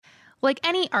Like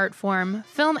any art form,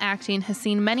 film acting has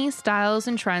seen many styles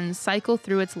and trends cycle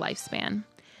through its lifespan.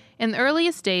 In the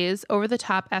earliest days,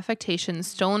 over-the-top affectations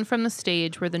stolen from the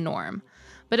stage were the norm.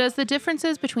 But as the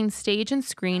differences between stage and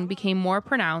screen became more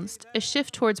pronounced, a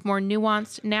shift towards more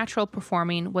nuanced, natural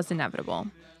performing was inevitable.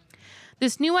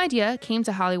 This new idea came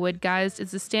to Hollywood guised as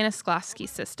the Stanislavski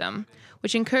system,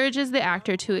 which encourages the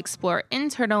actor to explore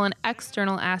internal and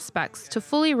external aspects to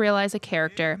fully realize a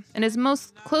character and is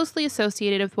most closely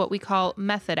associated with what we call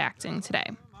method acting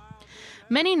today.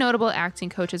 Many notable acting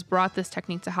coaches brought this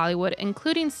technique to Hollywood,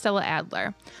 including Stella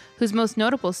Adler, whose most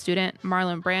notable student,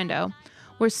 Marlon Brando,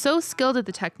 was so skilled at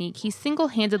the technique he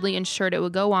single-handedly ensured it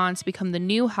would go on to become the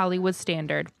new Hollywood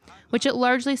standard, which it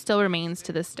largely still remains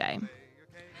to this day.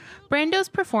 Brando's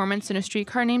performance in A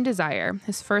Streetcar Named Desire,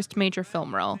 his first major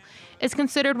film role, is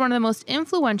considered one of the most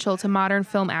influential to modern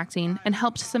film acting and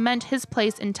helped cement his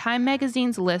place in Time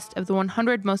magazine's list of the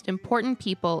 100 most important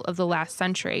people of the last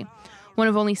century, one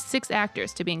of only 6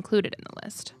 actors to be included in the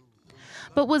list.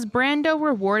 But was Brando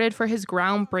rewarded for his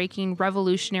groundbreaking,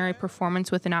 revolutionary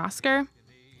performance with an Oscar?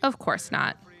 Of course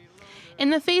not. In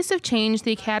the face of change,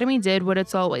 the Academy did what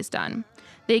it's always done.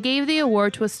 They gave the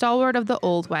award to a stalwart of the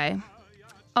old way.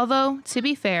 Although, to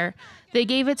be fair, they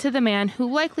gave it to the man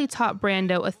who likely taught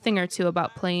Brando a thing or two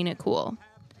about playing it cool,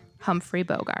 Humphrey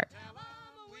Bogart.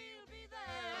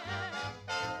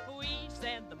 We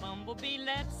said the bumblebee,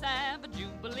 let's have a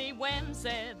jubilee. When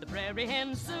said the prairie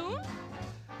hen soon?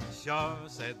 Sure,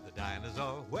 said the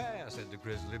dinosaur. Where, said the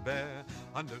grizzly bear,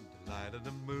 under the light of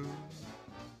the moon.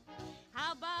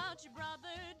 How about your brother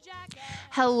Jack?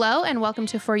 Hello and welcome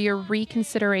to For Your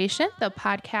Reconsideration, the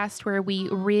podcast where we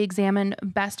re-examine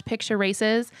Best Picture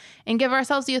races and give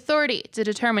ourselves the authority to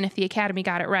determine if the Academy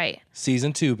got it right.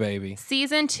 Season 2, baby.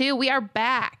 Season 2, we are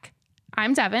back.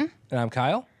 I'm Devin. And I'm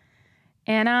Kyle.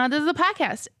 And this is a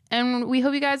podcast. And we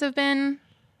hope you guys have been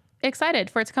excited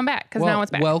for it to come back, because now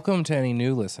it's back. Welcome to any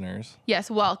new listeners. Yes,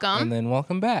 welcome. And then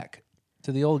welcome back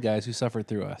to the old guys who suffered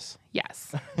through us.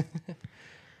 Yes.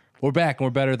 We're back and we're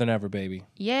better than ever, baby.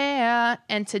 Yeah.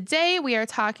 And today we are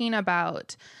talking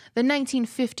about the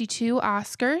 1952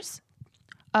 Oscars,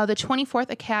 the 24th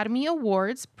Academy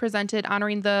Awards presented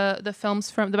honoring the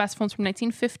films from the best films from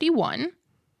 1951.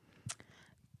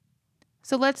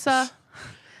 So let's talk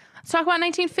about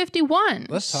 1951.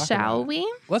 Let's talk shall about it.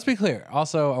 we? Let's be clear.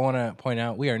 Also, I want to point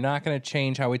out we are not going to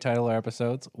change how we title our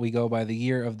episodes. We go by the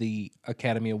year of the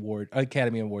Academy Award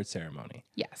ceremony.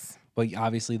 Yes. But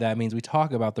obviously that means we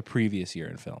talk about the previous year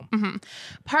in film. Mm-hmm.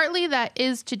 Partly that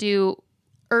is to do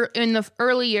in the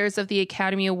early years of the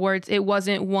Academy Awards, it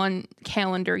wasn't one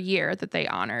calendar year that they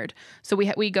honored. So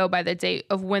we go by the date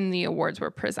of when the awards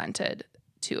were presented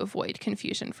to avoid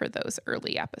confusion for those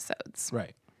early episodes.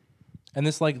 Right. And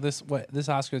this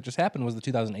Oscar that just happened was the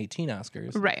 2018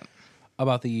 Oscars. Right.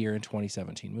 About the year in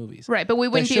 2017 movies. Right, but we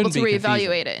wouldn't be able to reevaluate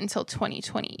confusing. it until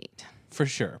 2028. For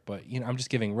sure, but I'm just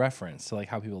giving reference to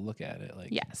how people look at it.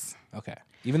 Yes. Okay.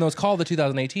 Even though it's called the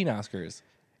 2018 Oscars,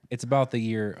 it's about the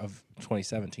year of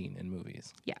 2017 in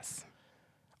movies. Yes.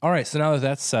 All right, so now that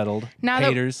that's settled,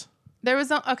 haters. There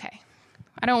was okay.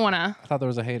 I don't want to. I thought there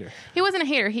was a hater. He wasn't a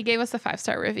hater. He gave us a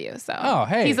 5-star review, so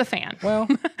hey. he's a fan. Well,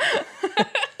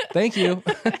 thank you.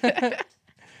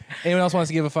 Anyone else wants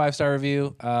to give a 5-star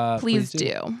review? Please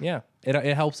do. Yeah.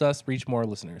 It helps us reach more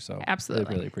listeners, so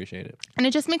absolutely really appreciate it. And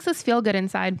it just makes us feel good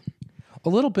inside. A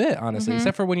little bit, honestly,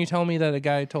 except for when you tell me that a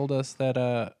guy told us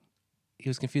that he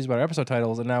was confused about our episode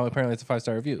titles, and now apparently it's a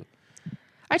 5-star review.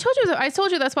 I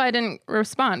told you that's why I didn't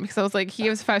respond, because I was like, he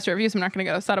gives a 5-star review, so I'm not going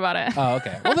to get upset about it. Oh,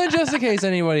 okay. Well, then just in case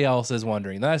anybody else is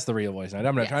wondering, that's the real voice. I'm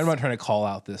not trying to call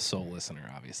out this sole listener,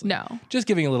 obviously. No. Just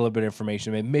giving a little bit of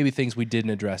information, maybe things we didn't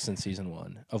address in season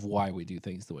 1 of why we do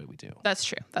things the way we do. That's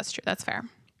true. That's fair.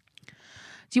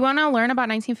 Do you want to learn about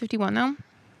 1951, though?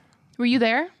 Were you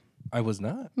there? I was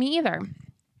not. Me either.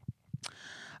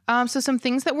 So some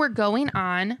things that were going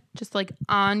on, just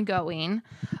ongoing.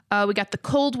 We got the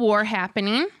Cold War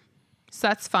happening, so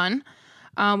that's fun.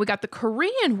 We got the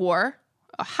Korean War,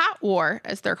 a hot war,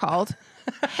 as they're called,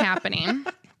 happening. And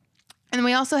then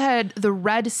we also had the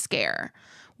Red Scare,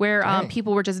 where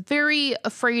people were just very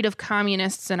afraid of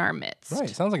communists in our midst. Right.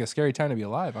 Sounds like a scary time to be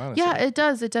alive, honestly. Yeah, it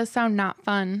does. It does sound not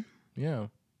fun. Yeah.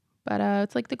 But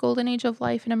it's like the golden age of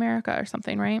life in America or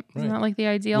something, right? Isn't that like the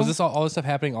ideal? Was this all this stuff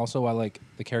happening also while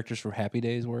the characters from Happy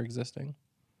Days were existing?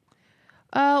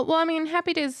 Well, I mean,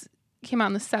 Happy Days came out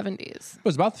in the 70s. It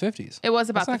was about the 50s. It was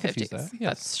about Let's the not confuse 50s. that.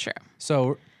 Yes. That's true.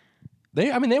 So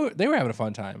they were having a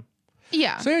fun time.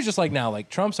 Yeah. So it's just now,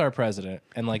 Trump's our president,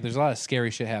 and there's a lot of scary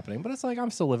shit happening, but it's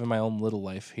I'm still living my own little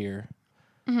life here.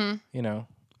 Mm-hmm.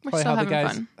 We're still having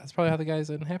fun. That's probably how the guys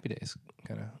in Happy Days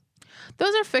kind of.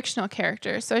 Those are fictional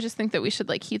characters, so I just think that we should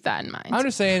like keep that in mind. I'm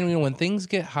just saying, you know, when things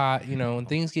get hot, you know, when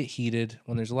things get heated,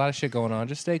 when there's a lot of shit going on,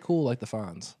 just stay cool like the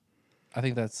Fonz. I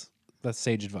think that's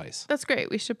sage advice. That's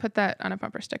great. We should put that on a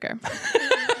bumper sticker.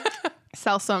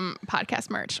 Sell some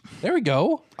podcast merch. There we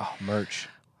go. Oh, merch.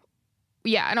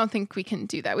 Yeah, I don't think we can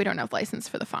do that. We don't have license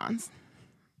for the Fonz.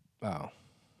 Oh.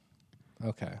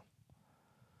 Okay.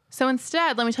 So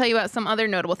instead, let me tell you about some other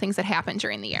notable things that happened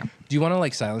during the year. Do you want to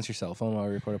like silence your cell phone while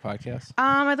we record a podcast?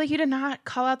 I'd like you to not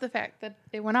call out the fact that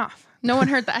it went off. No one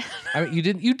heard that. I mean, you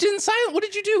didn't silence. What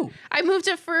did you do? I moved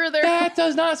it further. That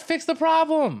does not fix the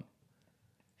problem.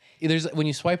 When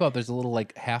you swipe up, there's a little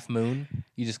like half moon.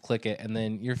 You just click it, and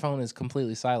then your phone is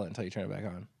completely silent until you turn it back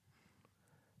on.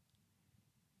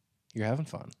 You're having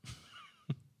fun.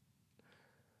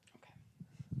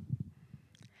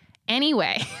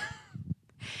 Anyway,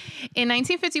 in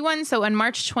 1951, so on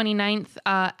March 29th,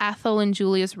 Ethel and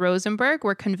Julius Rosenberg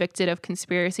were convicted of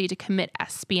conspiracy to commit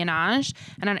espionage.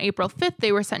 And on April 5th,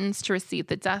 they were sentenced to receive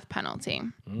the death penalty.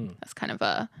 That's kind of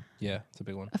it's a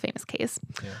big one. a famous case.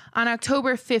 Yeah. On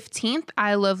October 15th,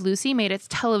 I Love Lucy made its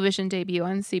television debut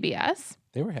on CBS.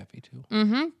 They were happy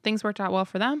too. Things worked out well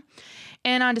for them.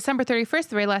 And on December 31st,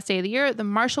 the very last day of the year, the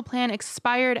Marshall Plan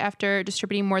expired after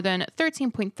distributing more than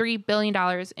 $13.3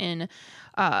 billion in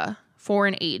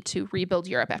foreign aid to rebuild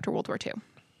Europe after World War II.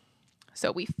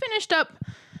 So we finished up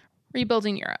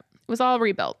rebuilding Europe. It was all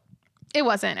rebuilt. It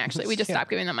wasn't, actually. We just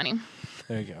stopped giving them money.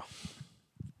 There you go.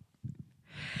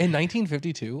 In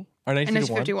 1952? Or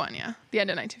 1951? 1951, yeah. The end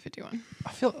of 1951.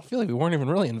 I feel like we weren't even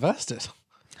really invested.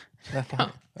 At that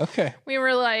point. Okay. We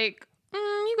were like,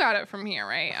 you got it from here,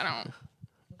 right? I don't...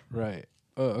 Right.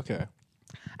 Oh, okay.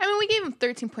 I mean, we gave them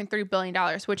 $13.3 billion,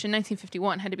 which in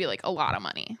 1951 had to be like a lot of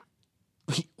money.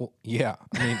 Well, yeah.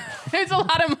 I mean... It's a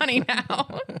lot of money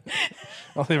now.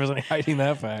 Well, there wasn't hiding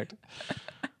that fact.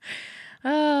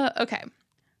 Okay.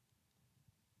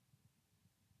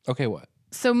 Okay, what?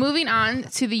 So moving on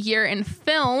to the year in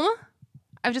film,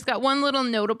 I've just got one little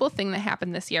notable thing that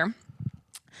happened this year.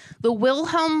 The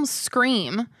Wilhelm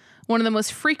scream, one of the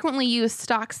most frequently used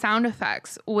stock sound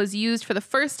effects, was used for the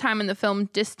first time in the film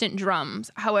Distant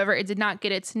Drums. However, it did not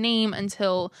get its name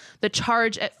until The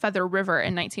Charge at Feather River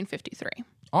in 1953.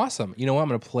 Awesome. You know what? I'm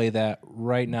going to play that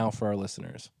right now for our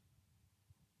listeners.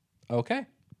 Okay.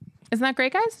 Isn't that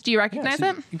great, guys? Do you recognize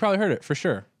it? You probably heard it for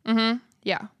sure.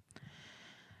 Yeah.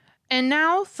 And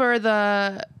now for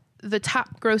the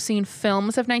top grossing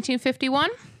films of 1951.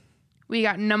 We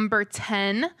got number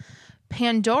 10,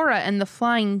 Pandora and the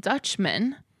Flying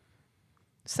Dutchman.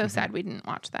 So sad we didn't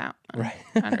watch that. Right.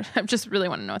 I just really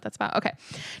want to know what that's about. Okay.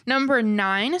 Number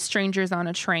 9, Strangers on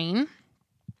a Train.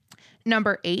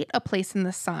 Number 8, A Place in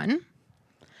the Sun.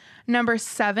 Number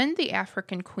 7, The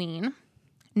African Queen.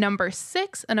 Number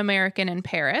 6, An American in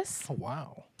Paris. Oh,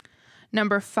 wow.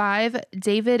 Number 5,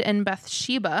 David and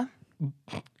Bathsheba.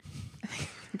 I think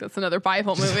that's another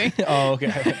Bible movie. Oh,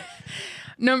 okay.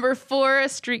 Number 4, A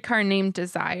Streetcar Named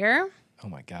Desire. Oh,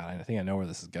 my God. I think I know where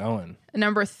this is going.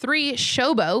 Number 3,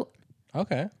 Showboat.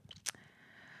 Okay.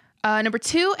 Number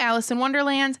 2, Alice in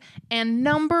Wonderland. And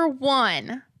number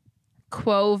 1,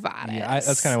 Quo Vadis. Yeah,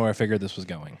 that's kind of where I figured this was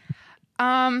going.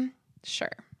 Sure.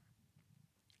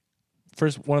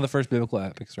 One of the first biblical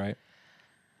epics, right?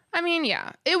 I mean,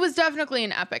 yeah. It was definitely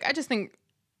an epic. I just think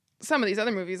some of these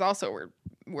other movies also were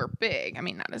big. I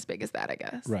mean, not as big as that, I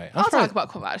guess. Right. I'll talk about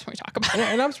Quo Vadis when we talk about it.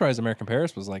 And I'm surprised American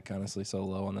Paris was like honestly so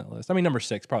low on that list. I mean, number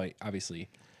 6 probably obviously.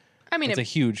 I mean, it's a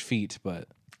huge feat, but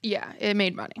yeah, it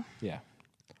made money. Yeah.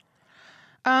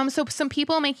 So some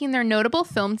people making their notable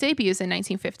film debuts in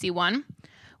 1951.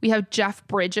 We have Jeff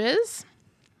Bridges,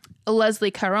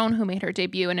 Leslie Caron, who made her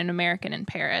debut in An American in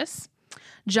Paris,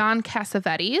 John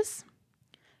Cassavetes,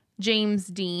 James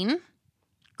Dean,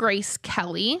 Grace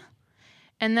Kelly,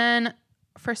 and then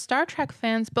for Star Trek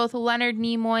fans, both Leonard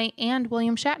Nimoy and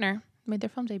William Shatner made their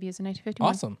film debuts in 1951.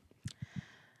 Awesome.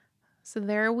 So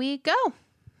there we go.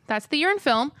 That's the year in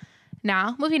film.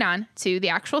 Now, moving on to the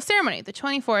actual ceremony, the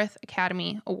 24th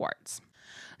Academy Awards.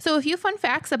 So a few fun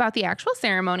facts about the actual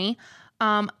ceremony.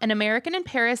 An American in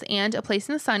Paris and A Place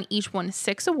in the Sun each won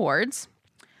 6 awards.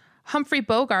 Humphrey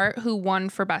Bogart, who won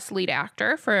for Best Lead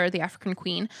Actor for The African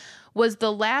Queen, was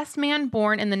the last man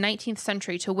born in the 19th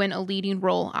century to win a leading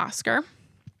role Oscar.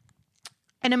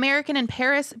 An American in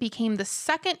Paris became the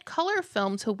second color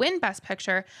film to win Best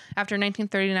Picture after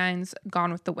 1939's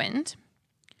Gone with the Wind.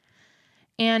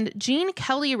 And Gene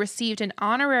Kelly received an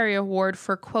honorary award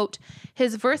for, quote,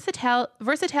 his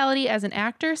versatility as an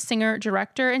actor, singer,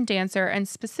 director, and dancer, and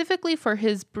specifically for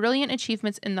his brilliant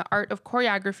achievements in the art of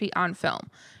choreography on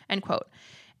film, end quote.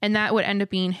 And that would end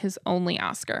up being his only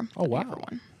Oscar. Oh, wow. He ever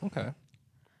won. Okay.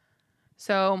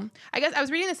 So I guess I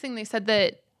was reading this thing. They said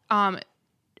that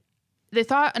they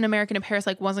thought An American in Paris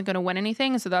like wasn't going to win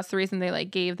anything, so that's the reason they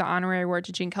like gave the honorary award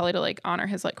to Gene Kelly to like honor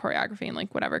his like choreography and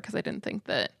like whatever, because I didn't think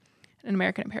that An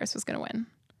American in Paris was going to win.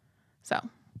 So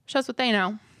shows what they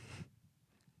know.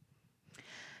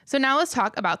 So now let's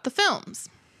talk about the films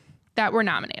that were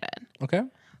nominated. Okay.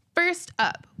 First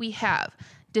up, we have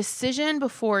Decision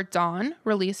Before Dawn,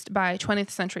 released by 20th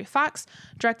Century Fox,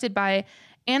 directed by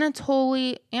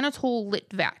Anatol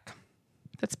Litvak.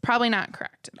 That's probably not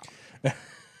correct at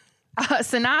all.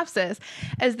 Synopsis.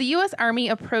 As the U.S. Army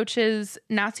approaches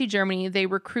Nazi Germany, they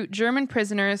recruit German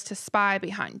prisoners to spy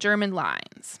behind German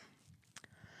lines.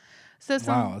 So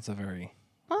Wow, that's a very...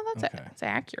 Well, that's okay. it's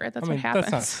accurate. That's I mean, what happens.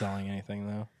 that's not selling anything,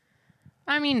 though.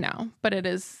 I mean, no, but it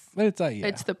is. But it's, yeah.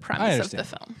 It's the I premise of the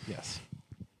understand. film. Yes.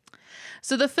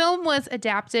 So the film was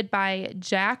adapted by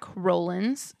Jack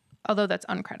Rowlands, although that's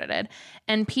uncredited,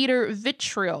 and Peter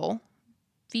Vitriol,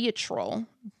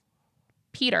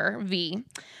 Peter V,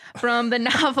 from the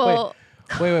novel.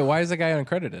 Wait. Why is the guy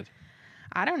uncredited?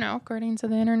 I don't know. According to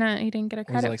the internet, he didn't get a Was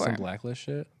credit it like for some it. blacklist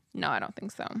shit? No, I don't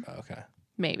think so. Oh, okay.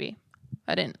 Maybe.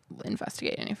 I didn't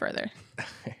investigate any further.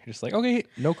 You're just like, okay,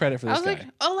 no credit for I this was guy.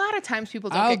 like, a lot of times people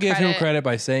don't I'll get give credit. him credit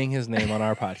by saying his name on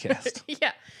our podcast.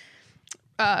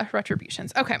 Yeah.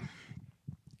 Retributions. Okay.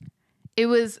 It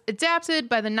was adapted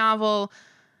by the novel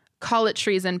Call It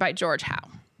Treason by George Howe.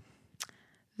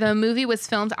 The movie was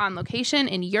filmed on location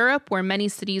in Europe, where many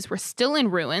cities were still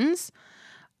in ruins.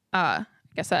 I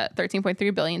guess that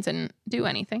 $13.3 billion didn't do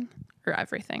anything, or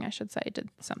everything, I should say. It did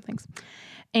some things.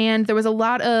 And there was a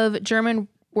lot of German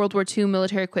World War II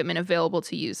military equipment available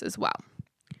to use as well.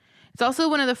 It's also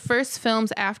one of the first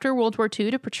films after World War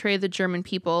II to portray the German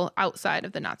people outside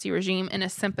of the Nazi regime in a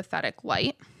sympathetic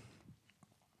light.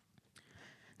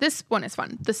 This one is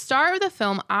fun. The star of the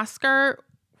film, Oscar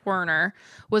Werner,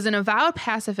 was an avowed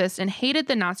pacifist and hated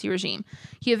the Nazi regime.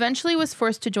 He eventually was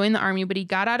forced to join the army, but he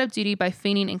got out of duty by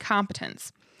feigning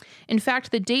incompetence. In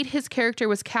fact, the date his character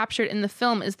was captured in the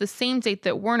film is the same date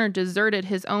that Werner deserted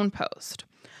his own post.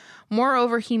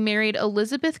 Moreover, he married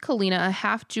Elizabeth Kalina, a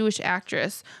half-Jewish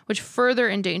actress, which further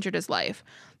endangered his life.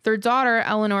 Their daughter,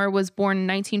 Eleanor, was born in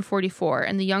 1944,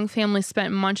 and the young family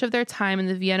spent much of their time in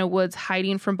the Vienna woods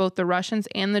hiding from both the Russians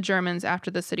and the Germans after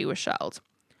the city was shelled.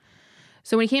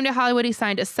 So when he came to Hollywood, he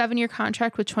signed a 7-year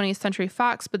contract with 20th Century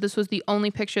Fox, but this was the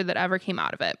only picture that ever came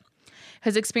out of it.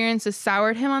 His experiences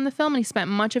soured him on the film, and he spent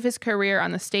much of his career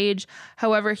on the stage.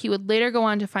 However, he would later go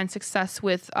on to find success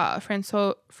with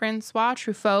Francois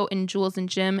Truffaut in Jules and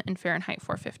Jim and Fahrenheit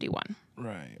 451.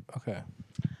 Right. Okay.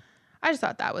 I just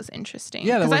thought that was interesting.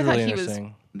 Yeah, that was I thought really he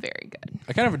interesting. was very good.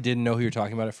 I kind of didn't know who you were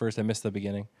talking about at first. I missed the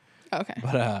beginning. Okay.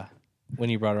 But when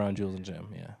you brought around Jules and Jim,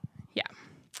 yeah.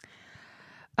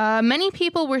 Many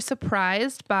people were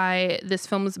surprised by this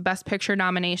film's Best Picture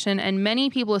nomination, and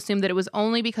many people assumed that it was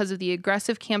only because of the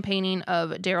aggressive campaigning of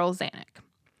Daryl Zanuck.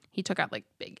 He took out like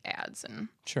big ads and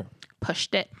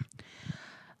pushed it.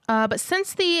 But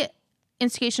since the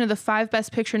instigation of the 5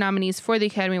 Best Picture nominees for the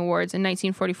Academy Awards in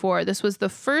 1944, this was the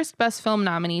first Best Film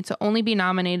nominee to only be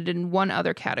nominated in one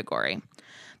other category.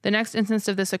 The next instance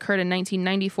of this occurred in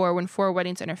 1994 when 4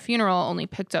 Weddings and a Funeral only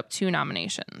picked up 2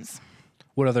 nominations.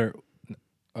 What other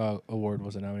award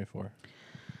was it nominated for?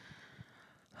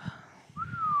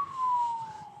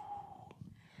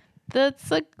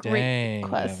 That's a great Dang,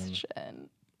 question.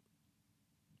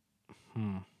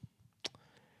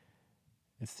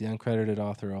 It's the uncredited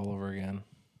author all over again.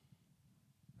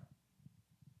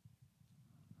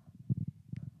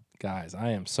 Guys,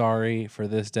 I am sorry for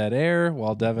this dead air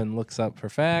while Devin looks up for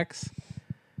facts.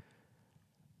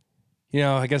 You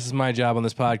know, I guess it's my job on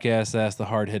this podcast to ask the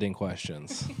hard-hitting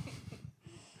questions.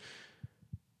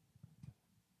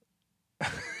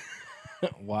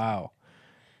 Wow.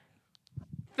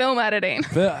 Film editing.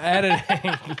 The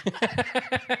editing.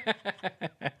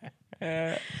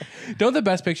 Don't the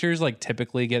Best Pictures like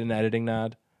typically get an editing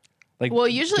nod? Like, Well,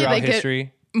 usually throughout they get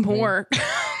history? more.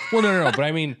 Well, no. But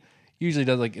I mean, usually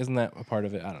does like, isn't that a part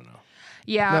of it? I don't know.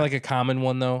 Yeah. Not like a common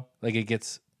one though. Like it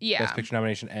gets Yeah. Best Picture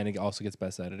nomination and it also gets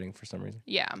Best Editing for some reason.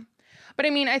 Yeah. But I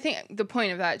mean, I think the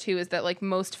point of that too is that like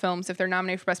most films, if they're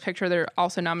nominated for Best Picture, they're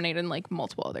also nominated in like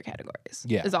multiple other categories.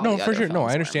 Yeah. Is all No, the for other sure. No, films I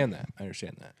were. understand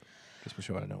that. Just wish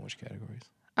I would have known which categories.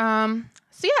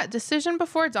 So yeah, Decision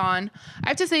Before Dawn. I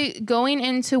have to say, going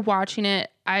into watching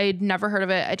it, I'd never heard of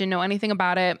it. I didn't know anything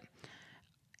about it.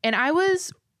 And I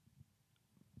was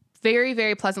very,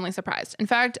 very pleasantly surprised. In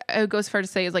fact, it goes far to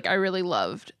say is like I really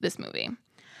loved this movie.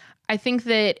 I think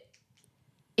that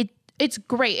it's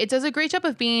great. It does a great job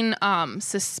of being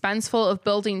suspenseful, of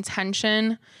building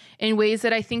tension in ways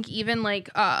that I think even like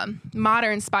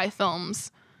modern spy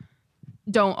films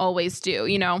don't always do,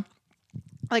 you know?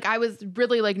 Like I was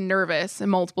really like nervous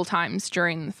multiple times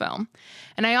during the film.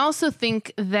 And I also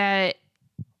think that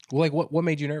Well, like what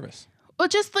made you nervous? well,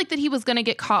 just like that he was going to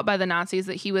get caught by the Nazis,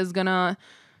 that he was going to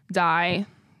die,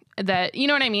 that, you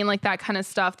know what I mean? Like that kind of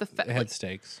stuff. It had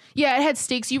stakes. Yeah, it had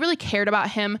stakes. You really cared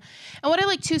about him. And what I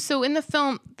like too, so in the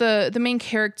film, the main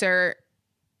character,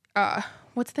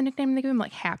 what's the nickname they give him?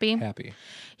 Like Happy? Happy.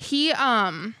 He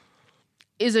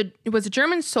was a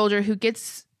German soldier who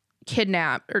gets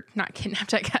kidnapped, or not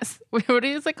kidnapped, I guess. What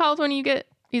is it called when you get,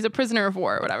 he's a prisoner of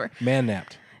war or whatever.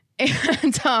 Man-napped.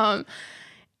 And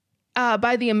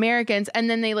by the Americans, and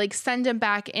then they like send him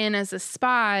back in as a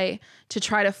spy to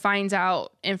try to find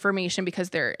out information because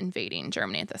they're invading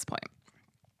Germany at this point.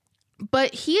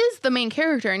 But he is the main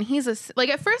character, and he's like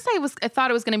at first I thought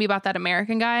it was going to be about that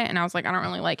American guy, and I was like, I don't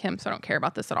really like him, so I don't care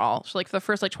about this at all. So like for the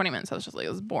first like 20 minutes, I was just like, it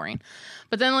was boring.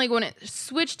 But then like when it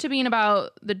switched to being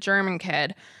about the German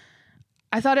kid,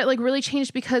 I thought it like really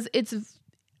changed, because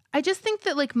I just think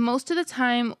that like most of the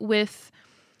time with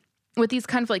these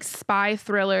kind of like spy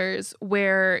thrillers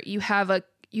where you have a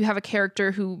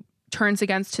character who turns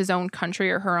against his own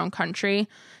country or her own country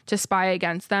to spy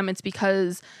against them, it's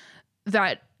because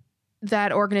that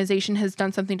organization has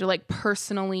done something to like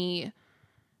personally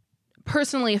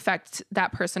affect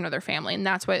that person or their family. And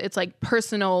that's why it's like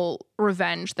personal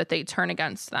revenge that they turn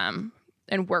against them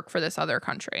and work for this other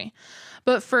country.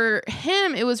 But for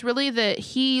him, it was really that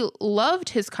he loved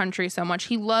his country so much.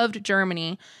 He loved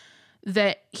Germany,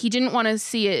 that he didn't want to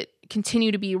see it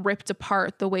continue to be ripped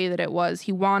apart the way that it was.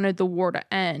 He wanted the war to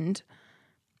end,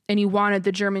 and he wanted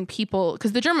the German people,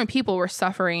 because the German people were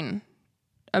suffering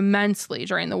immensely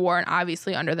during the war and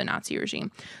obviously under the Nazi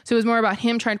regime. So it was more about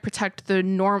him trying to protect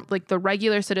the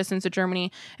regular citizens of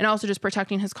Germany, and also just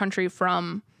protecting his country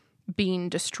from being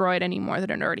destroyed any more than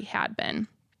it already had been.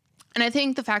 And I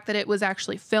think the fact that it was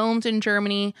actually filmed in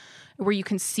Germany, where you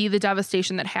can see the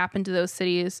devastation that happened to those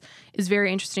cities, is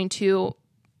very interesting too,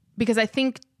 because I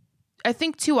think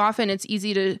too often it's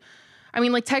easy to, I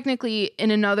mean, like technically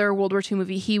in another World War II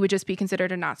movie, he would just be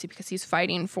considered a Nazi because he's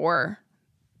fighting for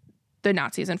the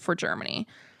Nazis and for Germany.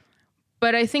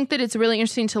 But I think that it's really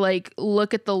interesting to like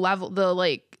look at the level,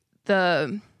 what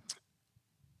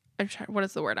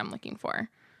is the word I'm looking for?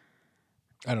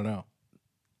 I don't know.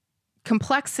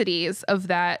 Complexities of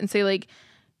that, and say like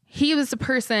he was a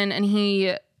person and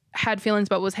he had feelings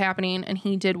about what was happening and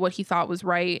he did what he thought was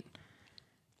right.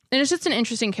 And it's just an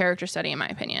interesting character study in my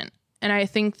opinion. And I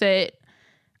think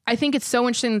it's so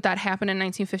interesting that happened in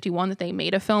 1951, that they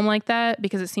made a film like that,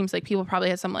 because it seems like people probably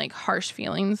had some like harsh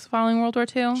feelings following World War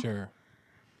II. Sure.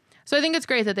 So I think it's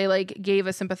great that they like gave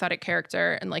a sympathetic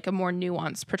character and like a more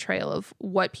nuanced portrayal of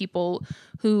what people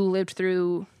who lived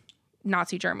through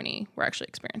Nazi Germany were actually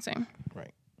experiencing.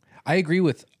 Right. I agree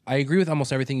with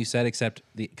almost everything you said, except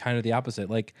the kind of the opposite.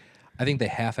 Like, I think they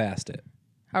half-assed it.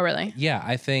 Oh, really? Yeah,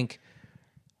 I think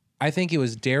it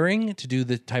was daring to do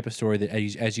the type of story that,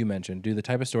 as you mentioned, do the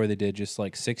type of story they did just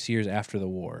like 6 years after the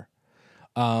war.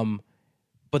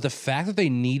 But the fact that they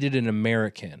needed an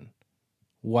American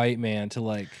white man to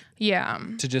like,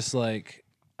 to just like,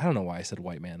 I don't know why I said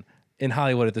white man. In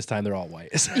Hollywood at this time, they're all white.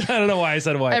 I don't know why I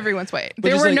said white. Everyone's white. But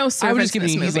There just were like, no I was servants just in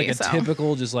giving this you, movie. he's like a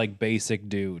typical, just like basic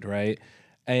dude, right?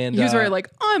 And he was very like,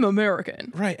 I'm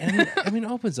American. right. And I mean,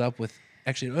 it opens up with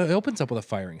a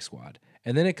firing squad,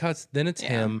 and then it cuts. Then it's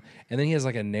him, and then he has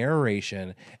like a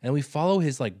narration, and we follow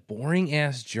his like boring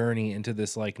ass journey into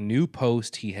this like new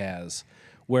post he has,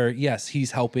 where yes,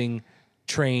 he's helping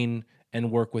train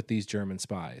and work with these German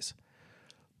spies,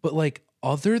 but like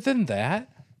other than that.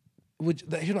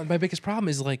 My biggest problem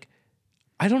is like,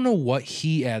 I don't know what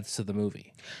he adds to the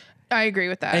movie. I agree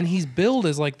with that. And he's billed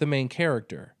as like the main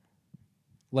character.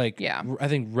 Like, Yeah. I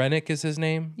think Rennick is his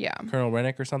name. Yeah. Colonel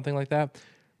Rennick or something like that.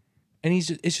 And it's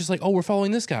just like, oh, we're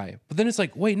following this guy. But then it's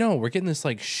like, wait, no, we're getting this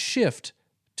like shift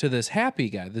to this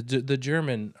Happy guy, the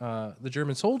German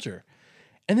soldier.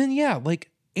 And then, yeah,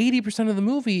 like 80% of the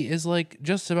movie is like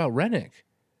just about Rennick.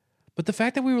 But the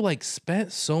fact that we were like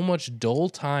spent so much dull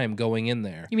time going in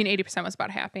there. You mean 80% was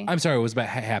about Happy? I'm sorry, it was about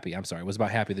Happy. I'm sorry, it was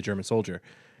about Happy, the German soldier,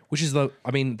 which is that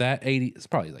 80 is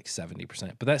probably like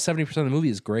 70%. But that 70% of the movie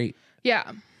is great.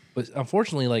 Yeah. But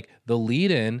unfortunately, like the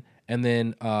lead in and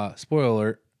then spoiler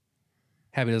alert,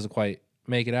 Happy doesn't quite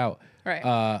make it out.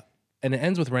 Right. And it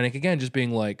ends with Rennick again just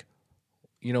being like,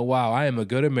 you know, wow, I am a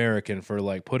good American for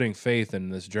like putting faith in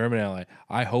this German ally.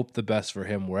 I hope the best for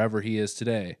him wherever he is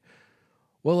today.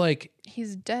 Well, like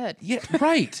He's dead. yeah,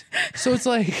 right. So it's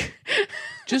like,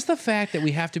 just the fact that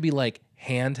we have to be like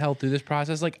handheld through this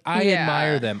process. Like I Yeah.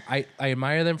 admire them. I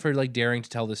admire them for like daring to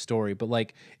tell this story, but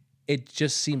like it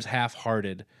just seems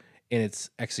half-hearted in its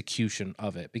execution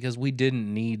of it because we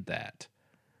didn't need that.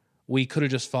 We could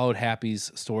have just followed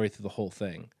Happy's story through the whole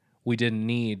thing. We didn't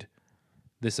need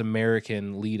this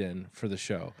American lead-in for the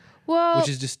show, Well, which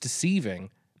is just deceiving,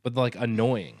 but like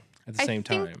annoying at the same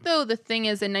time. I think, though, the thing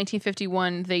is in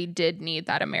 1951, they did need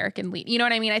that American lead. You know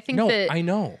what I mean? I think No, that... I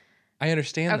know. I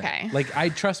understand Okay. that.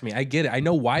 Like, trust me, I get it. I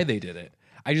know why they did it.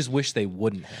 I just wish they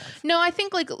wouldn't have. No, I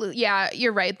think, like, yeah,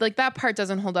 you're right. Like, that part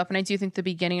doesn't hold up. And I do think the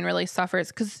beginning really suffers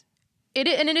because it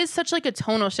is such like a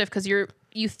tonal shift because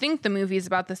you think the movie is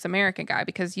about this American guy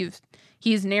because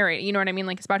he's narrating, you know what I mean?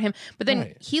 Like, it's about him. But then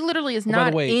Right. he literally is By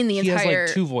not the way, in the he entire... has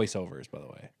like 2 voiceovers, by the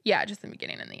way. Yeah, just the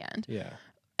beginning and the end. Yeah.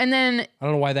 And then... I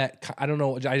don't know why that, I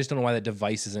just don't know why that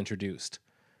device is introduced.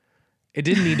 It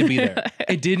didn't need to be there.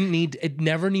 It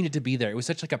never needed to be there. It was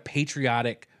such like a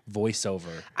patriotic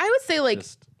voiceover. I would say like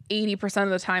Just- 80% of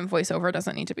the time voiceover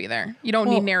doesn't need to be there. You don't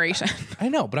need Well, narration. I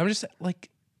know, but I'm just like,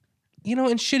 in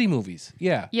shitty movies.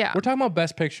 Yeah. Yeah. We're talking about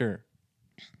Best Picture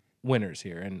winners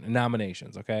here and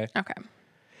nominations, okay? Okay.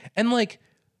 And like,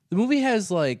 the movie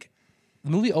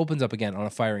opens up again on a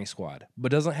firing squad,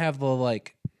 but doesn't have the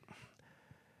like.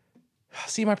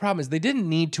 See, my problem is they didn't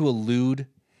need to allude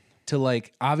to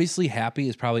like, obviously Happy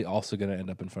is probably also going to end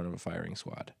up in front of a firing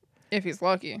squad. If he's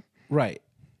lucky. Right.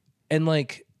 And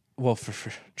like, well,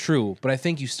 for true, but I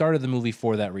think you started the movie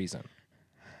for that reason.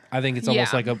 I think it's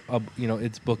almost Yeah. like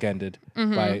it's bookended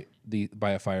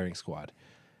by a firing squad.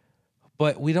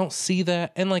 But we don't see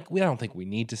that, and like I don't think we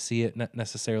need to see it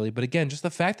necessarily. But again, just the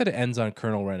fact that it ends on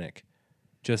Colonel Rennick,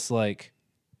 just like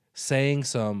saying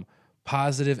some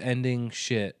positive ending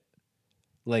shit,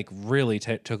 like really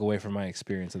took away from my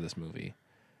experience of this movie.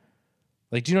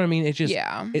 Like, do you know what I mean? It just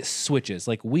it switches.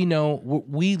 Like we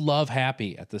love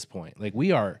Happy at this point. Like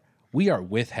we are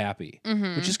with Happy,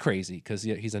 which is crazy because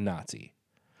he's a Nazi.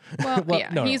 Well, Well,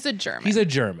 yeah, no, he's a German. He's a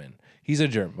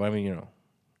German. But I mean, you know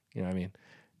what I mean.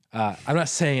 I'm not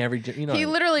saying every, he what I mean.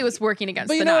 literally was working against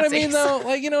But the you know Nazis. what I mean, though.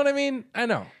 Like, you know what I mean. I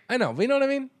know. But you know what I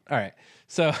mean. All right.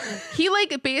 So He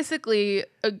like basically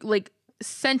like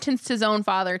sentenced his own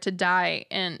father to die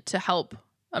and to help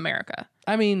America.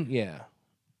 I mean, yeah.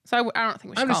 So I don't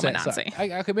think we should I'm call just him a saying.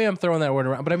 Nazi. Sorry. Maybe I'm throwing that word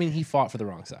around, but I mean, he fought for the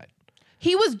wrong side.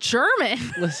 He was German.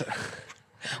 Listen,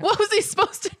 What was he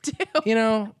supposed to do? you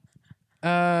know,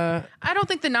 I don't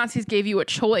think the Nazis gave you a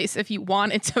choice if you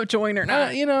wanted to join or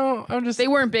not. I'm just. They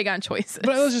weren't big on choices.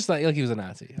 But it was just like he was a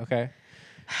Nazi. Okay.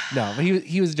 No, but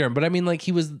he was German. But I mean, like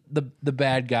he was the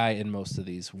bad guy in most of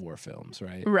these war films,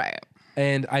 right? Right.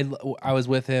 And I was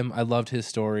with him. I loved his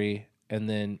story, and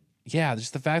then yeah,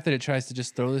 just the fact that it tries to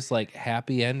just throw this like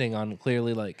happy ending on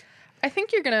clearly like. I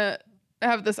think you're gonna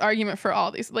have this argument for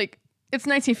all these. Like, it's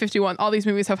 1951. All these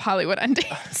movies have Hollywood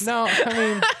endings. No, I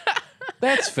mean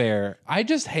that's fair. I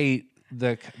just hate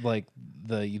the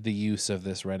use of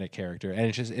this Rennick character, and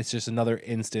it's just another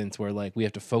instance where like we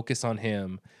have to focus on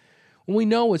him when we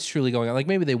know what's truly going on. Like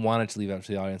maybe they wanted to leave it up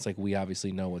to the audience. Like we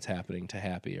obviously know what's happening to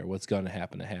Happy or what's going to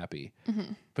happen to Happy,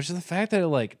 but just the fact that it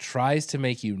like tries to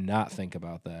make you not think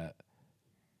about that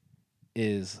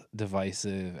is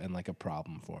divisive and like a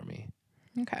problem for me.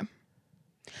 Okay.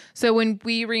 So when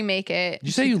we remake it, Did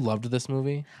you say you loved this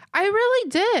movie? I really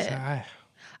did. I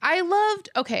I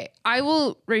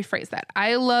will rephrase that.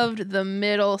 I loved the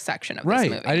middle section of this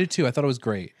movie. I did too. I thought it was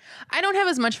great. I don't have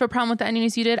as much of a problem with the ending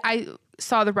as you did. I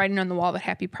saw the writing on the wall that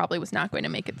Happy probably was not going to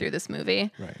make it through this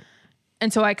movie. Right.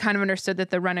 And so I kind of understood that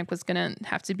the Rennick was going to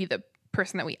have to be the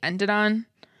person that we ended on.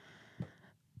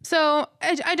 So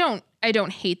I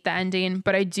don't hate the ending,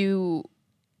 but I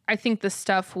think the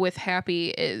stuff with Happy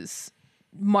is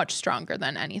much stronger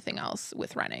than anything else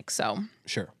with Rennick. So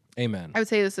Sure. Amen. I would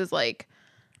say this is like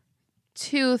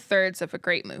 2/3 of a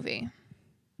great movie.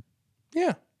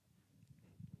 Yeah.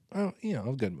 Well,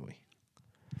 a good movie.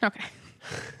 Okay.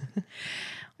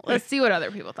 Let's see what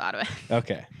other people thought of it.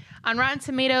 Okay. On Rotten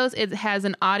Tomatoes, it has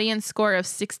an audience score of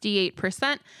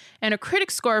 68% and a critic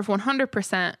score of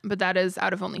 100%, but that is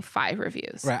out of only 5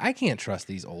 reviews. Right. I can't trust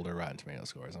these older Rotten Tomato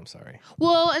scores. I'm sorry.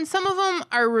 Well, and some of them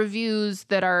are reviews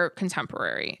that are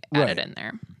contemporary added Right. in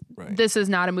there. Right. This is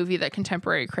not a movie that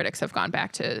contemporary critics have gone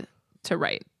back to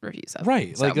write reviews of.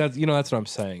 Right. So, Like that's that's what I'm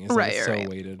saying. Is that Right, it's so right.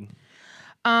 weighted.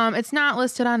 it's not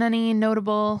listed on any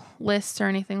notable lists or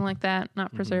anything like that,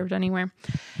 not preserved anywhere.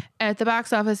 At the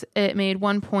box office, it made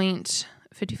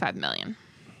 $1.55 million.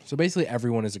 So basically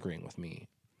everyone is agreeing with me.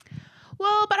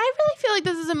 Well, but I really feel like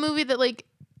this is a movie that like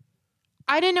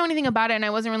I didn't know anything about it and I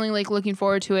wasn't really like looking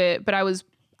forward to it, but I was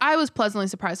pleasantly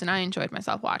surprised and I enjoyed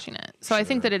myself watching it. So I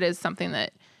think that it is something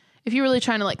that if you're really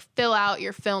trying to like fill out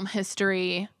your film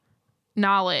history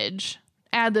knowledge,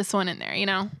 add this one in there, you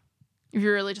know? If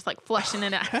you're really just like fleshing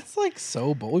it out. That's like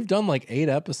so bold. We've done like 8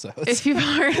 episodes. If you've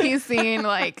already seen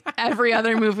like every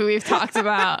other movie we've talked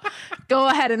about, go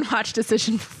ahead and watch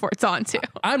Decision before it's on too.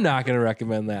 I'm not going to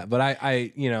recommend that, but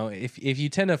I, you know, if you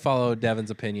tend to follow Devin's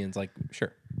opinions, like,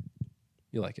 sure,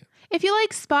 you like it. If you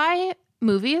like spy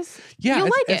movies, Yeah, you'll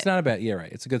like it's it. not a bad. Yeah,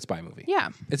 right. It's a good spy movie. Yeah.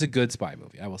 It's a good spy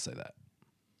movie. I will say that.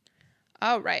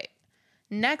 All right.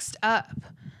 Next up,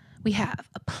 we have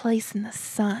A Place in the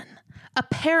Sun, a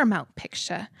Paramount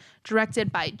picture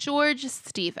directed by George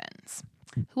Stevens,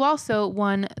 who also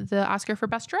won the Oscar for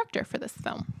Best Director for this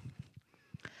film.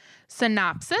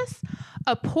 Synopsis: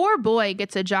 a poor boy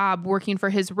gets a job working for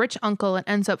his rich uncle and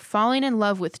ends up falling in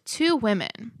love with 2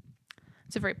 women.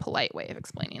 It's a very polite way of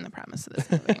explaining the premise of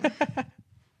this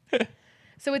movie.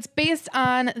 So it's based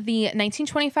on the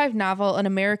 1925 novel An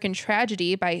American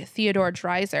Tragedy by Theodore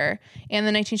Dreiser and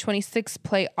the 1926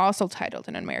 play also titled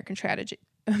An American Tragedy.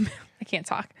 I can't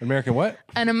talk. American what?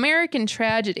 An American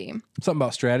Tragedy. Something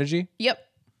about strategy? Yep.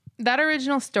 That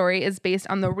original story is based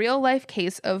on the real-life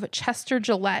case of Chester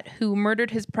Gillette, who murdered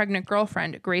his pregnant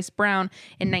girlfriend, Grace Brown,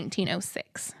 in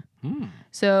 1906.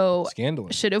 So,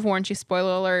 Scandalous. should have warned you,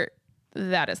 spoiler alert,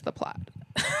 that is the plot.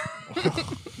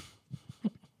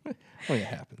 Oh, it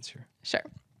happens here. Sure.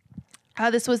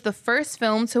 This was the first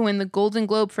film to win the Golden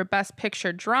Globe for Best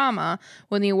Picture Drama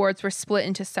when the awards were split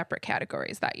into separate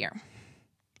categories that year.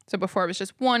 So before it was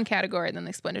just one category, then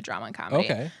they split into drama and comedy.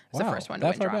 Okay. It was the first one to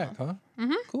that win far drama. back,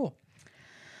 huh? Cool.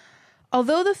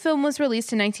 Although the film was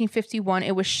released in 1951,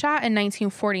 it was shot in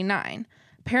 1949.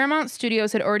 Paramount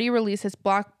Studios had already released its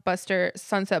blockbuster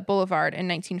Sunset Boulevard in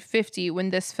 1950 when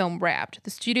this film wrapped.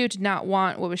 The studio did not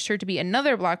want what was sure to be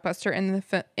another blockbuster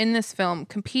in this film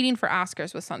competing for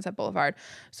Oscars with Sunset Boulevard,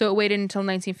 so it waited until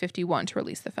 1951 to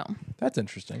release the film, That's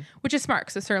interesting. which is smart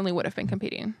because it certainly would have been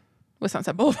competing with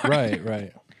Sunset Boulevard.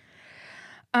 Right.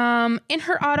 In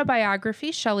her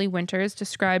autobiography, Shelley Winters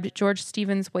described George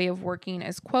Stevens' way of working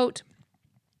as, quote,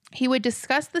 he would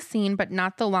discuss the scene but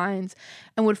not the lines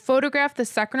and would photograph the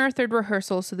second or third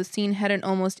rehearsal so the scene had an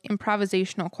almost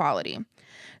improvisational quality.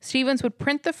 Stevens would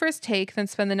print the first take, then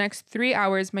spend the next 3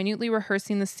 hours minutely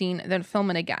rehearsing the scene, then film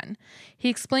it again. He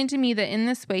explained to me that in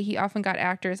this way he often got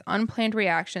actors' unplanned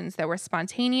reactions that were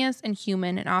spontaneous and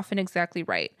human and often exactly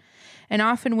right. And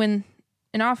often when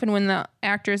the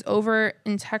actors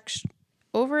overthink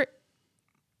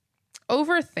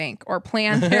or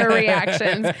plan their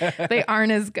reactions, they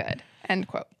aren't as good, end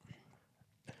quote.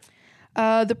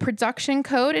 The Production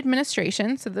Code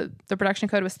Administration, so the production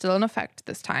code was still in effect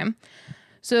this time.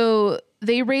 So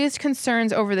they raised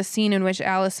concerns over the scene in which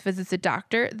Alice visits a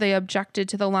doctor. They objected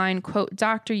to the line, quote,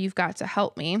 doctor, you've got to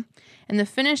help me. In the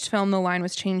finished film, the line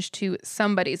was changed to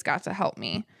somebody's got to help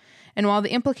me. And while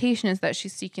the implication is that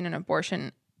she's seeking an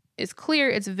abortion is clear,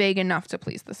 it's vague enough to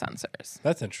please the censors.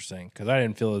 That's interesting because I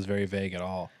didn't feel it was very vague at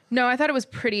all. No, I thought it was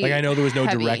pretty. Like I know there was no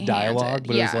direct heavy-handed. dialogue,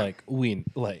 but Yeah. it was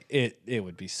like it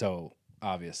would be so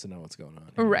obvious to know what's going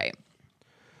on. Right.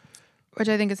 Which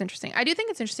I think is interesting. I do think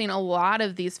it's interesting. A lot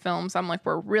of these films, I'm like,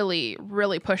 we're really,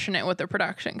 really pushing it with the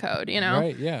production code, you know?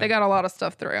 Right, yeah. They got a lot of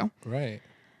stuff through. Right.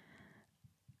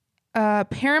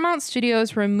 Paramount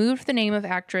Studios removed the name of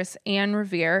actress Anne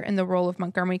Revere in the role of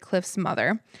Montgomery Clift's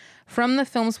mother from the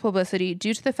film's publicity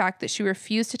due to the fact that she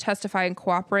refused to testify and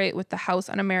cooperate with the House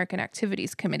Un-American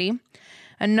Activities Committee.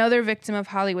 Another victim of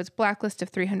Hollywood's blacklist of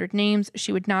 300 names,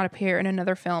 she would not appear in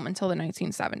another film until the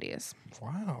 1970s.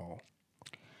 Wow.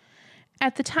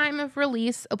 At the time of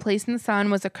release, A Place in the Sun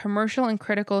was a commercial and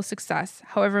critical success.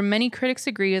 However, many critics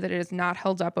agree that it has not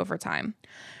held up over time.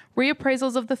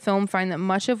 Reappraisals of the film find that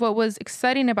much of what was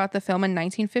exciting about the film in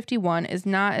 1951 is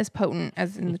not as potent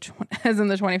as in the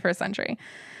 21st century.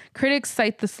 Critics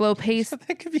cite the slow pace.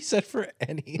 That could be said for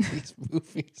any of these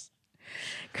movies.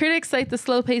 Critics cite the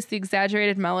slow pace, the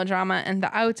exaggerated melodrama, and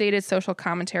the outdated social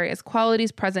commentary as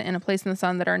qualities present in A Place in the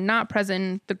Sun that are not present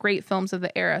in the great films of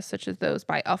the era, such as those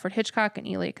by Alfred Hitchcock and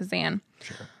Elia Kazan.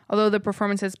 Sure. Although the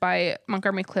performances by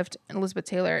Montgomery Clift, Elizabeth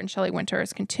Taylor, and Shelley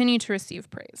Winters continue to receive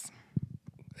praise.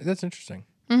 That's interesting.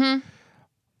 Mm-hmm.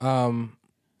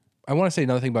 I want to say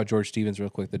another thing about George Stevens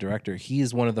real quick, the director. He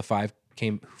is one of the five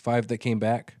that came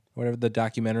back, whatever, the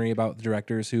documentary about the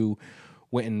directors who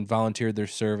went and volunteered their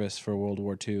service for World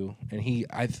War II. And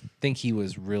I think he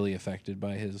was really affected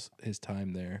by his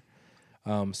time there.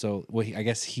 I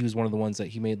guess he was one of the ones that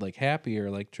he made like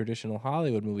happier, like traditional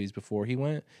Hollywood movies before he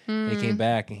went. And he came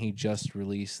back and he just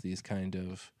released these kind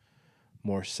of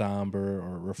more somber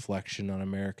or reflection on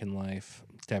American life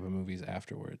type of movies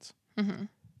afterwards. Mm-hmm.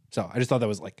 So I just thought that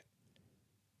was like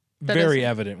very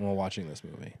evident while watching this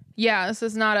movie. Yeah, this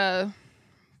is not a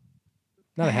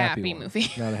happy one.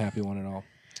 movie. Not a happy one at all.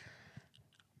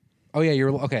 Oh yeah,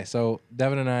 you're okay. So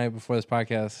Devin and I, before this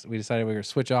podcast, we decided we were going to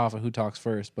switch off of who talks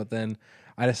first. But then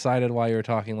I decided while you were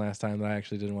talking last time that I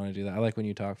actually didn't want to do that. I like when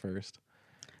you talk first.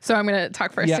 So I'm going to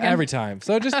talk first. Yeah, again? every time.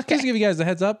 So just to give you guys a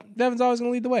heads up, Devin's always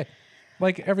going to lead the way,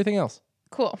 like everything else.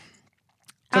 Cool.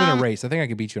 Except in a race. I think I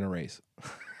could beat you in a race.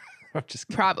 I'm just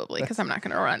kidding. Probably because I'm not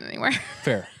going to run anywhere.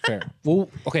 Fair. Well,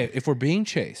 okay. If we're being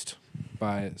chased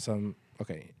by some,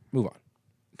 okay, move on.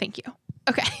 Thank you.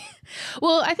 Okay.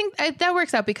 Well, I think that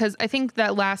works out because I think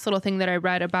that last little thing that I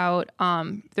read about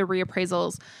the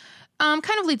reappraisals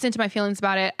kind of leads into my feelings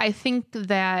about it. I think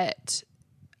that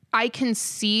I can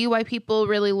see why people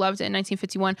really loved it in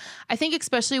 1951. I think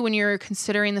especially when you're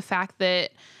considering the fact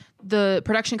that the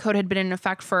production code had been in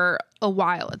effect for a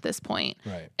while at this point.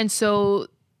 Right. And so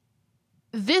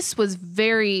this was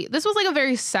like a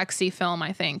very sexy film,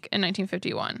 I think, in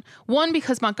 1951. One,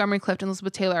 because Montgomery Clift and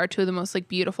Elizabeth Taylor are two of the most like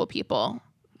beautiful people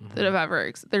that have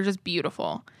ever, they're just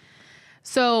beautiful.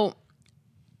 So,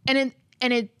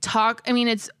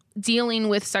 it's dealing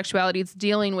with sexuality, it's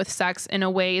dealing with sex in a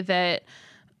way that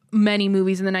many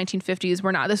movies in the 1950s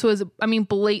were not. This was,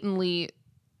 blatantly,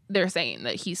 they're saying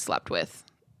that he slept with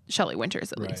Shelley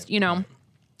Winters at least, Right.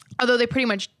 Although they pretty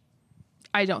much,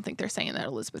 I don't think they're saying that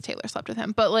Elizabeth Taylor slept with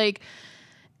him, but like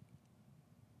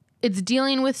it's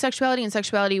dealing with sexuality and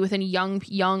sexuality within young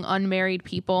unmarried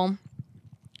people.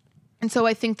 And so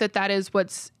I think that is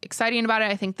what's exciting about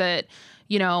it. I think that,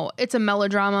 it's a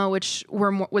melodrama, which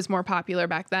was more popular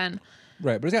back then.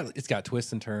 Right, but it's got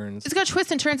twists and turns. It's got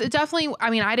twists and turns. It definitely,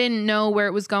 I didn't know where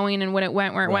it was going, and when it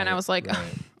went where it went, I was like,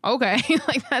 okay,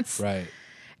 like that's right.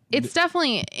 It's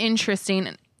definitely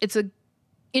interesting. It's a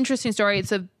interesting story.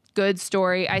 It's a good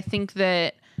story. I think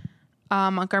that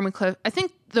Montgomery Clift, I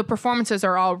think the performances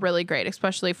are all really great,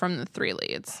 especially from the three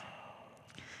leads.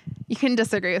 You can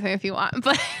disagree with me if you want,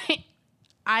 but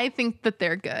I think that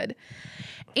they're good.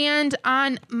 And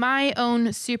on my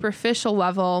own superficial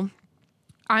level,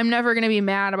 I'm never going to be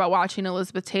mad about watching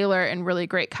Elizabeth Taylor in really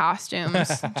great costumes,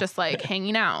 just like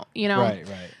hanging out, Right.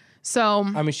 So,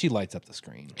 she lights up the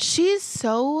screen. She's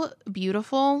so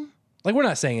beautiful. Like, we're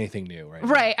not saying anything new, right?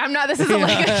 Right. I'm not. This isn't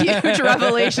like a huge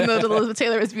revelation that Elizabeth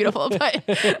Taylor is beautiful, but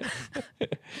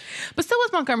still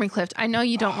with Montgomery Clift, I know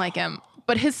you don't like him,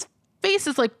 but his face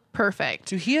is like perfect.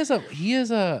 Dude, he is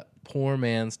a poor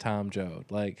man's Tom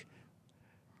Joad. Like,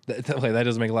 that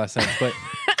doesn't make a lot of sense, but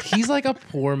he's like a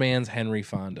poor man's Henry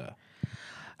Fonda.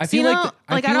 I feel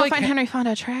I don't find Henry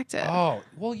Fonda attractive. Oh,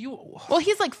 well,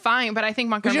 he's like fine, but I think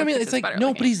Montgomery Clift is better.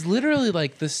 No, but he's literally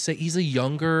like he's a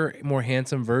younger, more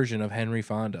handsome version of Henry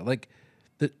Fonda. Like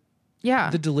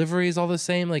the delivery is all the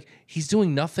same. Like he's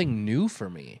doing nothing new for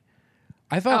me.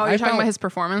 You're talking about his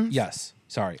performance? Yes.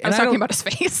 Sorry. I was talking about his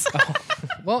face.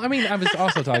 Well, I was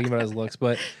also talking about his looks,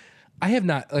 but I have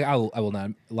not, I will not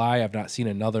lie. I've not seen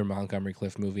another Montgomery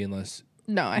Clift movie unless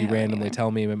you randomly tell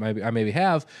me. I maybe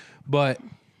have, but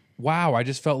wow, I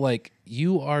just felt like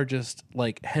you are just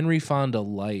like Henry Fonda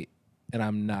light, and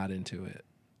I'm not into it.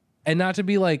 And not to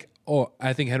be like, oh,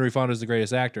 I think Henry Fonda is the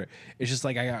greatest actor. It's just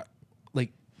like I got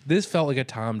like this felt like a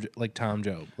Tom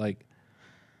Joad, like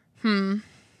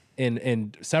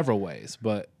in several ways,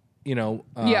 but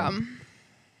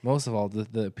most of all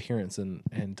the appearance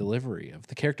and delivery of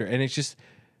the character, and it's just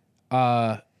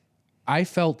I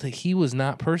felt that he was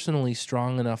not personally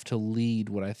strong enough to lead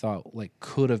what I thought like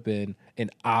could have been an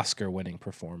Oscar-winning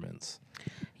performance.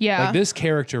 Yeah. Like this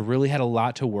character really had a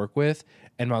lot to work with,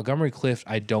 and Montgomery Clift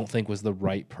I don't think was the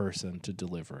right person to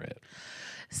deliver it.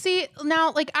 See,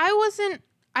 now like I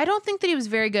don't think that he was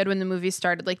very good when the movie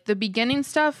started. Like the beginning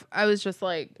stuff, I was just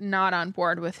like not on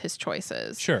board with his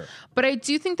choices. Sure. But I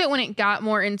do think that when it got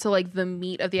more into like the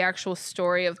meat of the actual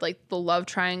story of like the love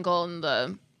triangle and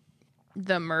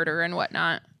the murder and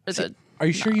whatnot. Are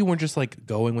you sure you weren't just like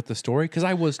going with the story? Because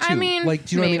I was too. I mean, like,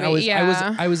 do you know maybe, what I mean?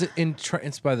 yeah. I was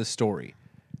entranced by the story,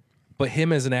 but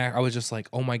him as an actor, I was just like,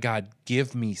 oh my god,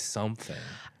 give me something.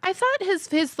 I thought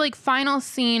his like final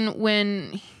scene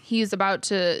when he's about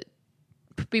to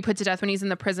be put to death, when he's in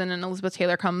the prison and Elizabeth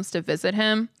Taylor comes to visit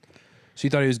him. So you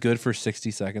thought he was good for 60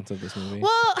 seconds of this movie?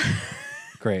 Well,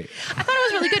 great. I thought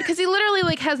it was really good because he literally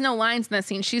like has no lines in that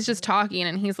scene. She's just talking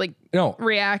and he's like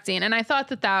reacting, and I thought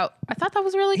that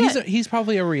was really good. He's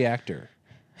probably a reactor.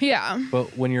 Yeah.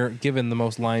 But when you're given the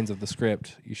most lines of the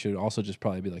script, you should also just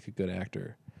probably be like a good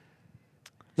actor.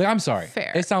 Like, I'm sorry.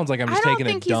 Fair. It sounds like I'm just taking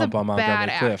a dump on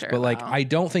Montgomery Clift, but like I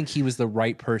don't think he was the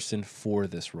right person for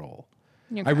this role.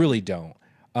 Okay. I really don't.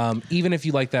 Even if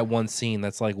you like that one scene,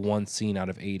 that's like one scene out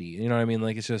of 80. You know what I mean?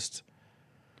 Like it's just.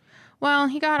 Well,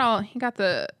 he got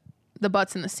the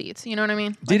butts in the seats. You know what I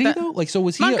mean? Did he Like though? Like, so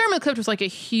was he? Montgomery Clift was like a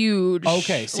huge.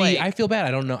 Okay. See, like, I feel bad.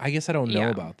 I don't know. I guess I don't know Yeah.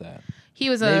 about that. he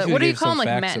was Maybe if a you what do you gave call some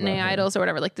them? Like facts matinee about him. idols or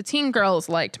whatever. Like the teen girls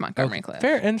liked Montgomery Okay, Clift.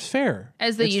 fair and fair.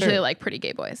 As they It's usually fair. like pretty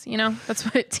gay boys. You know, that's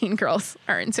what teen girls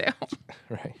are into.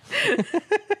 Right.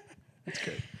 That's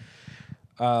great.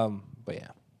 But yeah.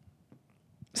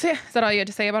 So yeah, is that all you had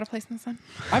to say about A Place in the Sun?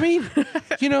 I mean,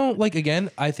 like again,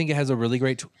 I think it has a really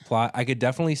great plot. I could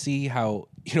definitely see how,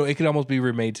 it could almost be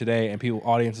remade today and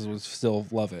audiences would still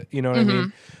love it. You know what I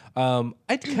mean?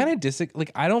 I kind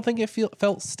of I don't think it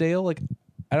felt stale. Like,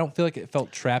 I don't feel like it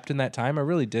felt trapped in that time. I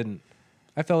really didn't.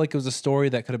 I felt like it was a story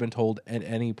that could have been told at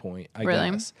any point, I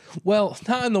Really? guess. Well,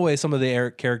 not in the way some of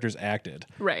the characters acted.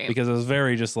 Right. Because it was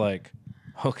very just like,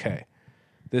 okay,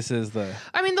 this is the...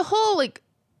 I mean, the whole like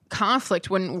conflict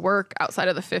wouldn't work outside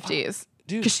of the 50s.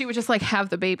 Dude. Because she would just like have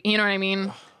the baby. You know what I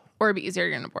mean? Or it'd be easier to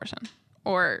get an abortion.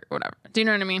 Or whatever. Do you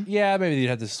know what I mean? Yeah, maybe you'd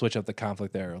have to switch up the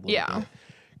conflict there a little Yeah. bit.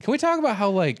 Can we talk about how,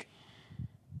 like,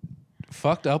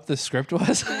 fucked up the script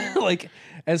was? Like,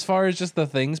 as far as just the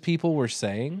things people were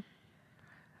saying?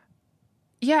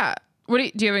 Yeah. Do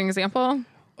you have an example?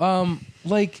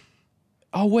 Like,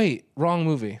 oh, wait, wrong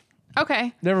movie.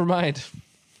 Okay. Never mind.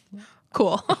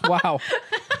 Cool. Wow.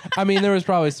 I mean, there was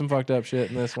probably some fucked up shit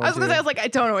in this one. I was gonna say, I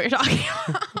don't know what you're talking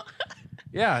about.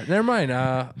 Yeah, never mind.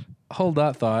 Hold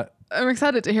that thought. I'm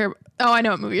excited to hear. Oh, I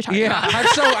know what movie you're talking about.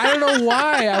 I don't know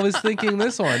why I was thinking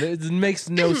this one. It makes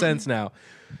no sense now.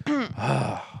 All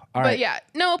right. But yeah,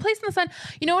 no, A Place in the Sun.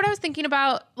 You know what I was thinking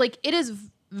about? Like, it is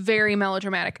very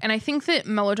melodramatic. And I think that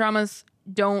melodramas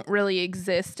don't really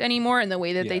exist anymore in the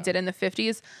way that they Yeah. did in the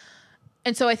 50s.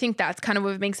 And so I think that's kind of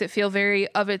what makes it feel very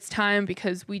of its time,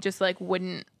 because we just like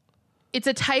wouldn't. It's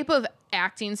a type of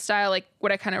acting style, like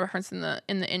what I kind of referenced in the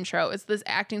intro. It's this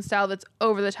acting style that's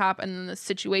over the top, and then the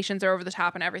situations are over the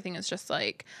top, and everything is just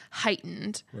like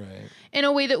heightened Right. in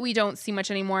a way that we don't see much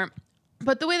anymore.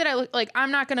 But the way that I look, like,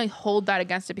 I'm not going to hold that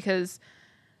against it, because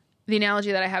the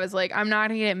analogy that I have is like, I'm not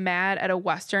going to get mad at a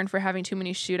Western for having too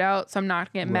many shootouts. I'm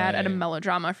not going to get mad at a Right.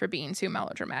 melodrama for being too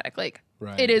melodramatic. Like,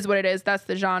 Right. it is what it is. That's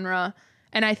the genre.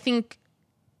 And I think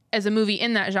as a movie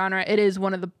in that genre, it is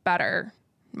one of the better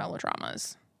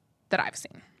melodramas that I've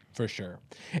seen. For sure.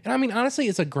 And I mean, honestly,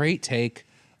 it's a great take,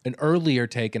 an earlier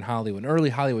take in Hollywood, an early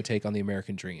Hollywood take on the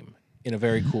American dream in a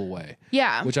very cool way.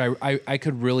 Yeah. Which I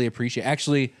could really appreciate.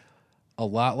 Actually, a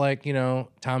lot like,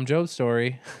 Tom Joad's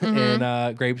story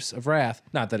in Grapes of Wrath.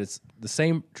 Not that it's the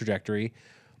same trajectory,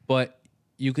 but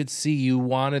you could see you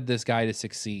wanted this guy to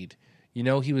succeed.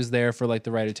 He was there for like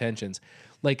the right intentions.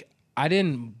 Like, I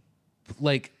didn't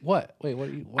like what? Wait, what?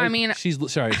 I mean- she's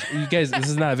sorry, you guys. This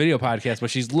is not a video podcast, but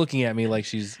she's looking at me like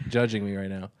she's judging me right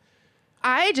now.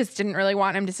 I just didn't really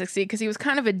want him to succeed, because he was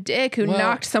kind of a dick who Well,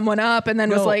 knocked someone up and then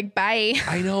was no. like, bye.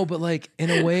 I know, but like in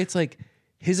a way, it's like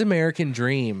his American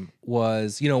dream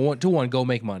was, to go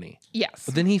make money. Yes.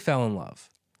 But then he fell in love,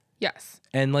 Yes.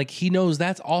 and like he knows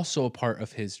that's also a part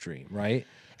of his dream, right?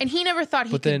 And he never thought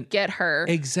he But then- could get her.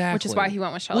 Exactly. Which is why he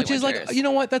went with Shelley Which is Winters. like, you know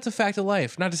what? That's a fact of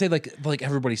life. Not to say like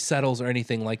everybody settles or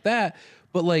anything like that,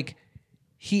 but like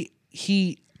he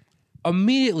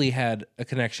immediately had a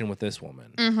connection with this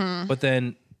woman, but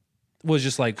then was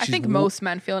just like, I think most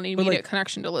men feel an immediate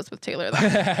connection to Elizabeth Taylor,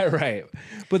 though. right.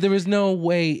 But there was no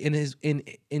way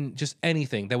in just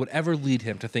anything that would ever lead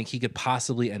him to think he could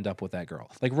possibly end up with that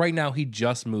girl. Like right now, he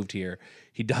just moved here.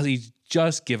 He's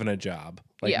just given a job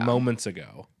like Yeah. moments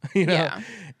ago, Yeah.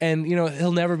 and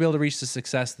he'll never be able to reach the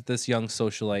success that this young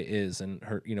socialite is, and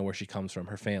her, where she comes from,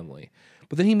 her family.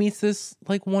 But then he meets this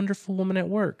like wonderful woman at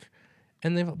work,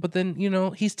 but then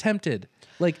he's tempted.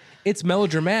 Like, it's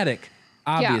melodramatic,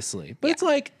 obviously, but it's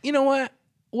like, what?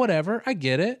 Whatever. I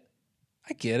get it.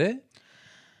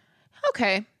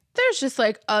 Okay. There's just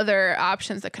like other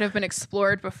options that could have been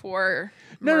explored before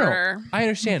No, murder. I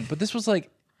understand, but this was like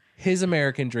his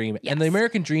American dream, and the Yes.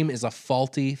 American dream is a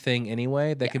faulty thing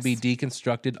anyway that can be Yes.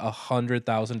 deconstructed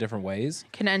 100,000 different ways.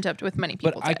 Can end up with many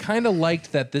people. But I dead. kind of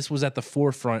liked that this was at the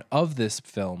forefront of this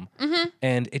film,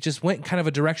 and it just went kind of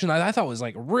a direction I thought was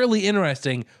like really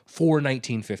interesting for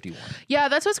 1951. Yeah,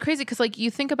 that's what's crazy, because like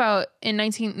you think about in the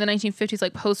 1950s,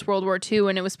 like post World War II,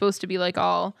 and it was supposed to be like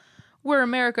all, we're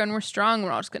America and we're strong,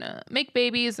 we're all just gonna make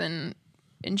babies and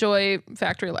enjoy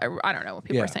factory life. I don't know what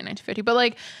people Yeah. are saying 1950, but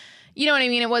like, you know what I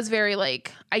mean? It was very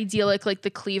like idyllic, like the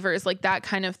Cleavers, like that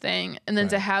kind of thing. And then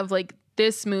to have like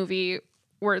this movie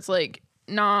where it's like,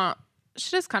 nah,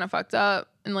 shit is kind of fucked up,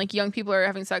 and like young people are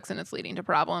having sex and it's leading to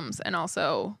problems, and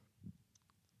also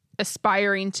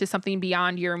aspiring to something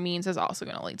beyond your means is also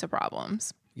going to lead to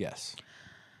problems. Yes,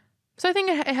 So I think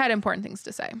it had important things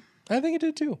to say. I think it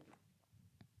did too.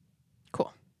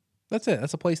 That's it.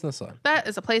 That's A Place in the Sun. That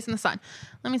is A Place in the Sun.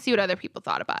 Let me see what other people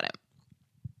thought about it.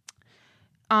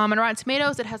 On Rotten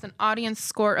Tomatoes, it has an audience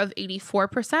score of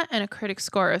 84% and a critic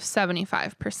score of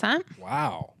 75%.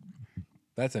 Wow.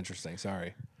 That's interesting.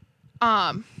 Sorry.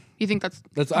 You think that's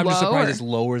I'm just low, surprised or- it's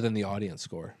lower than the audience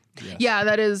score. Yes. Yeah,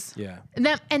 that is. Yeah.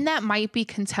 And that might be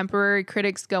contemporary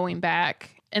critics going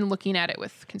back and looking at it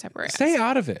with contemporary eyes. Stay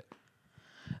out of it.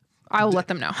 I'll let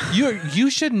them know. You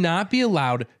should not be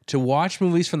allowed to watch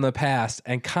movies from the past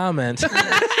and comment.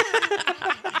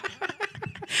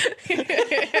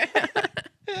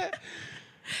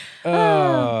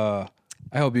 I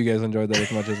hope you guys enjoyed that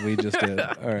as much as we just did.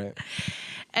 All right.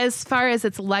 As far as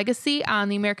its legacy, on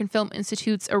the American Film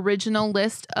Institute's original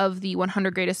list of the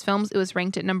 100 greatest films, it was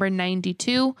ranked at number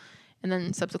 92, and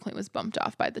then subsequently was bumped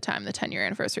off by the time the 10-year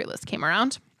anniversary list came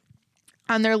around.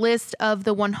 On their list of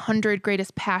the 100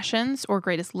 greatest passions or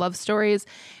greatest love stories,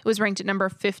 it was ranked at number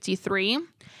 53.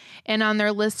 And on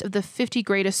their list of the 50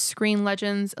 greatest screen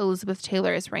legends, Elizabeth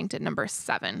Taylor is ranked at number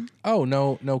 7. Oh,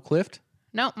 no Clift?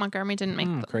 No, Montgomery didn't make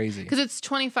the Crazy. because it's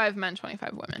 25 men,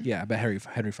 25 women. Yeah, I bet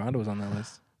Henry Fonda was on that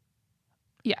list.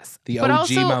 Yes. The But OG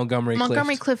also, Montgomery Clift.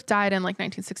 Montgomery Clift died in like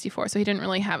 1964, so he didn't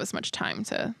really have as much time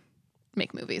to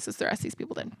make movies as the rest of these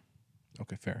people did.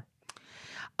 Okay, fair.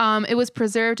 It was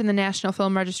preserved in the National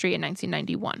Film Registry in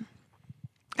 1991.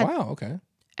 Wow, okay.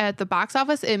 At the box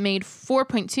office, it made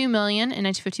 $4.2 million in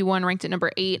 1951, ranked at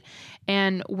number 8,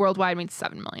 and worldwide made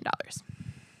 $7 million.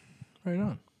 Right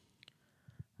on.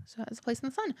 So it's A Place in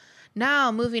the Sun.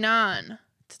 Now, moving on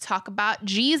to talk about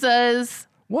Jesus.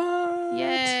 What?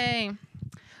 Yay.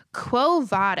 Quo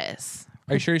Vadis.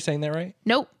 Are you sure you're saying that right?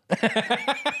 Nope.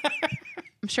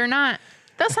 I'm sure not.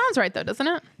 That sounds right, though, doesn't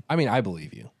it? I mean, I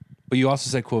believe you. But you also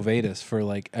said Quo Vadis for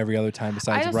like every other time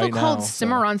besides I also right now. called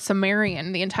Cimarron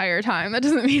Cimmerian the entire time. That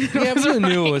doesn't mean it Yeah, was but you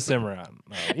right. knew it was Cimarron.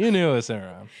 No, you knew it was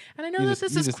Cimarron. And I know You that just-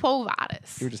 this you is just- Quo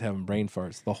Vadis. You were just having brain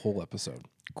farts the whole episode.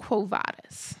 Quo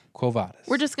Vadis. Quo Vadis.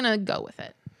 We're just going to go with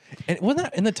it. And wasn't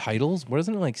that in the titles?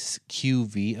 Wasn't it like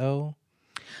QVO?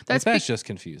 That's That's just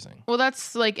confusing. Well,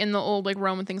 that's like in the old like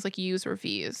Roman things like U's or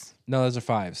V's. No, those are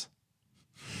 5s.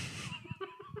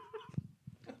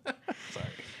 Sorry.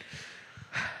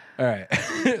 All right.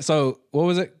 So what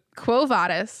was it? Quo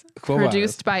Vadis, Quo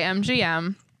produced by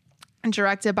MGM and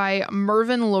directed by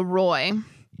Mervyn Leroy.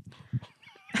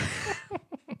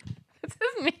 That's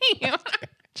his name.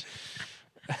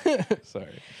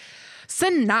 Sorry.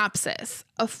 Synopsis.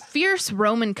 A fierce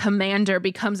Roman commander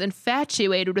becomes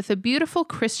infatuated with a beautiful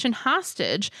Christian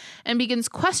hostage and begins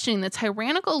questioning the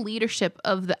tyrannical leadership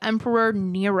of the Emperor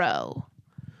Nero.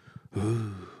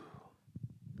 Ooh.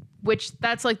 Which,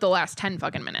 that's like the last 10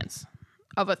 fucking minutes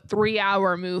of a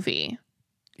 3-hour movie.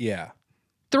 Yeah.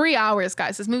 3 hours,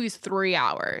 guys. This movie's 3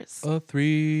 hours. A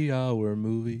 3-hour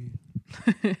movie.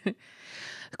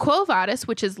 Quo Vadis,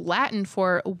 which is Latin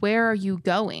for where are you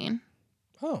going?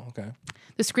 Oh, okay.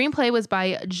 The screenplay was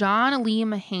by John Lee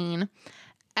Mahane,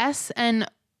 S.N.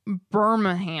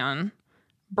 Berman.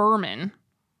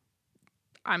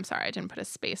 I'm sorry, I didn't put a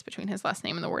space between his last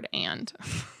name and the word and.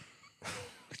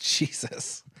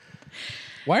 Jesus.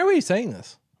 Why are we saying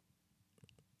this?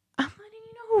 I'm letting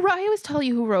you know who I always tell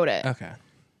you who wrote it. Okay.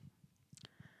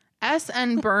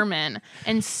 S.N. Berman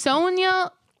and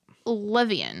Sonia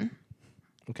Levian.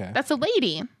 Okay. That's a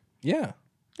lady. Yeah.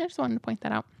 I just wanted to point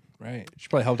that out. Right. She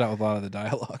probably helped out with a lot of the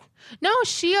dialogue. No,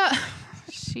 she I'm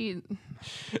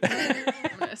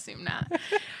gonna assume not.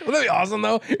 Wouldn't that be awesome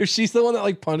though? If she's the one that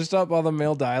like punched up all the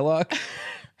male dialogue.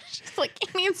 She's like,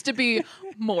 it needs to be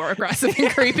more aggressive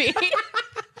and creepy.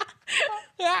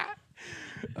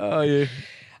 Oh yeah.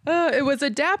 It was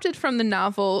adapted from the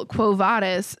novel Quo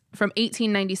Vadis from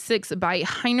 1896 by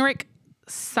Heinrich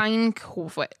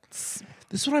Seinkowitz.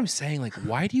 This is what I'm saying. Like,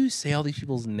 why do you say all these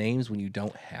people's names when you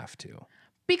don't have to?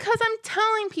 Because I'm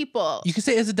telling people. You can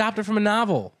say it's adopted from a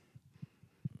novel.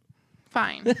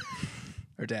 Fine.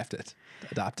 Or adapted.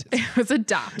 Adopted. It was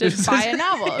adopted by a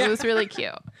novel. It was really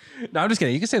cute. No, I'm just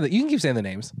kidding. You can say that. You can keep saying the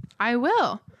names. I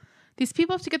will. These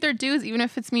people have to get their dues, even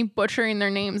if it's me butchering their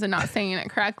names and not saying it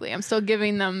correctly. I'm still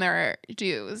giving them their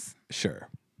dues. Sure.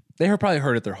 They have probably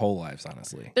heard it their whole lives,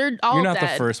 honestly. They're all You're not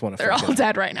dead. the first one to They're fuck all it up.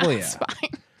 dead right now. Well, yeah. It's fine.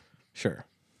 Sure.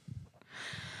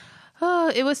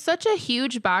 It was such a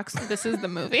huge box. This is the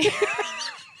movie.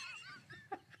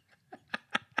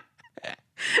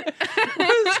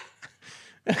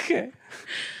 Okay.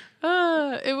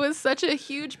 It was such a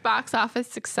huge box office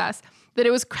success that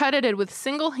it was credited with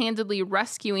single-handedly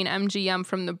rescuing MGM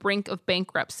from the brink of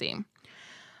bankruptcy.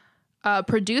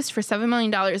 Produced for $7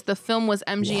 million, the film was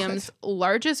MGM's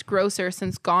largest grosser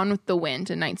since Gone with the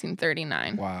Wind in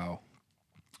 1939. Wow.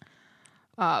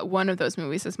 one of those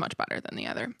movies is much better than the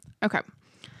other. Okay.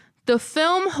 The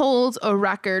film holds a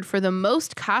record for the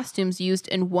most costumes used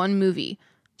in one movie.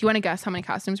 Do you want to guess how many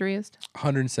costumes were used?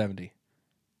 170.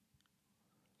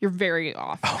 You're very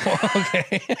off. Oh,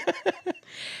 okay.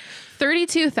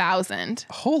 32,000.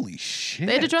 Holy shit.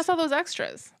 They had to dress all those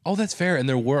extras. Oh, that's fair. And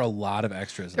there were a lot of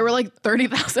extras. There were like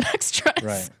 30,000 extras.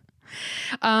 Right.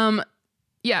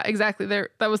 Yeah, exactly.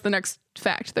 That was the next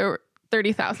fact. There were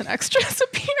 30,000 extras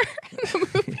appear in the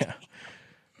movie. Yeah.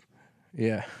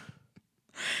 Yeah.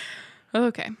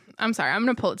 Okay. I'm sorry. I'm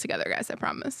going to pull it together, guys. I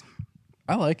promise.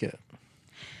 I like it.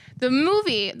 The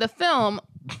movie.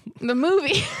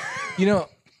 You know,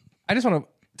 I just want to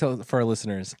tell for our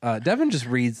listeners, Devin just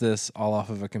reads this all off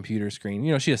of a computer screen.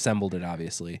 You know, she assembled it,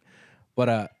 obviously.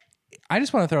 But I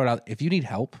just want to throw it out. If you need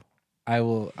help,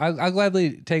 I'll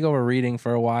gladly take over reading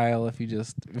for a while if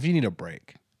you need a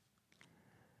break.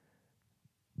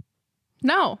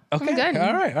 No. Okay. I'm good.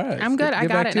 All right. I'm good. I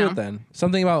got it now. It then.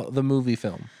 Something about the movie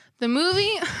film. The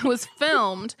movie was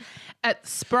filmed at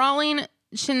sprawling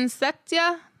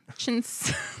Cinecittà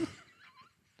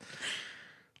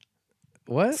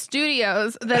What?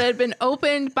 Studios that had been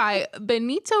opened by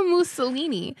Benito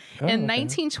Mussolini in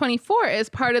 1924 as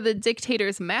part of the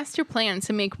dictator's master plan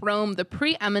to make Rome the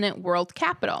preeminent world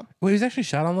capital. Wait, it was actually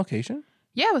shot on location?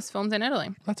 Yeah, it was filmed in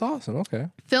Italy. That's awesome. Okay.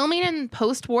 Filming in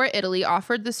post-war Italy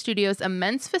offered the studios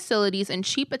immense facilities and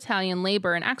cheap Italian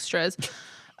labor and extras,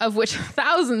 of which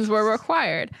thousands were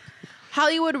required.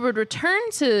 Hollywood would return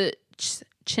to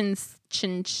Cinecittà.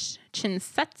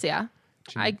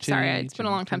 It's been a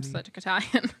long time since I took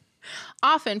Italian.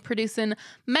 Often producing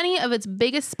many of its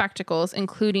biggest spectacles,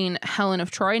 including Helen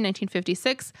of Troy in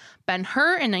 1956,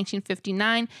 Ben-Hur in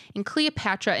 1959, and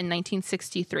Cleopatra in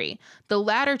 1963, the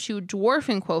latter two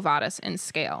dwarfing Quo Vadis in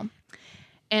scale.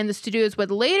 And the studios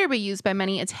would later be used by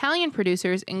many Italian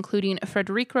producers, including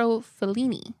Federico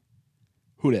Fellini.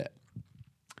 Who dat?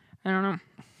 I don't know.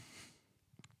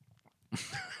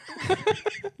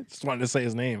 Just wanted to say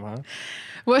his name, huh?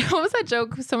 What was that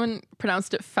joke? Someone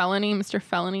pronounced it felony. Mr.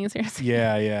 Felony is here.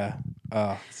 Yeah.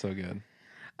 Oh, so good.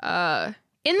 What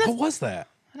was that?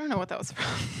 I don't know what that was from.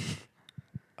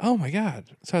 Oh my God.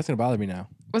 So it's gonna bother me now.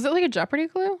 Was it like a Jeopardy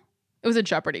clue? It was a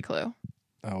Jeopardy clue.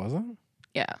 Oh, was it?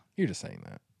 Yeah. You're just saying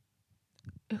that.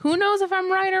 Who knows if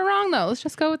I'm right or wrong, though? Let's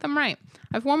just go with them right.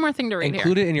 I have one more thing to read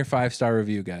Include it in your 5-star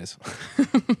review, guys.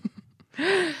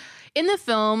 In the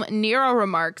film, Nero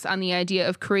remarks on the idea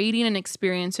of creating an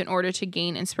experience in order to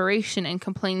gain inspiration and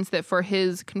complains that for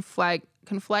his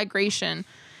conflagration,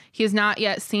 he has not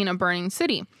yet seen a burning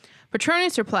city.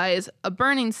 Petronius replies, a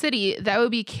burning city, that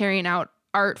would be carrying out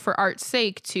art for art's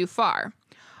sake too far.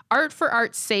 Art for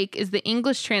art's sake is the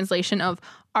English translation of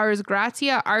Ars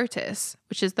Gratia Artis,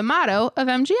 which is the motto of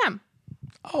MGM.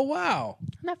 Oh, wow.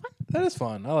 Isn't that fun? That is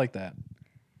fun. I like that.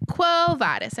 Quo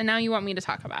Vadis. And now you want me to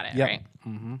talk about it, Yep. right?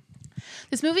 Mm-hmm.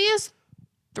 This movie is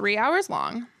 3 hours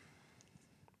long.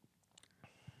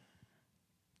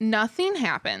 Nothing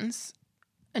happens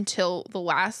until the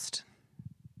last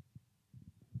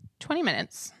 20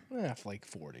 minutes. Like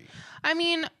 40. I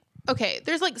mean, okay,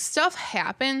 there's like stuff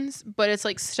happens, but it's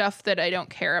like stuff that I don't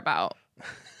care about.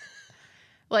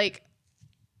 Like,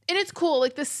 and it's cool.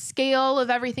 Like the scale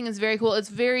of everything is very cool.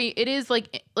 It is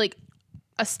like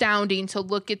astounding to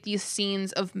look at these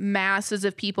scenes of masses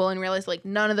of people and realize like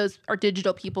none of those are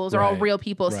digital people. They're all real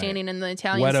people standing in the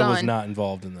Italian Weta sun. was not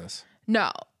involved in this.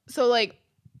 No. So like,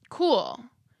 cool.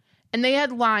 And they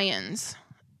had lions,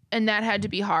 and that had to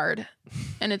be hard.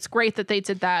 And it's great that they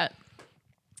did that.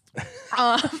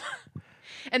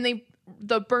 And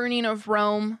the burning of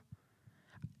Rome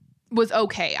was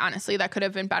okay, honestly. That could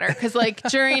have been better. Because like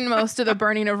during most of the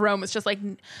burning of Rome, it's just like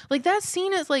that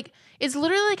scene is like, it's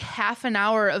literally like half an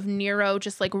hour of Nero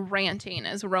just like ranting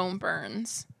as Rome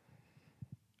burns.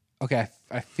 Okay,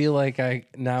 I feel like I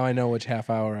know which half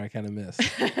hour I kind of missed.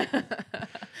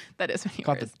 That is when you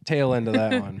Caught the tail end of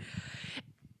that one.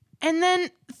 And then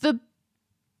the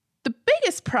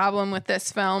biggest problem with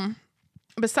this film,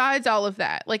 besides all of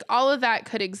that, like all of that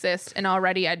could exist and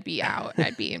already I'd be out.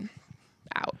 But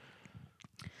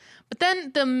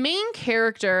then the main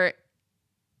character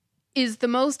is the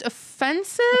most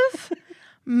offensive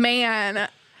man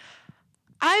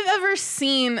I've ever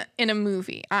seen in a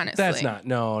movie, honestly. That's not.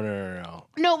 No.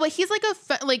 No, but he's like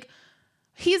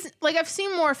he's like, I've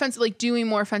seen more offensive, like doing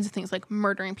more offensive things like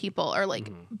murdering people or like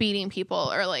beating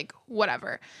people or like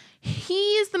whatever. He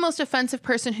is the most offensive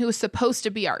person who is supposed to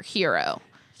be our hero.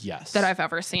 Yes. That I've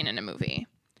ever seen in a movie.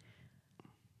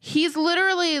 He's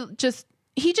literally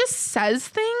he just says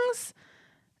things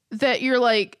that you're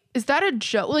like, is that a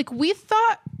joke? Like we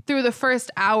thought through the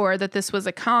first hour that this was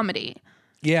a comedy.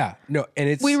 Yeah, no,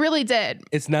 and We really did.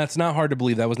 it's not hard to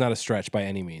believe that was not a stretch by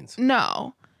any means.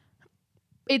 No,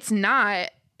 it's not.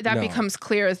 That No. becomes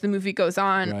clear as the movie goes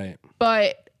on. Right.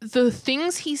 But the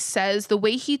things he says, the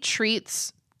way he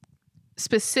treats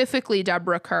specifically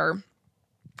Deborah Kerr,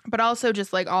 but also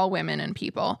just like all women and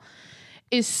people,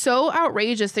 is so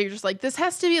outrageous that you're just like, this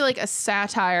has to be like a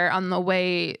satire on the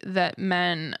way that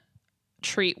men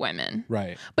treat women.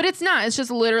 Right. But it's not. It's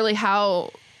just literally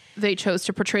how they chose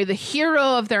to portray the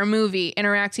hero of their movie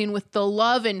interacting with the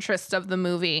love interest of the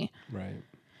movie. Right.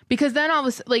 Because then all of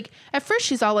a sudden, like, at first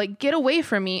she's all like, get away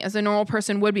from me, as a normal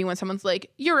person would be when someone's like,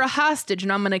 you're a hostage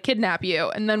and I'm going to kidnap you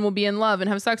and then we'll be in love and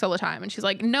have sex all the time. And she's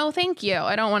like, no, thank you.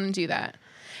 I don't want to do that.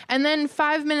 And then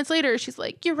 5 minutes later, she's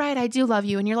like, you're right. I do love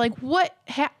you. And you're like, what?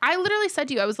 I literally said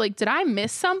to you, I was like, did I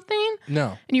miss something?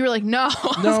 No. And you were like, no.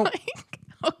 I No. was like,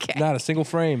 okay. Not a single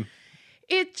frame.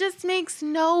 It just makes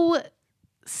no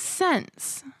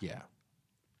sense. Yeah.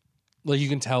 Like you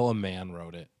can tell a man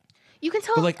wrote it. You can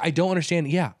tell. But like I don't understand.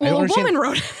 Yeah. I well, don't a understand. woman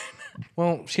wrote it.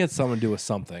 Well, she had something to do with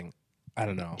something. I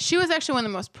don't know. She was actually one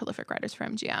of the most prolific writers for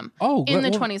MGM. Oh, in the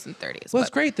well, 20s and 30s. Well, that's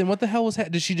but great. Then what the hell was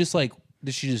did she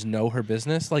just know her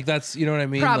business? Like that's you know what I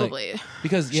mean? Like, Probably.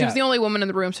 because She was the only woman in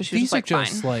the room, so she was these just like, are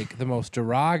just fine. like the most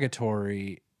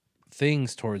derogatory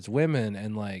things towards women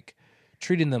and like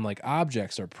treating them like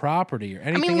objects or property or I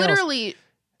anything mean, else. literally,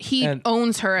 he And-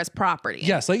 owns her as property.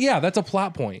 Yes, like yeah, that's a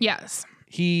plot point. Yes.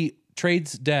 He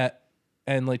trades debt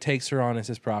and like takes her on as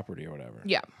his property or whatever.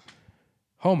 Yeah.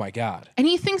 Oh my god. And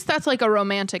he thinks that's like a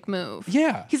romantic move.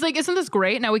 Yeah. He's like, isn't this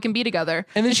great? Now we can be together.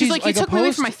 And then she's like, you took me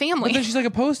away from my But family. then she's like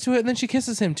opposed to it, and then she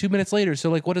kisses him 2 minutes later. So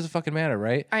like, what does it fucking matter,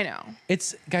 right? I know.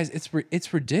 It's guys,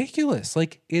 it's ridiculous.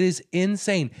 Like it is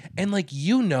insane. And like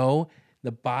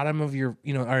the bottom of your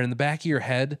or in the back of your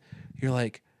head, you're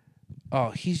like,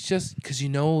 oh, he's just because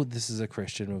this is a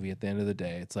Christian movie. At the end of the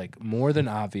day, it's like more than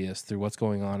obvious through what's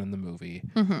going on in the movie.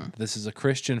 Mm-hmm. This is a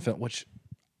Christian film. Which,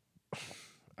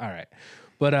 all right,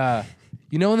 but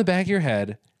in the back of your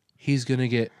head, he's gonna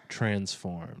get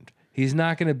transformed. He's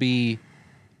not gonna be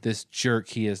this jerk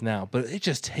he is now, but it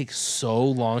just takes so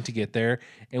long to get there,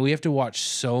 and we have to watch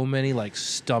so many like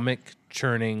stomach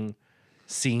churning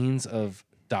scenes of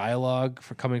dialogue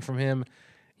coming from him.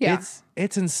 Yeah.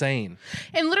 It's insane.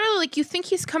 And literally, like, you think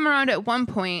he's come around at one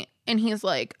point and he's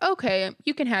like, okay,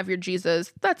 you can have your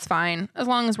Jesus. That's fine, as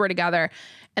long as we're together.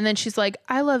 And then she's like,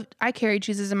 I carry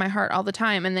Jesus in my heart all the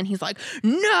time. And then he's like,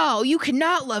 no, you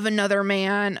cannot love another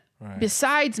man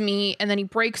besides me. And then he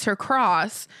breaks her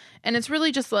cross. And it's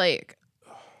really just like,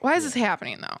 why is this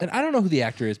happening though? And I don't know who the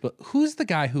actor is, but who's the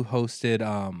guy who hosted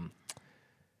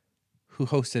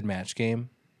Match Game?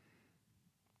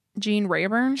 Gene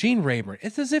Rayburn? Gene Rayburn.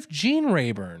 It's as if Gene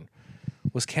Rayburn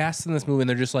was cast in this movie and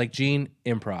they're just like, Gene,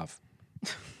 improv.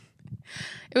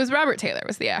 It was Robert Taylor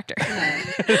was the actor.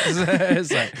 It's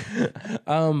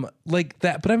like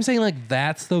that. But I'm saying like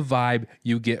that's the vibe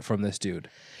you get from this dude.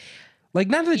 Like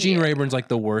not that Gene Rayburn's like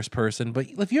the worst person, but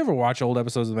if you ever watch old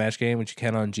episodes of Match Game, which you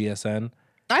can on GSN,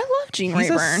 I love Gene he's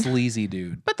Rayburn, a sleazy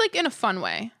dude. but like in a fun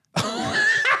way.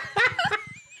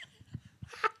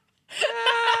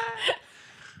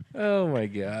 Oh my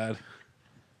god.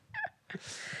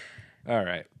 All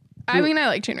right. I mean, I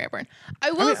like Gene Rayburn.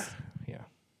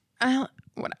 Yeah.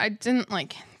 I didn't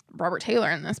like Robert Taylor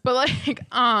in this, but like,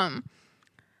 I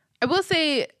will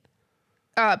say,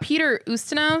 Peter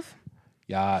Ustinov,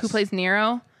 Yes. who plays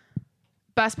Nero,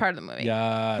 best part of the movie.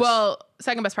 Yes. Well,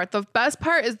 second best part. The best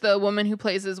part is the woman who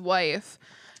plays his wife,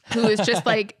 who is just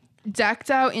like decked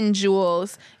out in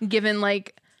jewels, given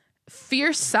like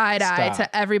fierce side eye Stop.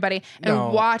 to everybody, and No.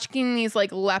 watching these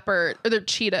like leopard or they're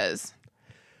cheetahs.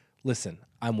 Listen,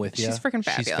 I'm with you. She's freaking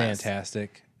She's fabulous.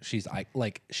 fantastic. She's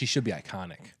she should be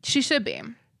iconic. She should be.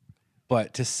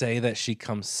 But to say that she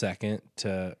comes second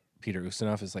to Peter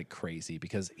Ustinov is like crazy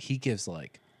because he gives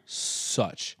like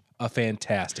such a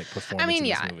fantastic performance I mean, in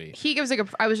yeah, this movie. he gives like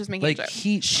I was just making Like, a joke.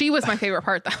 he- She was my favorite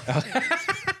part though.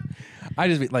 I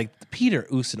just like Peter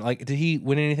Ustinov. Like, did he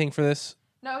win anything for this?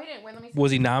 No, he didn't win. Let me see.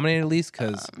 Was he nominated at least?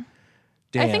 Because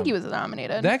I think he was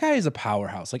nominated. That guy is a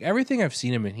powerhouse. Like everything I've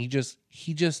seen him in, he just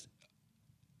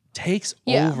takes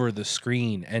Yeah. over the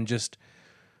screen and just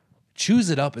chews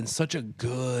it up in such a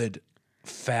good,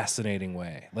 fascinating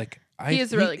way. Like He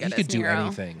is really good He could as do Nero.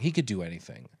 anything. He could do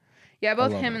anything. Yeah,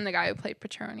 both love him him. and the guy who played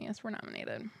Petronius were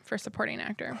nominated for supporting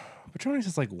actor. Petronius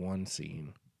is like one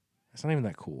scene. It's not even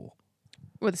that cool.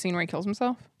 With the scene where he kills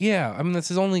himself? Yeah, I mean that's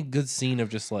his only good scene of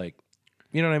just like,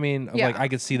 you know what I mean? Of Yeah. Like I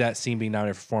could see that scene being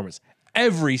nominated for performance.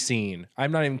 Every scene,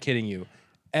 I'm not even kidding you.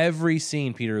 Every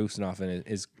scene Peter Ustinov in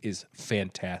is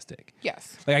fantastic.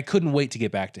 Yes. Like I couldn't wait to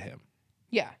get back to him.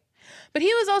 Yeah. But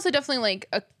he was also definitely like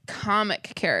a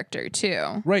comic character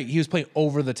too. Right, he was playing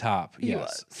over the top. He Yes,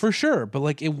 was. for sure. But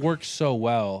like, it worked so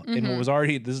well, and what was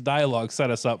already this dialogue set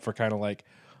us up for kind of like,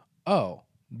 oh,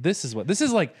 this is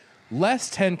like less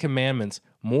 10 Commandments,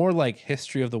 more like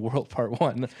History of the World Part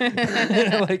 1.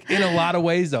 Like in a lot of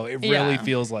ways, though, it really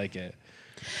feels like it.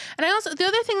 And I also, the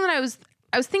other thing that I was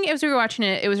thinking as we were watching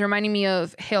it, it was reminding me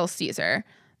of Hail Caesar,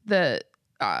 the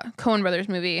Coen Brothers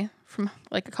movie from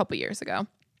like a couple years ago,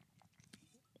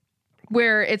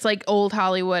 where it's like old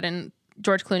Hollywood and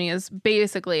George Clooney is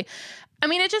basically, I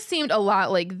mean, it just seemed a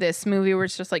lot like this movie where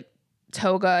it's just like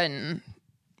toga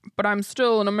but I'm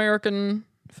still an American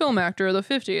film actor of the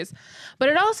 50s. But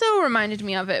it also reminded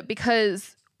me of it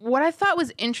because what I thought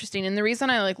was interesting, and the reason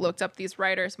I like looked up these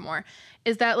writers more,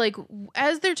 is that like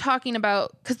as they're talking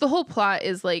about, because the whole plot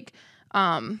is like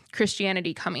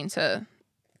Christianity coming to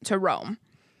Rome,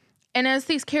 and as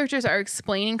these characters are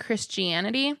explaining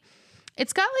Christianity,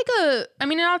 it's got like I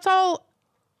mean, it's all,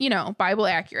 you know, Bible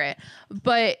accurate,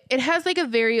 but it has like a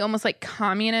very almost like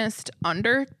communist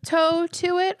undertow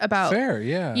to it about, Fair,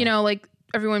 yeah. you know, like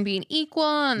everyone being equal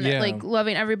and Yeah. like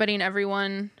loving everybody and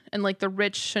everyone, and like the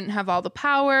rich shouldn't have all the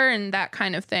power and that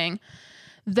kind of thing.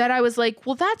 That I was like,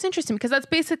 well, that's interesting because that's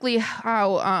basically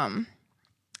how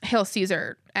Hail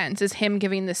Caesar ends, is him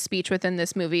giving this speech within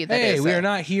this movie. That Hey, is we are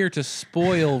not here to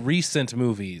spoil recent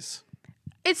movies.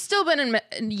 It's still been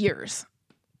in years.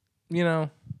 You know,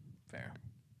 fair.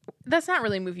 That's not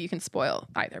really a movie you can spoil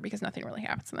either because nothing really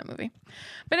happens in that movie.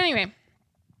 But anyway,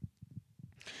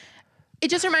 it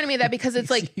just reminded me of that because it's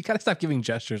like You gotta stop giving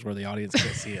gestures where the audience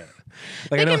can't see it.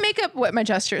 Like, they I know can make up what my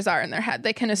gestures are in their head.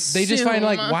 They can assume. they just find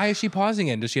like, why is she pausing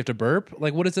it? Does she have to burp?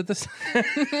 Like, what is it this?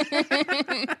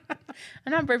 I'm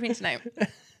not burping tonight.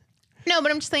 No,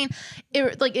 but I'm just saying,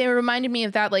 it reminded me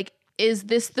of that. Like, is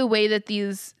this the way that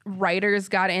these writers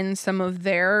got in some of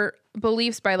their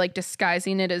beliefs by like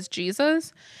disguising it as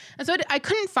Jesus? And so I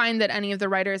couldn't find that any of the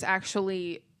writers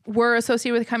actually were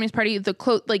associated with the Communist Party.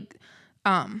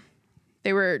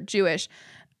 They were Jewish,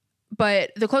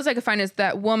 but the closest I could find is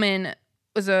that woman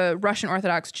was a Russian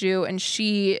Orthodox Jew, and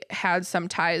she had some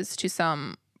ties to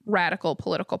some radical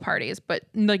political parties, but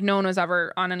like no one was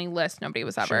ever on any list. Nobody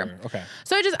was ever. Sure, okay.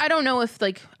 So I don't know if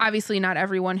like, obviously not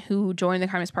everyone who joined the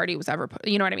Communist Party was ever,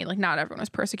 you know what I mean? Like not everyone was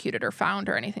persecuted or found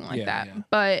or anything like that. Yeah.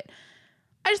 But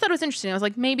I just thought it was interesting. I was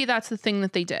like, maybe that's the thing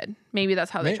that they did. Maybe that's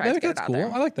how they tried to get it That's out cool.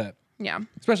 there. I like that, Yeah.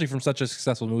 especially from such a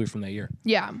successful movie from that year.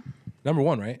 Yeah. Number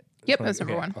one, right? Yep, Okay, that's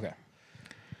number one. Okay. All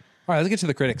right, let's get to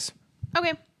the critics.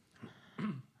 Okay.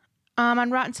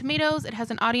 On Rotten Tomatoes, it has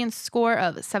an audience score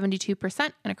of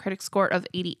 72% and a critic score of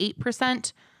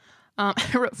 88%.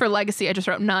 For Legacy, I just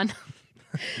wrote none.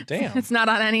 Damn. It's not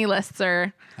on any lists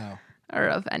or Oh.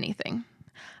 of anything.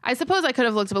 I suppose I could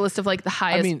have looked up a list of like the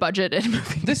highest budgeted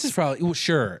movies. This is probably, well,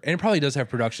 sure, and it probably does have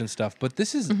production stuff, but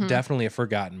this is definitely a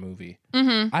forgotten movie.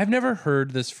 I've never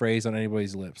heard this phrase on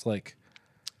anybody's lips. Like,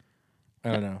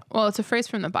 I don't know. Well, it's a phrase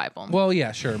from the Bible. Well,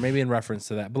 yeah, sure, maybe in reference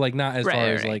to that, but like not as Right, far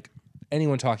right, as right. like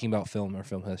anyone talking about film or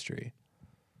film history.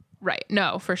 Right.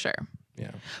 No, for sure.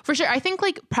 Yeah. For sure. I think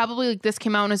like probably like this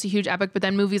came out as a huge epic, but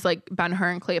then movies like Ben-Hur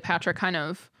and Cleopatra kind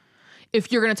of, if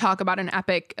you're going to talk about an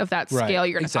epic of that scale,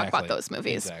 you're going to talk about those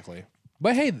movies. Exactly.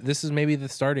 But hey, this is maybe the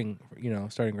starting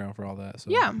ground for all that. So.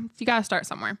 Yeah. You got to start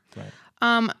somewhere. Right.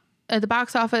 At the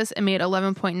box office, it made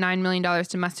 $11.9 million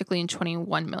domestically and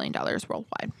 $21 million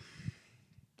worldwide.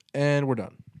 And we're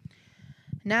done.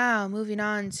 Now, moving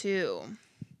on to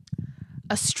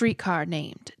A Streetcar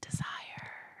Named Desire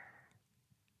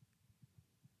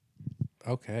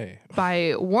Okay.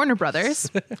 by Warner Brothers,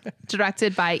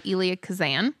 directed by Elia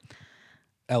Kazan.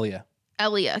 Elia.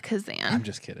 Kazan. I'm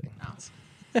just kidding.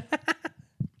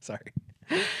 Sorry.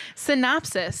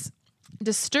 Synopsis.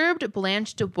 Disturbed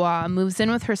Blanche Dubois moves in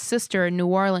with her sister in New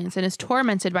Orleans and is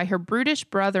tormented by her brutish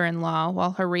brother-in-law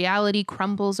while her reality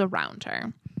crumbles around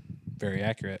her. Very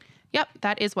accurate. Yep,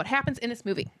 that is what happens in this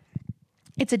movie.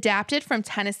 It's adapted from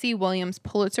Tennessee Williams'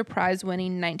 Pulitzer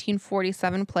Prize-winning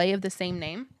 1947 play of the same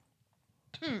name.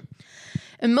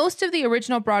 And most of the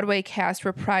original Broadway cast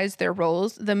reprised their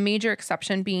roles, the major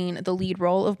exception being the lead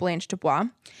role of Blanche Dubois.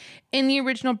 In the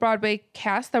original Broadway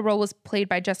cast, the role was played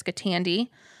by Jessica Tandy,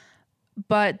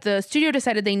 but the studio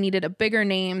decided they needed a bigger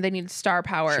name, they needed star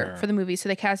power for the movie, so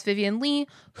they cast Vivian Leigh,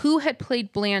 who had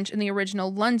played Blanche in the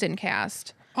original London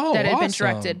cast. Oh, that had been awesome.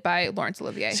 directed by Laurence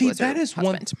Olivier. See, who was her that is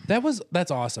husband.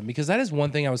 that's awesome because that is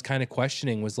one thing I was kind of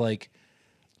questioning was like,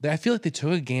 I feel like they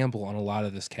took a gamble on a lot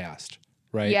of this cast,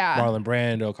 right? Yeah. Marlon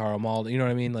Brando, Carl Malden, you know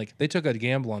what I mean? Like they took a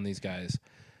gamble on these guys.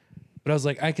 But I was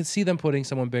like, I could see them putting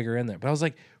someone bigger in there. But I was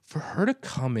like, for her to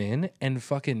come in and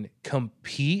fucking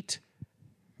compete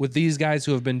with these guys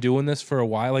who have been doing this for a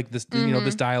while, like this, you know,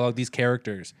 this dialogue, these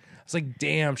characters. I was like,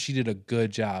 damn, she did a good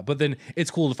job. But then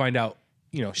it's cool to find out,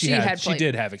 you know, she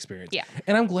did have experience. Yeah.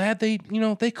 And I'm glad they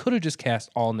could have just cast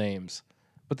all names,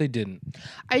 but they didn't.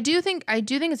 I do think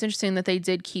it's interesting that they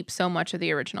did keep so much of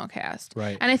the original cast.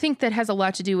 Right. And I think that has a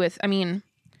lot to do with, how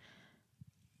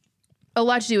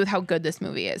good this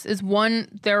movie is. Is one,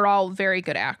 they're all very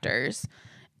good actors.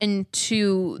 And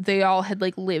two, they all had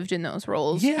like lived in those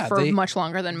roles for much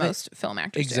longer than most film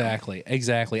actors do.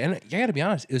 Exactly. And I got to be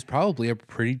honest, it was probably a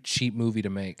pretty cheap movie to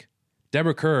make.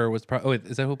 Deborah Kerr was probably,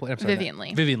 is that who played? I'm sorry, Vivian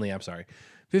Lee. Vivian Lee, I'm sorry.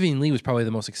 Vivian Lee was probably the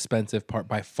most expensive part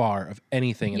by far of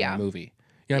anything in the movie.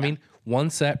 You know what I mean? One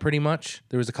set pretty much.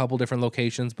 There was a couple different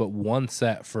locations, but one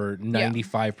set for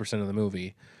 95% of the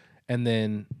movie. And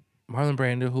then Marlon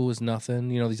Brando, who was nothing.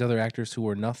 You know, these other actors who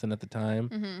were nothing at the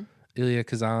time. Elia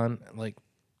Kazan, like,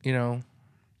 you know.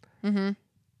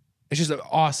 It's just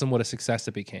awesome what a success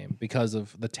it became because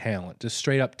of the talent. Just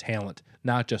straight up talent,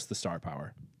 not just the star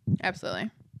power.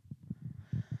 Absolutely.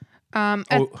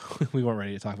 We weren't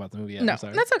ready to talk about the movie yet. No, I'm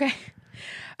sorry. that's okay.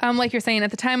 Like you're saying,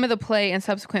 at the time of the play and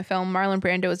subsequent film, Marlon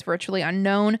Brando is virtually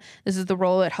unknown. This is the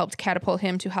role that helped catapult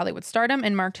him to Hollywood stardom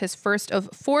and marked his first of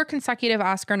 4 consecutive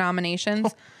Oscar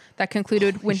nominations that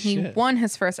concluded when he won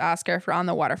his first Oscar for On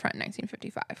the Waterfront in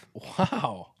 1955.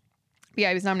 Wow. Yeah,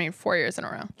 he was nominated 4 years in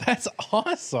a row. That's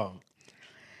awesome.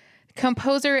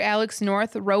 Composer Alex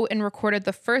North wrote and recorded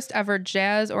the first ever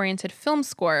jazz-oriented film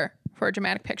score for a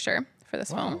dramatic picture for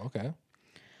this film. Okay.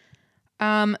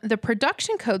 The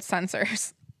production code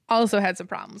censors also had some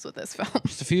problems with this film.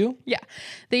 Just a few? Yeah.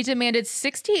 They demanded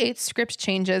 68 script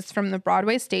changes from the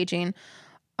Broadway staging,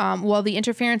 while the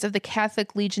interference of the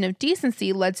Catholic Legion of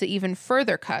Decency led to even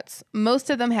further cuts, most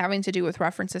of them having to do with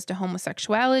references to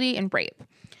homosexuality and rape.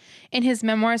 In his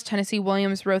memoirs, Tennessee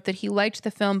Williams wrote that he liked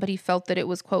the film, but he felt that it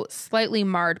was, quote, slightly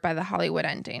marred by the Hollywood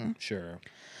ending. Sure.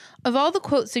 Of all the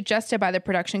quotes suggested by the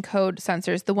production code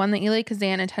censors, the one that Elia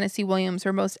Kazan and Tennessee Williams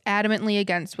were most adamantly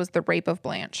against was the rape of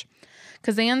Blanche.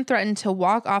 Kazan threatened to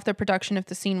walk off the production if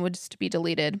the scene was to be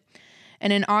deleted.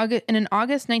 And in an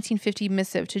August 1950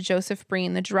 missive to Joseph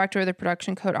Breen, the director of the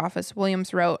production code office,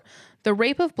 Williams wrote, "The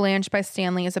rape of Blanche by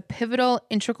Stanley is a pivotal,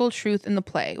 integral truth in the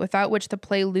play, without which the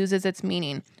play loses its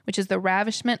meaning, which is the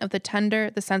ravishment of the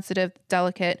tender, the sensitive, the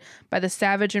delicate, by the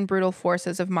savage and brutal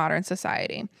forces of modern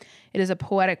society. It is a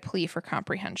poetic plea for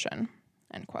comprehension."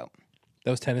 End quote.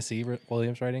 That was Tennessee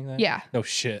Williams writing that? Yeah. No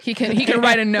shit. He can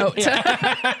write a note.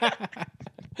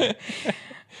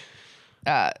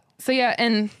 So yeah,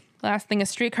 and last thing, A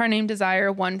Streetcar Named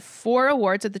Desire won 4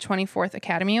 awards at the 24th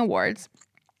Academy Awards.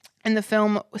 And the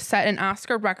film set an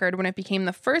Oscar record when it became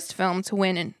the first film to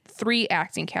win in 3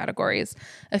 acting categories,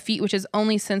 a feat which has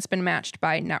only since been matched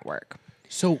by Network.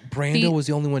 So Brando was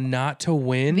the only one not to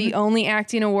win? The only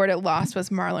acting award it lost was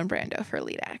Marlon Brando for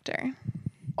lead actor.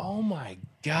 Oh my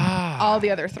God. All the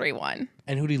other 3 won.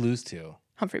 And who'd he lose to?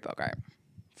 Humphrey Bogart.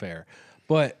 Fair.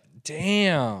 But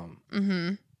damn.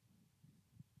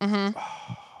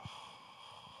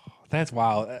 That's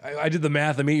wild. I did the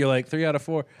math. I mean, you're like 3 out of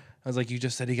 4. I was like, you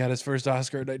just said he got his first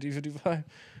Oscar in 1955.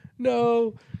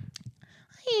 No.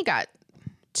 He got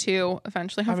 2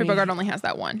 eventually. Humphrey Bogart only has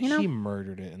that 1, you know? He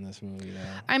murdered it in this movie, though.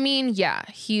 I mean, yeah,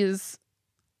 he's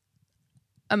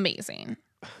amazing.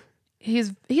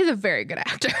 He's a very good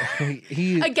actor.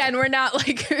 Again, we're not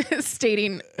like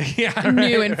stating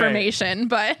new information,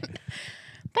 but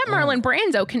that Marlon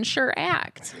Brando can sure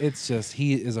act. It's just,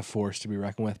 he is a force to be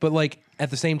reckoned with. But like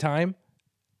at the same time,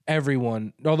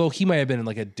 everyone, although he might have been in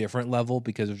like a different level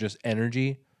because of just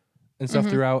energy and stuff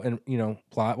throughout and, you know,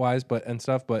 plot wise, but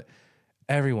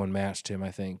everyone matched him,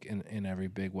 I think, in every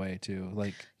big way too.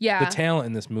 Like the talent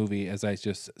in this movie, as I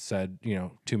just said, you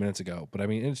know, 2 minutes ago, but I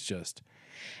mean, it's just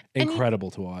incredible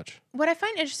to watch. What I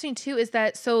find interesting too is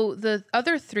that, so the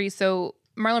other 3, so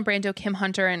Marlon Brando, Kim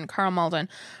Hunter, and Carl Malden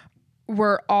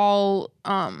were all,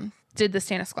 did the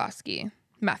Stanislavski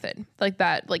method, like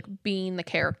that, like being the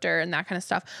character and that kind of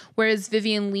stuff. Whereas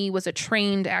Vivian Lee was a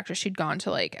trained actress. She'd gone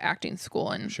to like acting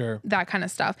school and that kind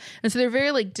of stuff. And so they're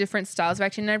very like different styles of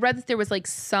acting. And I read that there was like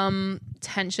some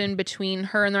tension between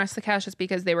her and the rest of the cast just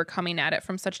because they were coming at it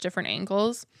from such different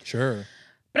angles. Sure.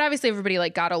 But obviously everybody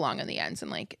like got along in the end and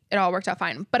like it all worked out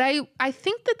fine. But I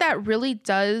think that really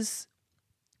does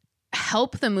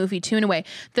help the movie too, in a way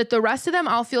that the rest of them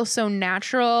all feel so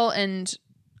natural and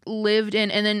lived in.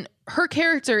 And then her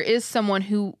character is someone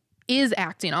who is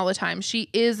acting all the time. She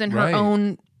is in her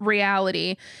own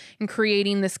reality and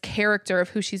creating this character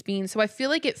of who she's being. So I feel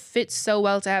like it fits so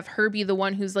well to have her be the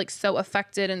one who's like so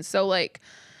affected and so like,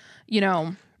 you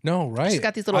know, no, right. She's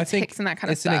got these little tics and that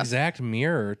kind of stuff. It's an exact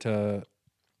mirror to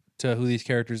to who these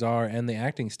characters are and the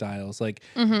acting styles. Like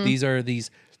these are these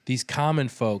common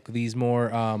folk, these more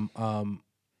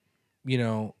you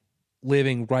know,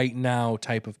 living right now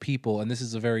type of people, and this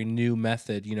is a very new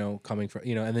method, you know, coming from,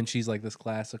 you know, and then she's like this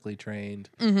classically trained,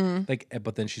 like,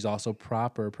 but then she's also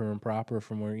prim and proper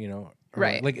from where, you know,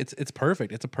 Right. like it's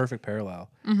perfect. It's a perfect parallel.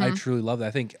 I truly love that.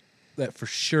 I think that for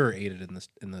sure aided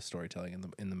in the storytelling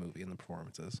in the movie and the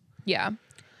performances. Yeah.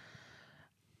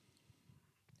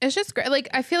 It's just great. Like,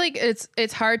 I feel like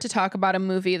it's hard to talk about a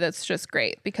movie that's just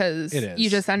great because It is. you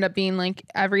just end up being like,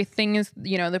 everything is,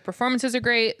 you know, the performances are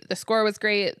great, the score was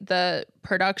great, the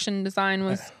production design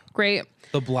was great.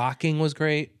 The blocking was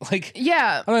great. Like,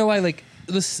 Yeah. I'm not gonna lie, like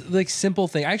this like simple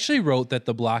thing. I actually wrote that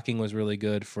the blocking was really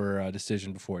good for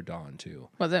Decision Before Dawn too.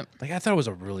 Was it? Like I thought it was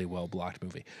a really well blocked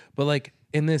movie, but like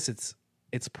in this, it's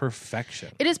perfection.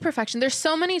 It is perfection. There's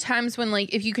so many times when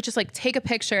like, if you could just like take a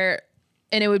picture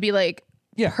and it would be like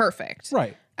perfect.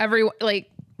 Right.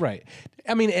 Right.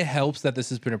 I mean, it helps that this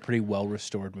has been a pretty well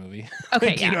restored movie. Okay.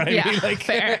 Like, you know what I mean? Like,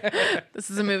 fair. This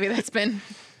is a movie that's been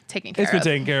taken care it's been of.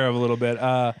 taken care of a little bit.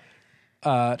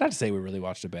 Not to say we really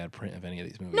watched a bad print of any of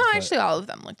these movies. No, but, actually, all of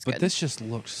them looked but good. this just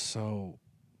looks so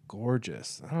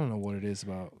gorgeous. I don't know what it is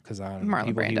about because I don't know Marlon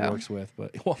people Brando. he works with,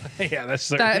 but well, yeah, that's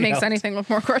that certainly makes helps. anything look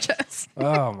more gorgeous.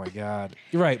 Oh my god,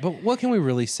 you're right. But what can we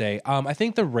really say? I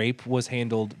think the rape was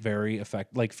handled very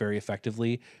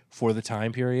effectively for the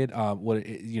time period.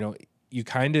 You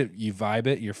vibe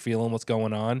it. You're feeling what's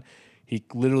going on. He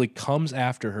literally comes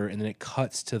after her, and then it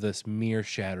cuts to this mirror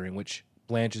shattering, which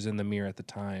Blanche is in the mirror at the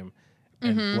time,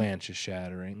 and Blanche is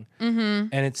shattering,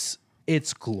 and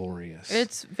it's glorious.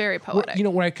 It's very poetic. You know,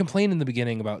 when I complained in the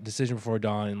beginning about Decision Before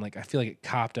Dawn, and like I feel like it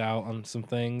copped out on some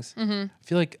things. I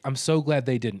feel like I'm so glad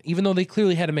they didn't, even though they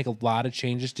clearly had to make a lot of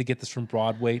changes to get this from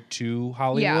Broadway to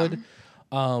Hollywood.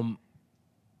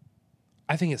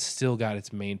 I think it still got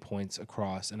its main points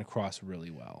across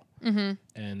really well.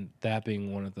 And that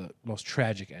being one of the most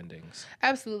tragic endings.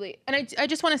 Absolutely. And I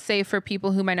just want to say for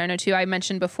people who might not know too, I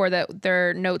mentioned before that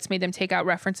their notes made them take out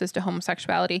references to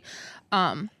homosexuality.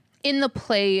 In the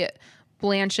play,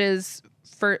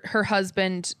 her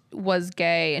husband was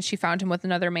gay and she found him with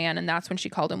another man, and that's when she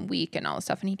called him weak and all this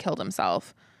stuff, and he killed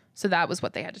himself. So that was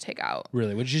what they had to take out.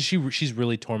 Really, which is she's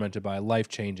really tormented by,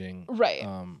 life-changing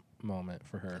moment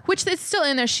for her. Which is still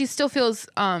in there. She still feels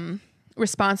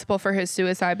responsible for his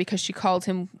suicide because she called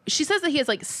him. She says that he has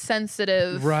like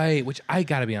sensitive. Right, which I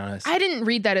gotta be honest. I didn't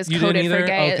read that as You coded didn't for either?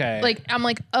 gay. Okay. Like I'm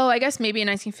like, oh, I guess maybe in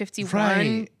 1951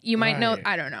 Right, you might know. right.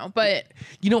 I don't know, but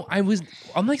You know, I was,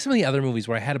 unlike some of the other movies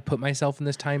where I had to put myself in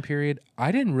this time period,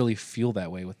 I didn't really feel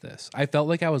that way with this. I felt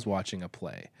like I was watching a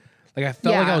play. Like I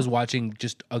felt like I was watching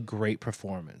just a great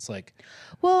performance. Like,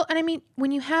 well, and I mean,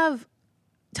 when you have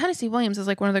Tennessee Williams is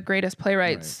like one of the greatest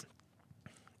playwrights.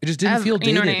 it just didn't Ever, feel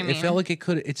you know dated. what I mean? It felt like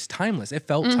it's timeless. It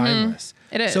felt timeless.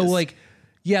 It is. So like,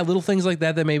 yeah, little things like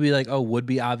that maybe like, would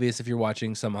be obvious if you're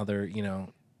watching some other, you know,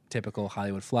 typical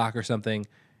Hollywood flock or something.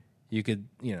 You could,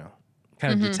 you know,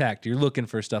 kind of detect. You're looking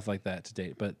for stuff like that to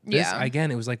date. But this,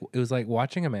 again, it was like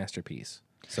watching a masterpiece.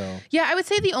 So Yeah, I would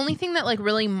say the only thing that like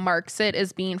really marks it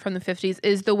as being from the 50s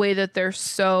is the way that they're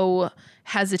so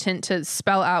hesitant to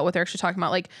spell out what they're actually talking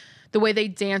about. Like the way they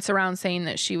dance around saying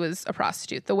that she was a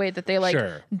prostitute, the way that they like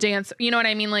Sure. dance, you know what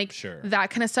I mean? Like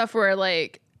that kind of stuff where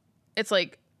like, it's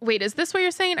like, wait, is this what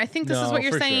you're saying? I think this is No, what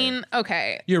you're for saying. sure.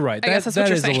 Okay. you're right. I guess that's what that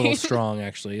you're is a little saying. strong,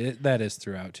 actually. That is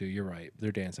throughout too. You're right.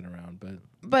 They're dancing around,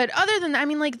 But other than that, I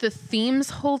mean, like the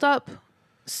themes hold up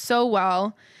so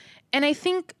well. And I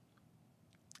think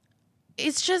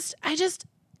it's just,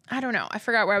 I don't know. I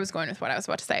forgot where I was going with what I was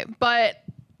about to say, but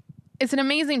it's an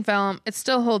amazing film. It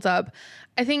still holds up.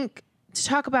 I think to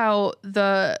talk about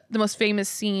the most famous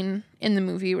scene in the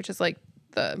movie, which is like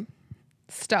the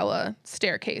Stella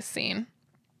staircase scene.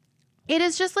 It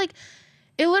is just like,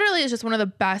 it literally is just one of the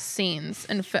best scenes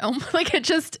in film. Like it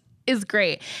just is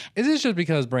great. Is this just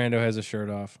because Brando has a shirt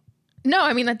off? No,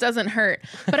 I mean, that doesn't hurt.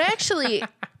 But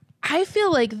I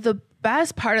feel like the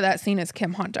best part of that scene is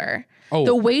Kim Hunter. Oh.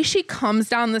 The way she comes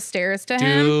down the stairs to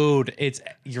him. Dude,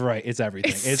 you're right. It's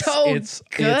everything. It's so it's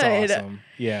good. awesome.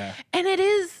 Yeah. And it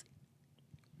is,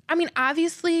 I mean,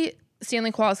 obviously,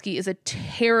 Stanley Kowalski is a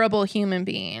terrible human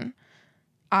being.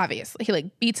 Obviously. He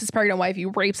like beats his pregnant wife. He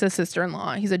rapes his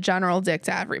sister-in-law. He's a general dick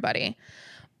to everybody.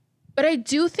 But I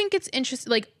do think it's interesting,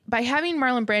 like by having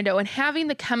Marlon Brando and having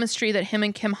the chemistry that him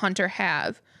and Kim Hunter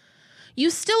have, you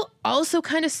still also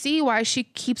kind of see why she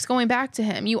keeps going back to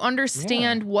him. You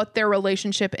understand what their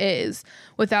relationship is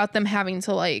without them having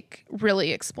to like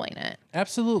really explain it.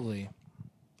 Absolutely.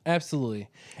 Absolutely.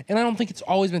 And I don't think it's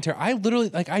always been terrible. I literally,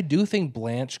 like, I do think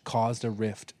Blanche caused a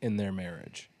rift in their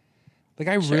marriage. Like,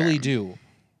 I really do.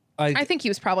 I think he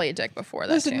was probably a dick before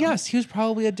that. Listen, too. yes, he was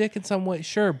probably a dick in some way,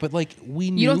 sure, but like we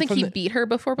knew. You don't think from he the, beat her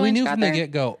before we Blanche knew got from there? the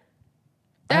get go.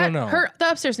 I don't know. The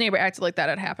upstairs neighbor acted like that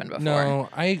had happened before. No,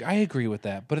 I agree with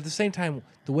that, but at the same time,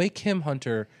 the way Kim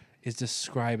Hunter is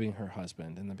describing her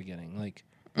husband in the beginning, like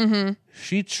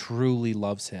she truly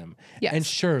loves him. Yes. And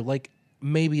sure, like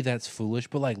maybe that's foolish,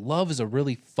 but like love is a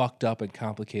really fucked up and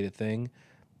complicated thing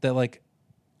that like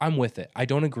I'm with it. I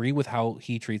don't agree with how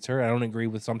he treats her. I don't agree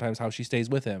with sometimes how she stays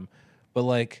with him. But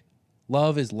like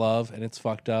love is love and it's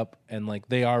fucked up and like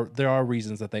there are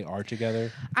reasons that they are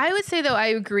together. I would say though I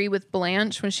agree with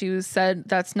Blanche when she said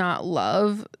that's not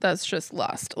love, that's just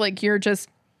lust. Like you're just,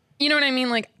 you know what I mean?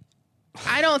 Like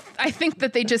I think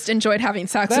that they just enjoyed having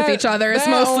sex with each other. It's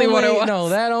mostly what it was. No,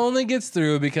 that only gets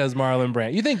through because Marlon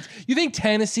Brando. You think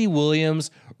Tennessee Williams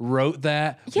wrote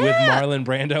that with Marlon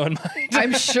Brando in mind?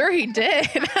 I'm sure he did.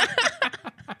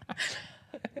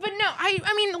 But no,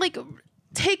 I mean like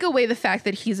take away the fact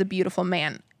that he's a beautiful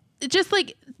man. Just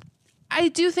like I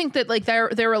do think that like their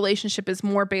relationship is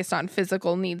more based on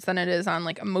physical needs than it is on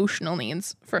like emotional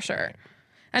needs for sure.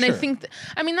 And I think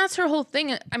I mean that's her whole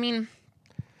thing. I mean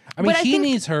he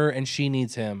needs her and she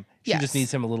needs him. She Yes. just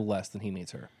needs him a little less than he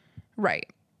needs her. Right.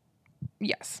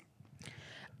 Yes.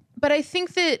 But I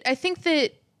think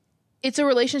that it's a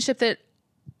relationship that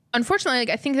unfortunately, like,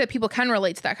 I think that people can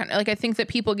relate to that kind of, like, I think that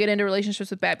people get into relationships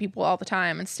with bad people all the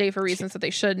time and stay for reasons that they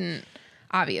shouldn't,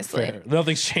 obviously. Fair.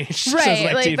 Nothing's changed Right, since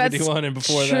like, 1951 and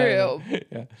before true. that.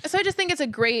 Yeah. So I just think it's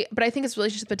but I think it's a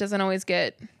relationship that doesn't always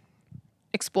get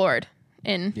explored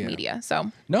in media.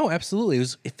 So, No, absolutely.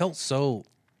 It felt so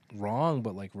wrong,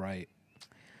 but like right.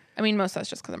 I mean, most of that's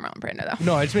just because of Marlon Brando, though.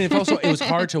 No, I just mean it was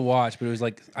hard to watch, but it was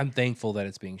like I'm thankful that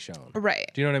it's being shown.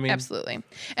 Right. Do you know what I mean? Absolutely.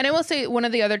 And I will say one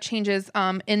of the other changes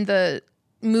in the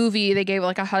movie, they gave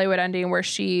like a Hollywood ending where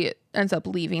she ends up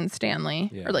leaving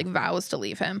Stanley or like vows to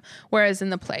leave him, whereas in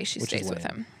the play she stays with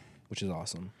him, which is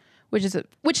awesome.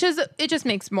 It just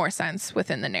makes more sense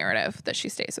within the narrative that she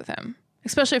stays with him,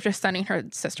 especially after sending her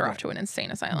sister off to an insane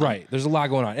asylum. Right. There's a lot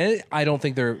going on. And I don't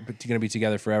think they're going to be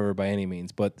together forever by any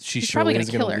means, but she's probably surely gonna is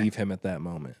going kill to her. leave him at that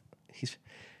moment. He's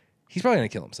probably going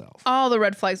to kill himself. All the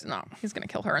red flags. No, he's going to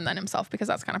kill her and then himself because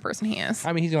that's the kind of person he is.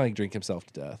 I mean, he's going to like drink himself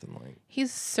to death and like.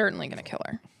 He's certainly going to kill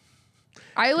her.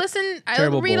 I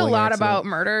Terrible read a bowling lot accident. about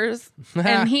murders,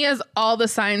 and he has all the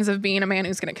signs of being a man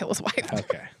who's going to kill his wife.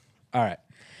 Okay. All right.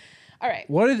 All right.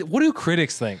 What do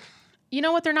critics think? You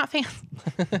know what? They're not fans.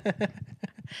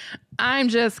 I'm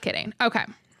just kidding. Okay.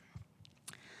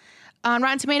 On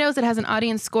Rotten Tomatoes, it has an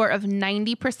audience score of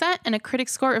 90% and a critic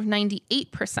score of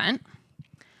 98%.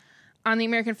 On the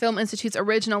American Film Institute's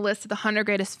original list of the 100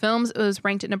 greatest films, it was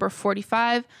ranked at number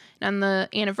 45. And on the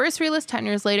anniversary list, 10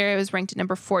 years later, it was ranked at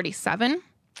number 47.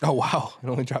 Oh, wow. It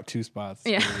only dropped 2 spots.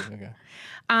 Yeah. Okay.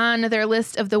 On their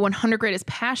list of the 100 greatest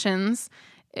passions,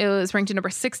 it was ranked at number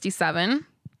 67,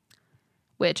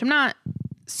 which I'm not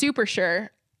super sure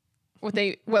what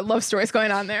love story is going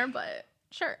on there, but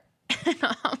sure.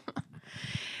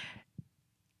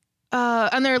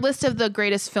 On their list of the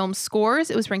greatest film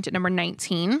scores, it was ranked at number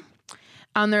 19.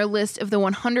 On their list of the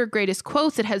 100 greatest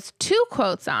quotes, it has 2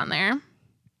 quotes on there.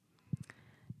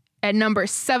 At number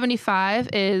 75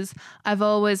 is, "I've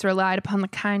always relied upon the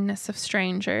kindness of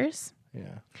strangers."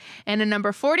 Yeah. And at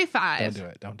number 45,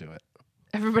 Don't do it.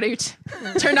 everybody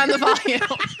turned on the volume.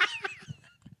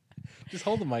 Just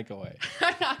hold the mic away.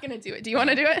 I'm not going to do it. Do you want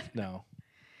to do it? No.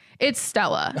 It's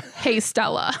Stella. Hey,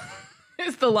 Stella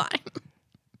is the line.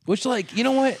 Which, like, you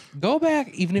know what? Go back,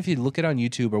 even if you look it on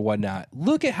YouTube or whatnot,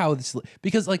 look at how this,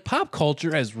 because like pop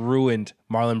culture has ruined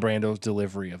Marlon Brando's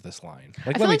delivery of this line.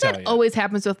 Like, I feel let me like tell that you. always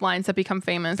happens with lines that become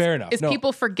famous. Fair enough. Is No.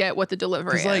 people forget what the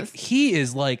delivery is. Like, he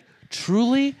is like,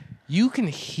 truly, you can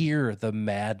hear the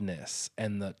madness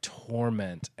and the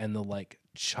torment and the like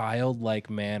childlike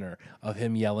manner of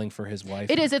him yelling for his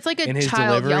wife. It is. It's like a in his child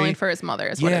delivery. yelling for his mother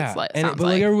is what it's like. And sounds but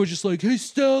like everyone's just like, "Hey,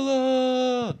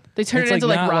 Stella." They turn It's it into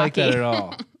like not Rocky. like that at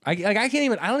all. I can't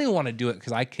even. I don't even want to do it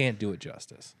because I can't do it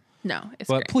justice. No, it's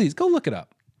But great. please go look it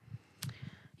up.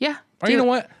 Yeah. Or you know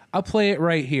what? I'll play it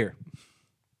right here.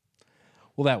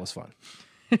 Well, that was fun.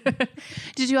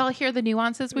 Did you all hear the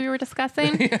nuances we were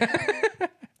discussing?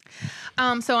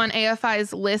 So on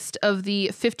AFI's list of the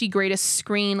 50 greatest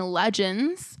screen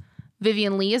legends,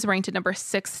 Vivian Leigh is ranked at number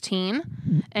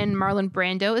 16, and Marlon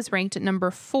Brando is ranked at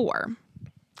number 4.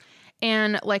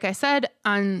 And like I said,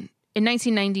 in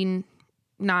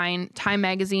 1999, Time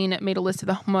Magazine made a list of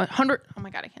the 100. Oh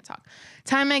my God, I can't talk.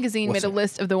 Time Magazine made a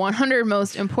list of the 100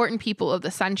 most important people of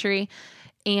the century,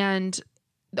 and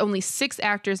only 6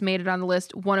 actors made it on the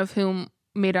list. One of whom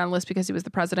made it on the list because he was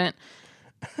the president.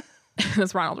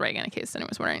 That's Ronald Reagan, in case anyone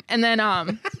was wondering. And then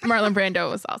Marlon Brando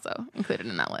was also included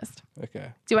in that list.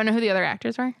 Okay. Do you want to know who the other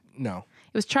actors were? No.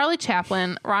 It was Charlie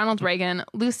Chaplin, Ronald Reagan,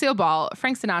 Lucille Ball,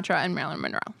 Frank Sinatra, and Marilyn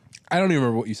Monroe. I don't even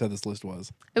remember what you said this list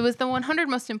was. It was the 100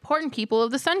 most important people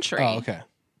of the century. Oh, okay.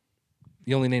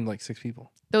 You only named like 6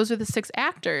 people. Those were the 6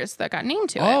 actors that got named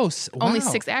to it. Oh, Only wow.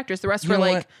 6 actors. The rest You were know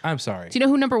like... what? I'm sorry. Do you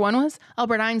know who number 1 was?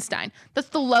 Albert Einstein. That's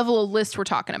the level of list we're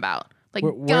talking about. Like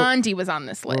Where- Gandhi was on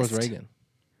this Where list. was Reagan?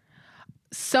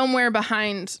 Somewhere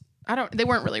behind... They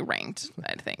weren't really ranked,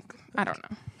 I think. I don't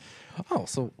know. Oh,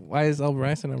 so why is Albert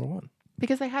Einstein number 1?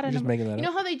 Because they had a You're just number. making that You know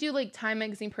up? how they do like Time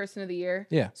Magazine Person of the Year?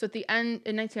 Yeah. So at the end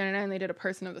in 1999 they did a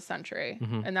Person of the Century,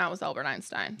 and that was Albert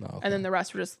Einstein. Oh, okay. And then the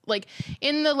rest were just like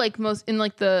in the like most in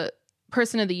like the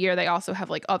Person of the Year they also have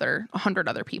like 100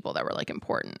 other people that were like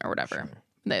important or whatever. Sure.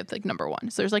 They have like number 1.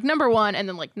 So there's like number 1 and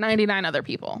then like 99 other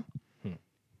people.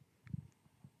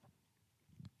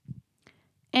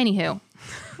 Anywho.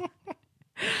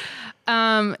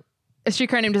 A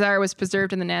Streetcar Named Desire was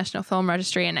preserved in the National Film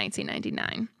Registry in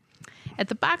 1999. At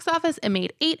the box office, it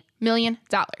made $8 million.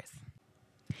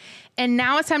 And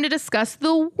now it's time to discuss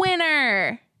the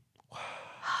winner.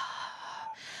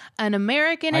 An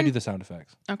American... I do the sound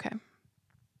effects. Okay.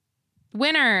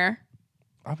 Winner.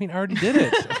 I mean, I already did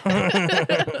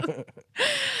it.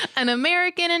 An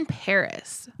American in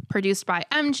Paris. Produced by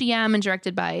MGM and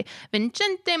directed by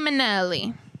Vincente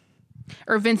Minnelli.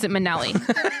 Or Vincent Minnelli,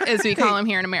 as we call him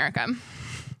here in America.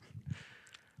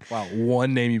 Wow,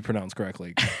 one name you pronounced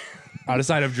correctly.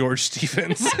 Outside of George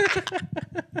Stevens.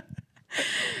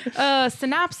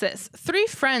 Synopsis. 3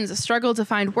 friends struggle to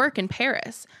find work in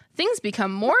Paris. Things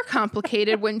become more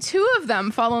complicated when 2 of them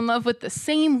fall in love with the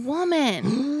same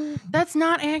woman. That's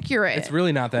not accurate. It's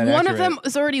really not that One accurate. of them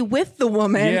is already with the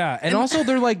woman. Yeah, and also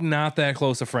they're like not that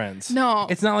close of friends. No.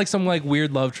 It's not like some like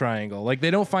weird love triangle. Like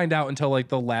they don't find out until like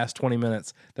the last 20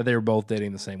 minutes that they were both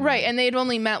dating the same woman. Right, and they'd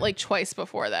only met like twice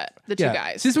before that, the 2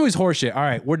 guys. This movie's horseshit. All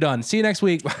right, we're done. See you next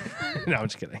week. No, I'm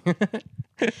just kidding.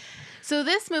 So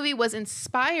this movie was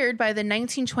inspired by the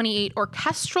 1928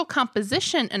 orchestral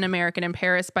composition An American in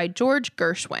Paris by George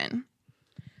Gershwin,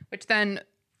 which then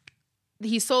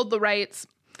he sold the rights,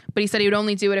 but he said he would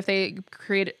only do it if they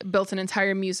built an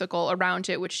entire musical around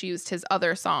it, which used his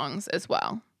other songs as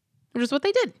well, which is what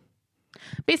they did.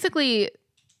 Basically,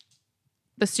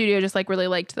 the studio just like really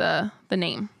liked the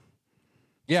name.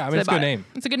 Yeah, I So mean they it's a bought good it. name.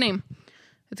 It's a good name.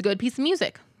 It's a good piece of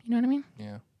music. You know what I mean?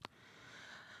 Yeah.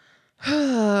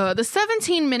 The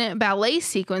 17-minute ballet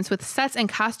sequence with sets and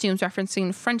costumes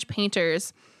referencing French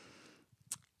painters.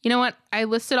 You know what? I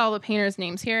listed all the painters'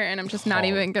 names here, and I'm just not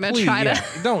even going to Please, try yeah.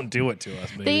 to. Don't do it to us,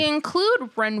 baby. They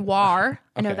include Renoir.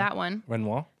 I know Okay. that one.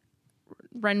 Renoir?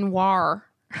 Renoir.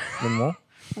 Renoir?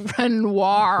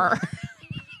 Renoir.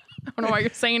 I don't know why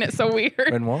you're saying it so weird.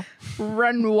 Renoir?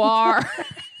 Renoir.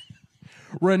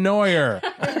 Renoir.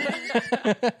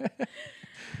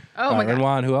 Oh my God.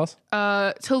 Renoir and who else?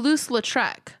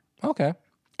 Toulouse-Lautrec Okay.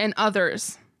 and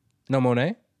others. No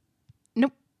Monet?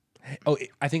 Nope. Oh,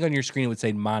 I think on your screen it would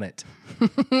say Monet.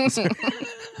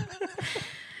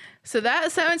 So that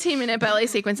 17-minute ballet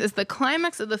sequence is the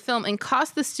climax of the film and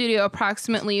cost the studio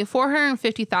approximately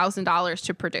 $450,000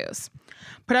 to produce.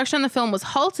 Production on the film was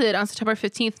halted on September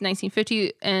 15th,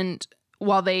 1950, and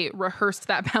while they rehearsed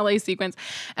that ballet sequence,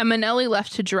 and Minnelli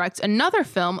left to direct another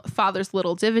film, Father's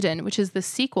Little Dividend, which is the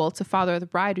sequel to Father of the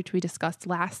Bride, which we discussed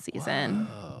last season.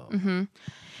 Mm-hmm.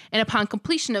 And upon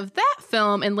completion of that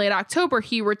film in late October,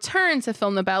 he returned to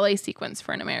film the ballet sequence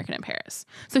for An American in Paris.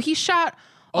 So he shot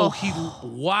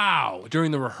Wow.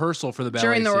 During the rehearsal for the ballet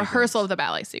during the sequence. rehearsal of the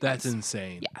ballet sequence. That's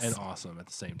insane. Yes. And awesome at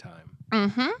the same time.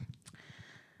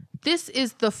 This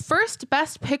is the first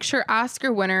Best Picture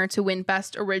Oscar winner to win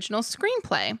Best Original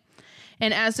Screenplay.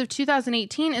 And as of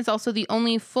 2018, it's also the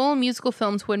only full musical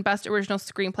film to win Best Original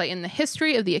Screenplay in the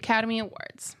history of the Academy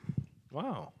Awards.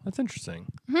 Wow. That's interesting.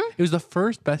 Mm-hmm. It was the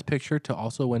first Best Picture to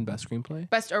also win Best Screenplay?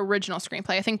 Best Original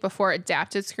Screenplay. I think before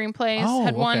adapted screenplays Oh,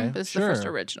 had won, okay. but it's the Sure. first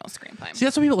original screenplay. See,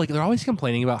 that's what people like. They're always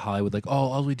complaining about Hollywood. Like, oh,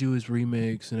 all we do is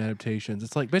remakes and adaptations.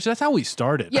 It's like, bitch, that's how we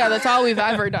started. Yeah, that's all we've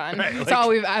ever done. That's all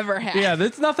we've ever had. Yeah,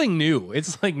 that's nothing new.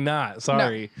 It's like not.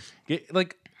 Sorry.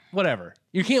 Like, whatever.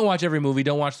 You can't watch every movie.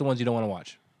 Don't watch the ones you don't want to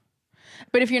watch.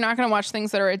 But if you're not going to watch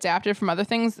things that are adapted from other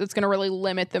things, it's going to really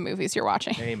limit the movies you're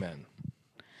watching. Amen.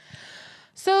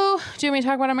 So, do you want me to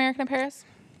talk about American in Paris?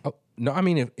 Oh, no, I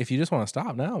mean, if you just want to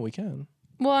stop now, we can.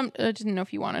 Well, I didn't know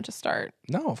if you wanted to start.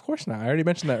 No, of course not. I already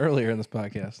mentioned that earlier in this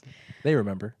podcast. They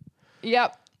remember.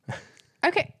 Yep.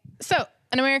 Okay, so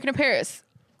An American in Paris.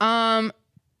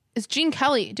 Is Gene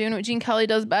Kelly doing what Gene Kelly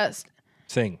does best?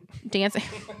 Sing. Dancing.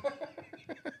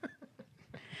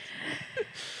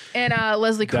 And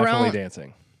Leslie Definitely Caron.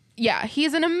 dancing. Yeah,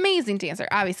 he's an amazing dancer,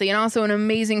 obviously, and also an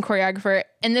amazing choreographer.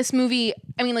 And this movie,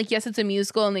 I mean, like, yes, it's a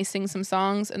musical and they sing some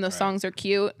songs and those songs are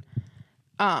cute.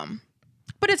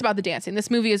 But it's about the dancing. This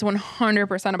movie is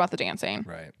 100% about the dancing.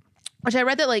 Right. Which I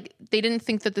read that, like, they didn't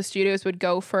think that the studios would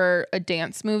go for a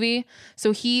dance movie.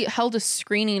 So he held a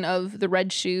screening of The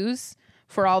Red Shoes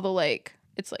for all the, like,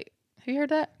 it's like, have you heard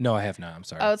that? No, I have not. I'm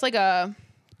sorry. Oh, it's like I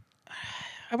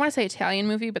want to say Italian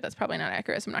movie, but that's probably not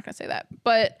accurate, so I'm not going to say that.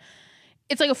 But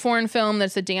it's like a foreign film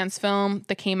that's a dance film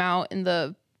that came out in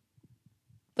the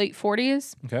late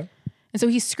 40s. Okay. And so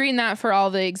he screened that for all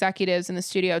the executives in the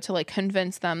studio to, like,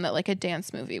 convince them that, like, a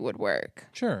dance movie would work.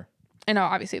 Sure. And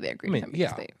obviously they agreed with him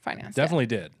because yeah, they financed definitely it.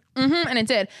 did. And it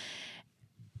did.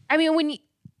 I mean,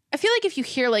 I feel like if you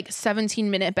hear, like,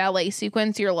 17-minute ballet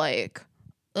sequence, you're like,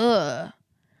 ugh.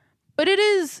 But it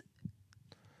is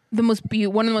one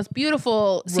of the most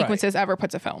beautiful sequences ever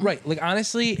put to film. Right. Like,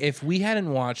 honestly, if we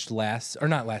hadn't watched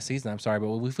not last season, I'm sorry,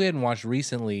 but if we hadn't watched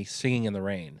recently Singing in the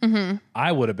Rain,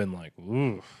 I would have been like,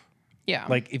 ooh. Yeah.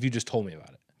 Like, if you just told me about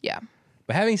it. Yeah.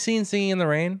 But having seen Singing in the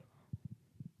Rain,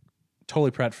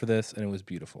 totally prepped for this, and it was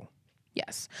beautiful.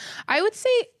 Yes. I would say,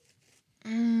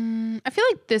 I feel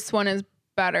like this one is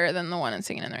better than the one in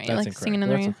Singing in the Rain. That's like incorrect. Singing in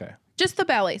the That's Rain. okay. Just the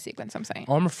ballet sequence, I'm saying.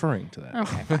 Oh, I'm referring to that.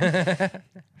 Okay.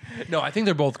 Fine. No, I think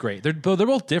they're both great. They're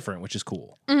both different, which is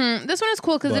cool. This one is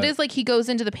cool because it But- is like he goes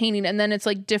into the painting and then it's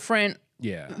like different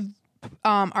Yeah.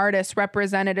 artists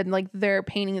represented and like their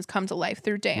paintings come to life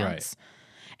through dance. Right.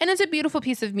 And it's a beautiful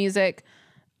piece of music.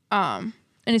 And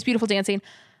it's beautiful dancing.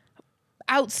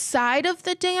 Outside of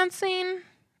the dancing,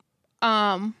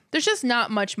 there's just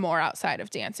not much more outside of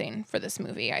dancing for this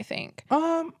movie, I think.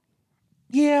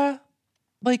 Yeah.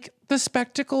 Like, the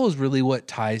spectacle is really what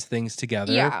ties things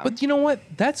together. Yeah. But you know what?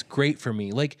 That's great for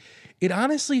me. Like, it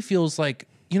honestly feels like,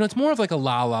 you know, it's more of like a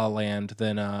La La Land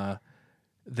than a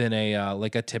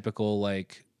like a typical,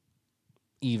 like,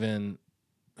 even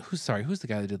who's the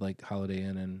guy that did like Holiday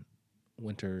Inn and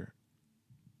Winter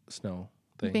Snow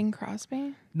thing? Bing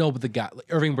Crosby? No, but the guy, like,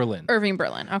 Irving Berlin. Irving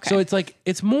Berlin. Okay. So it's like,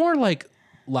 it's more like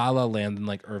La La Land than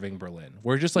like Irving Berlin,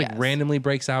 where it just like Yes. randomly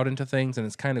breaks out into things and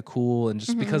it's kind of cool. And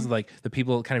just because of like the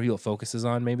people it focuses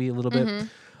on maybe a little bit.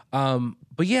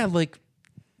 But yeah, like,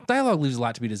 dialogue leaves a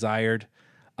lot to be desired,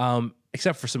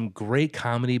 except for some great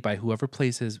comedy by whoever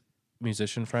plays his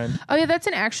musician friend. Oh yeah, that's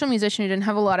an actual musician who didn't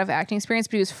have a lot of acting experience,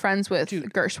 but he was friends with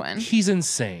Gershwin. He's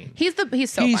insane. He's so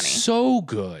He's funny. so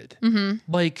good.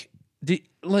 Like,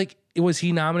 was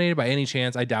he nominated by any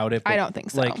chance? I doubt it. I but, don't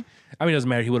think so. Like, I mean, it doesn't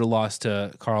matter. He would have lost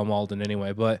to Carl Malden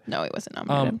anyway. But No, he wasn't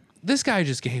nominated. this guy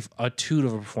just gave a toot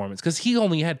of a performance because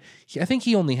I think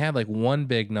he only had like one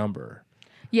big number.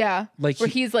 Yeah. Like, where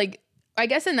he's like, I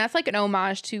guess, and that's like an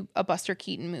homage to a Buster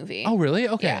Keaton movie. Oh, really?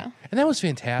 Okay. Yeah. And that was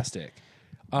fantastic.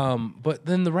 But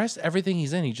then the rest, everything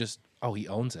he's in, he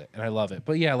owns it. And I love it.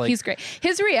 But yeah, like, He's great.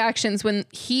 His reactions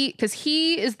because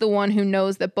he is the one who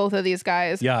knows that both of these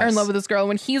guys Yes. are in love with this girl.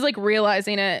 When he's like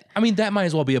realizing it, I mean, that might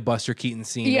as well be a Buster Keaton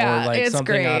scene Yeah, or like it's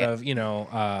something out great.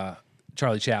 of,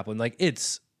 Charlie Chaplin. Like,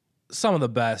 it's some of the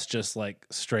best, just like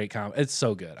straight comedy. It's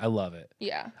so good. I love it.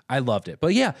 yeah. I loved it.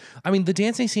 But yeah, I mean, the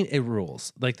dancing scene, it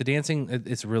rules. Like, the dancing,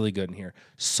 it's really good in here.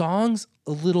 Songs,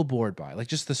 a little bored by. Like,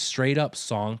 just the straight up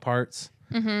song parts.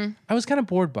 I was kind of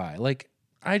bored by. Like,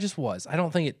 I just was. I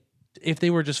don't think if they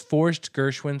were just forced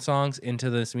Gershwin songs into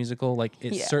this musical, like,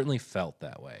 it Yeah. certainly felt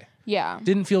that way. Yeah.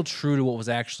 Didn't feel true to what was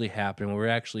actually happening, what we were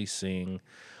actually seeing.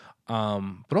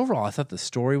 But overall, I thought the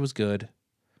story was good.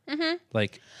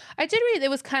 Like, I did read it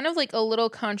was kind of like a little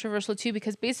controversial too,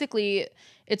 because basically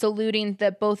it's alluding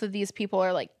that both of these people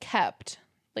are like kept,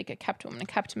 like a kept woman, a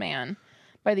kept man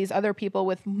by these other people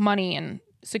with money and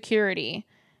security,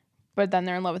 but then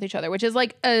they're in love with each other, which is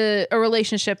like a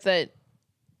relationship that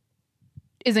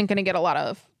isn't going to get a lot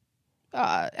of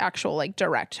actual like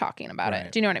direct talking about Right.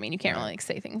 it. Do you know what I mean? You can't really like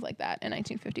say things like that in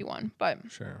 1951, but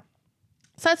sure.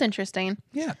 so that's interesting.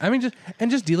 Yeah, I mean,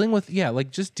 just dealing with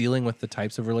the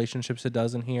types of relationships it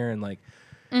does in here, and like,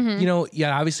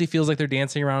 obviously feels like they're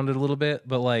dancing around it a little bit,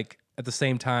 but like at the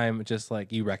same time, just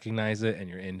like you recognize it and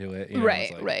you're into it, Right,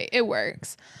 It's like, right. It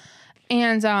works.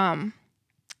 And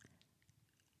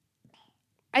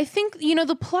I think,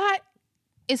 the plot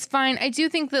is fine. I do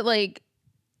think that like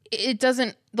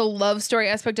the love story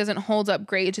aspect doesn't hold up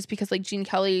great just because like Gene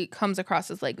Kelly comes across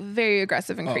as like very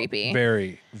aggressive and creepy.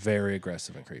 very, very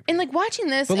aggressive and creepy. And like watching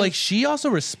this, But and like she also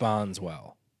responds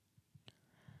well.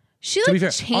 she to be like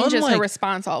fair, changes her unlike-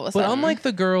 response all of a But sudden. unlike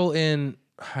the girl in,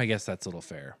 I guess that's a little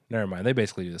fair. Never mind. They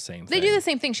basically do the same thing. They do the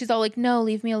same thing. She's all like, "No,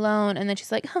 leave me alone," and then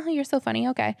she's like, "Oh, you're so funny."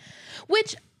 Okay,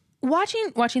 which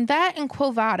watching that and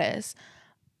Quo Vadis,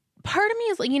 part of me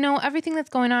is like, everything that's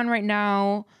going on right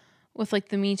now with like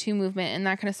the Me Too movement and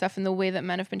that kind of stuff and the way that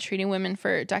men have been treating women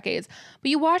for decades.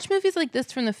 But you watch movies like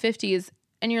this from the 50s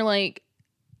and you're like,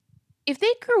 if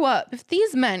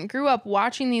these men grew up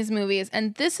watching these movies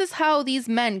and this is how these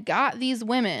men got these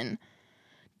women,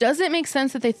 does it make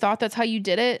sense that they thought that's how you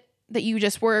did it? That you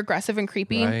just were aggressive and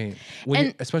creepy?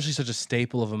 Right. Especially such a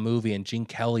staple of a movie and Gene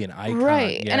Kelly, an icon.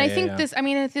 Right. Yeah, and I think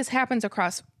this happens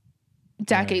across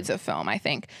decades of film, I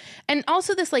think. And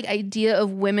also this like idea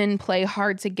of women play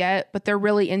hard to get, but they're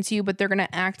really into you, but they're going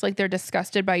to act like they're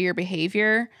disgusted by your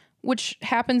behavior, which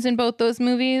happens in both those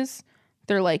movies.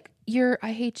 They're like,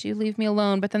 I hate you, leave me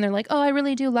alone. But then they're like, oh, I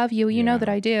really do love you. You know that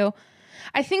I do.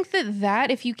 I think that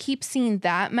if you keep seeing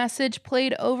that message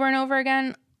played over and over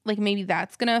again, like maybe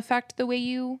that's going to affect the way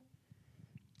you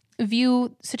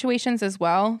view situations as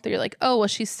well. That you're like, oh, well,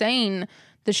 she's saying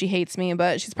that she hates me,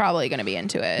 but she's probably going to be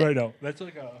into it. Right. No, that's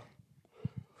like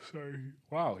sorry.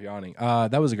 Wow, yawning.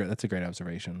 That's a great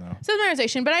observation, though. So it's my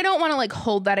observation, but I don't want to like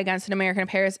hold that against An American in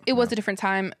Paris. It was a different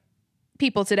time.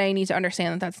 People today need to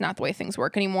understand that that's not the way things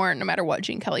work anymore, no matter what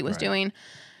Gene Kelly was doing.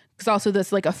 Because also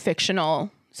this like a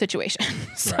fictional situation.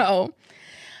 So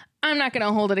I'm not going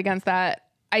to hold it against that.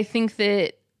 I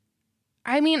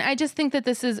just think that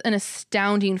this is an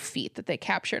astounding feat that they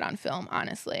captured on film,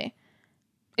 honestly.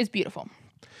 It's beautiful.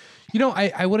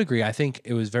 I would agree. I think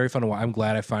it was very fun to watch. I'm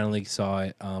glad I finally saw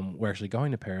it. We're actually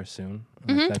going to Paris soon.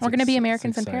 We're going to be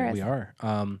Americans in Paris. We are.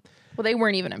 Well, they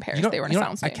weren't even in Paris. They were in a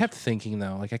soundstage. I kept thinking,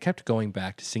 though, like I kept going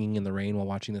back to Singing in the Rain while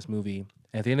watching this movie.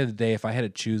 And at the end of the day, if I had to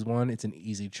choose one, it's an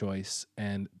easy choice.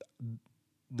 And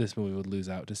this movie would lose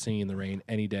out to Singing in the Rain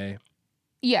any day.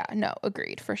 Yeah, no,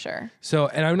 agreed, for sure. So,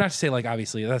 and I'm not to say, like,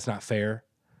 obviously, that's not fair.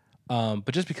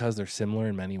 But just because they're similar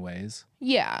in many ways.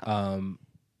 Yeah.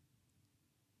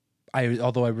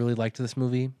 Although I really liked this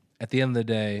movie, at the end of the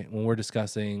day, when we're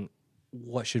discussing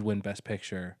what should win Best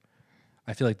Picture,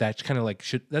 I feel like that's kind of like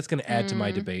that's going to add to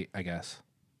my debate, I guess,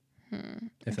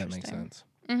 if that makes sense.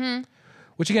 Mm-hmm.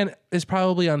 Which again is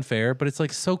probably unfair, but it's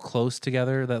like so close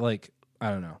together that like I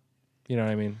don't know, you know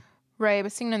what I mean? Right,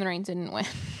 but Singing in the Rain didn't win.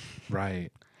 Right.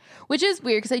 Which is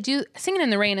weird because Singing in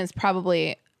the Rain is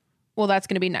probably that's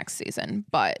going to be next season,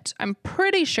 but I'm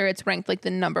pretty sure it's ranked like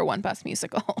the number 1 best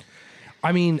musical.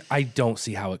 I mean, I don't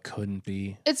see how it couldn't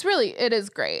be. It is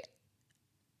great.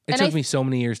 It took me so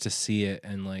many years to see it,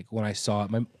 and like when I saw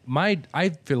it, I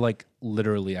feel like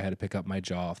literally I had to pick up my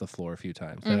jaw off the floor a few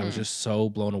times. That I was just so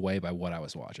blown away by what I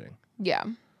was watching. Yeah.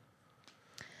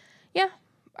 Yeah.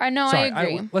 I know. Sorry, I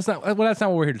agree. That's not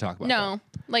what we're here to talk about. No,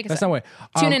 like I that's said, not what.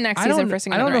 Tune in next season for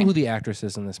Singing in the Rain. I don't know who the actress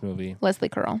is in this movie. Leslie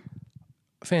Curl.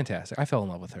 Fantastic. I fell in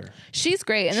love with her. She's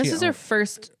great, and this is her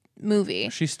first movie.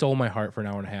 She stole my heart for an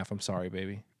hour and a half. I'm sorry,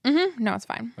 baby. Mm-hmm. No, it's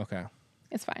fine. Okay.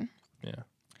 It's fine. Yeah.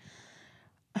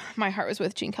 My heart was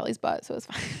with Gene Kelly's butt, so it's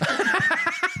fine.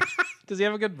 Does he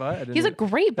have a good butt? He's a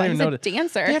great butt. He's a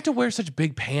dancer. They have to wear such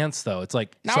big pants, though. It's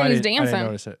like not when he's dancing. I didn't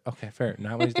notice it. Okay, fair.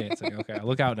 Not when he's dancing. Okay, I'll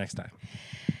look out next time.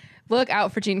 Look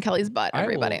out for Gene Kelly's butt,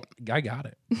 everybody. I got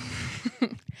it.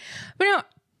 But no,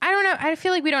 I don't know. I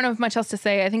feel like we don't have much else to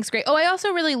say. I think it's great. Oh, I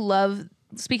also really love,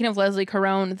 speaking of Leslie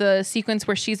Caron, the sequence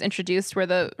where she's introduced,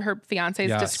 where her fiance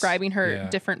is describing her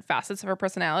different facets of her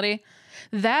personality.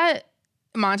 That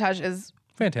montage is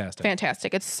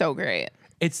fantastic. It's so great.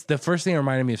 It's the first thing that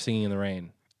reminded me of Singing in the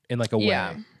Rain in like a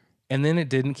way. And then it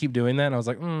didn't keep doing that. And I was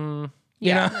like,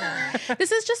 Yeah.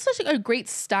 This is just such a great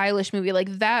stylish movie. Like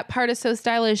that part is so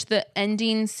stylish. The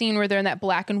ending scene where they're in that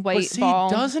black and white ball.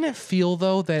 Doesn't it feel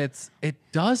though that it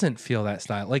doesn't feel that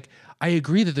style? Like I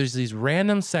agree that there's these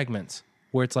random segments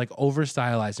where it's like over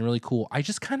stylized and really cool. I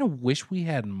just kind of wish we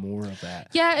had more of that.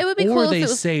 Yeah, it would be cool. Or they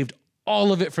saved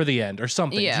all of it for the end or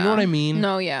something. Yeah. Do you know what I mean?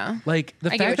 No, yeah. Like the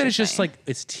fact that it's just like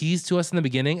it's teased to us in the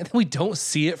beginning and then we don't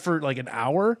see it for like an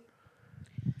hour.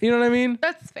 You know what I mean?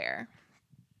 That's fair.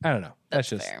 I don't know. That's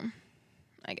just fair.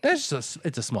 I guess.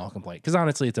 It's a small complaint because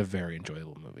honestly, it's a very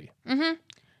enjoyable movie. Mm-hmm.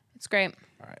 It's great.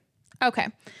 All right. Okay.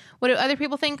 What do other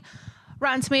people think?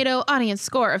 Rotten Tomato audience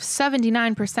score of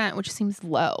 79%, which seems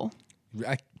low.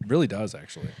 It really does,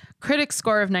 actually. Critics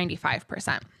score of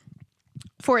 95%.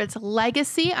 For its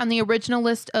legacy on the original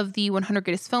list of the 100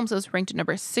 greatest films, it was ranked at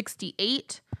number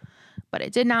 68, but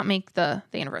it did not make the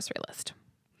anniversary list.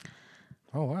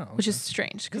 Oh, wow. Okay. Which is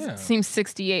strange because it seems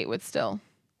 68 would still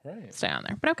stay on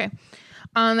there. But okay.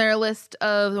 On their list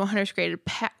of the 100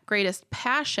 greatest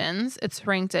passions, it's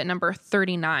ranked at number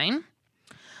 39.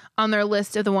 On their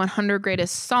list of the 100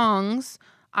 greatest songs,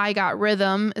 I Got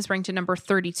Rhythm is ranked at number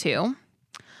 32.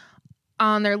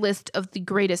 On their list of the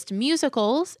greatest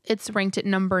musicals, it's ranked at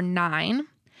number 9.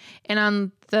 And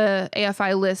on the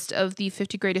AFI list of the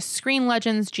 50 greatest screen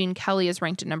legends, Gene Kelly is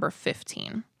ranked at number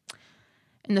 15.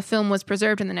 And the film was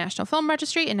preserved in the National Film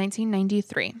Registry in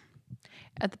 1993.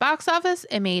 At the box office,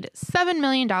 it made $7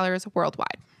 million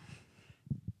worldwide.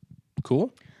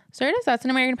 Cool. So there it is. That's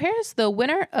An American in Paris, the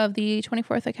winner of the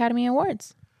 24th Academy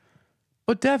Awards.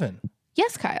 But Devin,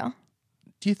 Yes, Kyle.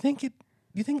 do you think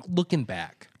looking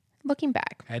back Looking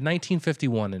back. at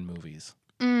 1951 in movies,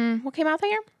 What came out that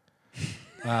year?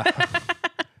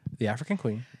 The African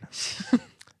Queen,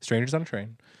 Strangers on a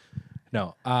Train.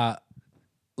 No,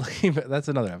 that's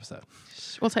another episode.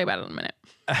 We'll tell you about it in a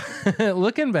minute.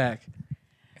 Looking back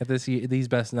at these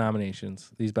best nominations,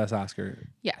 these best Oscar,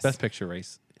 Yes. best picture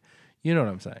race, you know what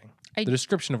I'm saying. I- The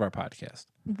description of our podcast.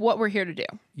 What we're here to do.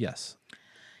 Yes.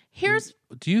 Here's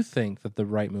Do you think that the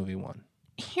right movie won?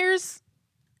 here's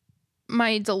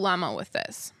my dilemma with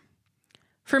this.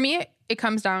 For me, it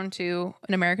comes down to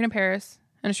An American in Paris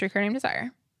and A Streetcar Named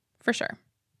Desire. For sure.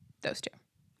 Those two.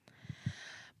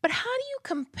 But how do you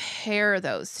compare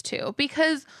those two?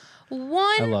 Because I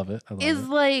one love it. I love is it.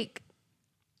 like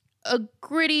a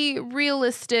gritty,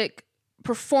 realistic,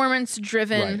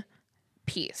 performance-driven Right.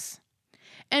 piece.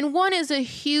 And one is a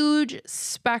huge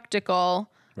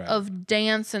spectacle Right. of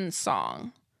dance and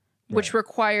song, which Right.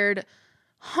 required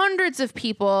hundreds of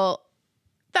people,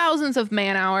 thousands of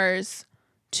man hours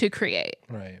to create.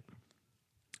 Right.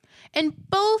 And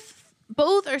both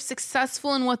are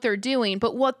successful in what they're doing,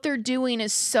 but what they're doing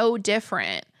is so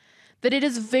different that it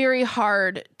is very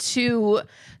hard to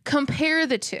compare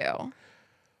the two.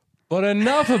 But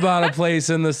enough about A Place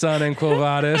in the Sun and Quo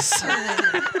Vadis.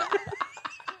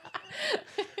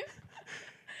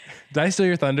 Did I steal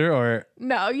your thunder or?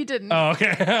 No, you didn't. Oh, okay.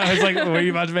 I was like, were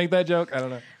you about to make that joke? I don't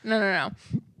know. No.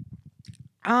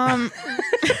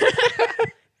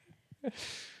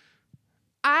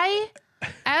 I,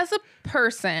 as a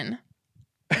person,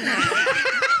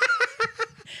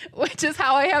 which is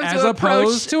how I have As to opposed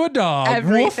approach to a dog.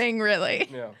 everything, really.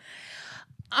 Yeah.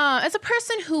 As a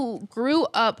person who grew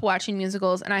up watching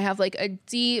musicals, and I have like a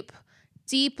deep,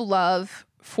 deep love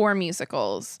for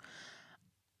musicals,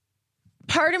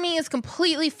 part of me is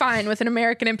completely fine with An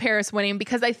American in Paris winning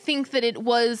because I think that it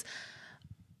was,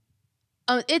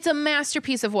 it's a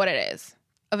masterpiece of what it is,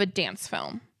 of a dance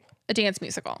film, a dance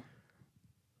musical.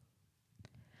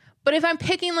 But if I'm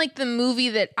picking like the movie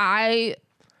that I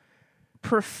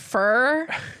prefer,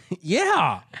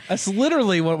 Yeah. That's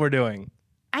literally what we're doing.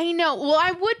 I know. Well,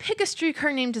 I would pick A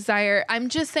Streetcar Named Desire. I'm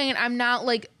just saying I'm not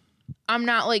like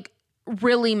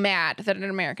really mad that An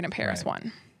American in Paris Right.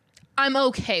 won. I'm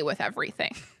okay with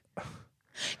everything.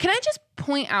 Can I just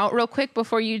point out real quick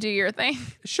before you do your thing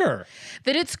Sure.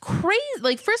 that it's crazy?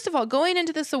 Like, first of all, going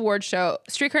into this award show,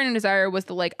 Streetcar Named Desire was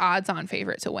the like odds-on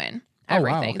favorite to win Oh, wow,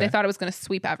 everything. They okay. thought it was going to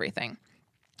sweep everything.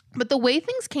 But the way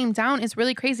things came down is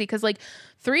really crazy because like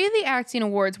 3 of the acting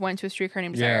awards went to A Streetcar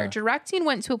Named Desire. Yeah. Directing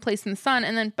went to A Place in the Sun,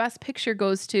 and then Best Picture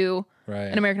goes to Right.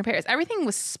 An American in Paris. Everything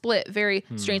was split very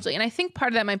strangely, and I think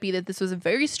part of that might be that this was a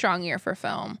very strong year for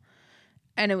film,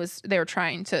 and they were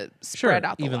trying to spread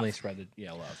out the evenly love. spread the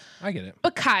love. I get it.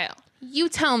 But Kyle, you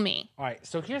tell me. All right.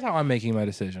 So here's how I'm making my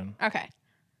decision. Okay,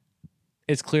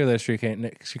 It's clear that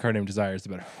Streetcar Named Desire is the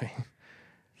better movie.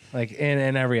 Like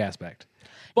in every aspect.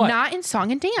 But not in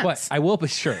song and dance. But I will be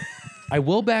sure. I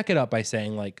will back it up by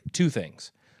saying like 2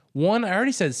 things. One, I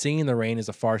already said Singing in the Rain is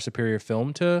a far superior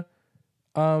film to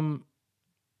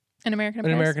An American in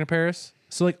An Paris. American in Paris.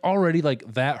 So like already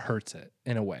like that hurts it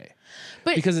in a way.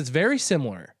 But- because it's very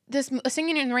similar. This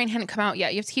Singing in the Rain hadn't come out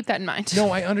yet. You have to keep that in mind. No,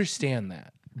 I understand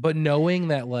that. But knowing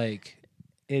that like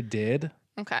it did,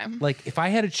 Okay. like if I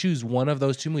had to choose one of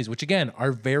those 2 movies, which again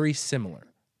are very similar,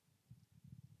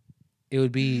 it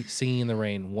would be Singing in the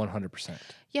Rain 100%.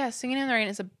 Yeah, Singing in the Rain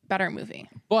is a better movie.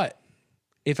 But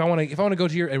if I want to go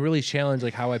to your and really challenge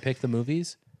like how I pick the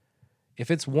movies,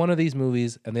 if it's one of these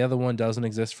movies and the other one doesn't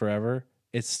exist forever,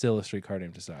 it's still A Streetcar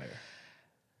Named Desire.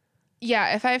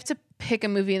 Yeah, if I have to pick a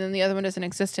movie and then the other one doesn't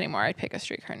exist anymore, I'd pick A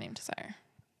Streetcar Named Desire.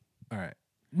 All right.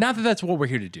 Not that that's what we're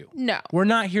here to do. No. We're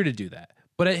not here to do that.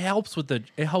 But it helps with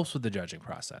the judging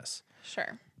process.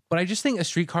 Sure. But I just think A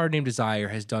Streetcar Named Desire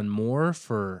has done more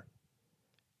for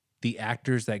the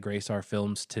actors that grace our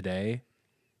films today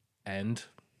and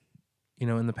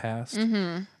in the past.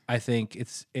 Mm-hmm. I think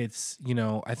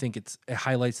it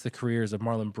highlights the careers of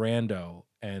Marlon Brando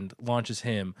and launches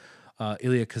him,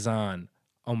 Elia Kazan.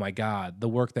 Oh my God, the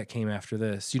work that came after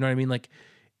this. You know what I mean? Like,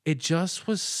 it just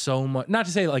was so much. Not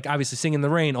to say like obviously Singing in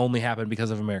the Rain only happened because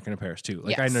of American in Paris too.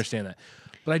 Like I Yes. understand that,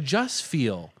 but I just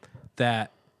feel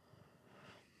that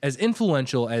as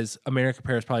influential as American in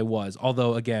Paris probably was,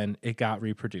 although again it got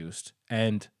reproduced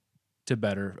and to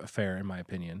better fare, in my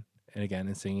opinion. And again,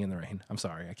 in Singing in the Rain. I'm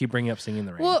sorry. I keep bringing up Singing in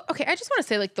the Rain. Well, okay, I just want to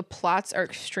say, like, the plots are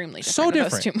extremely different so in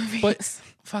different. those two movies. But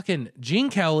fucking Gene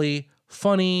Kelly,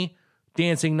 funny,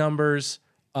 dancing numbers,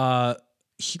 long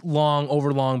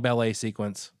ballet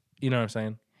sequence. You know what I'm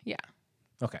saying? Yeah.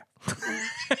 Okay.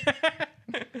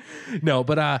 No,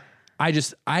 but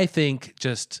I think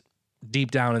just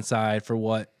deep down inside for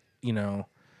what, you know,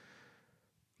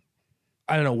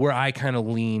 I don't know, where I kind of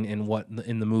lean in what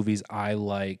in the movies I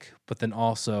like, but then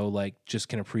also like just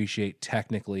can appreciate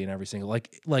technically and every single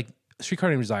like Streetcar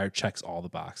Named Desire checks all the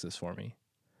boxes for me.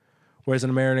 Whereas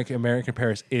American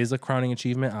Paris is a crowning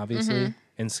achievement, obviously,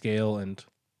 in scale and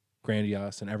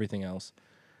grandiose and everything else.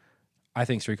 I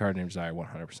think Streetcar Named Desire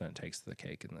 100% takes the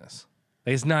cake in this.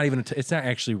 Like, it's not even it's not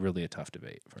actually really a tough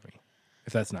debate for me,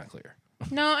 if that's not clear.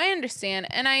 No, I understand.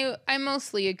 And I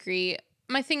mostly agree.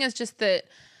 My thing is just that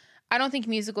I don't think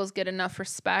musicals get enough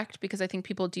respect because I think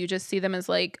people do just see them as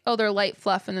like, oh, they're light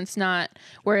fluff and it's not.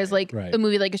 Whereas like a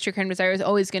movie like A Streetcar Named Desire is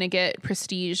always going to get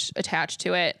prestige attached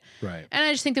to it. Right. And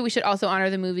I just think that we should also honor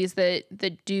the movies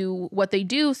that do what they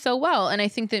do so well. And I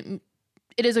think that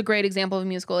it is a great example of a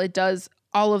musical. It does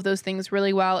all of those things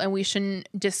really well, and we shouldn't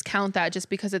discount that just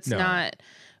because it's not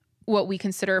what we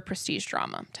consider a prestige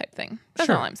drama type thing. That's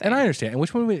all I'm saying. And I understand. And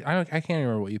which one I can't even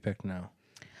remember what you picked now.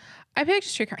 I picked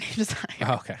Streetcar Named Desire.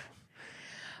 Oh, okay.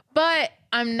 But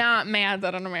I'm not mad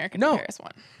that an American Paris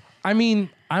won. I mean,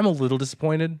 I'm a little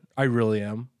disappointed. I really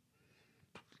am.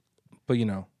 But, you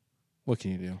know, what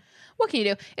can you do? What can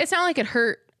you do? It's not like it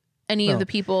hurt any of the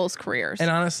people's careers. And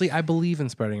honestly, I believe in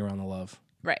spreading around the love.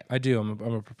 Right. I do. I'm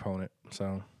a proponent.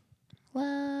 So.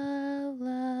 Love,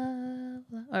 love,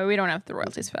 love. Oh, we don't have the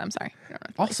royalties for that. I'm sorry. We don't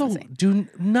have the Also, licensing. do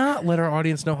not let our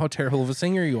audience know how terrible of a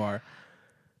singer you are.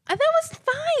 That was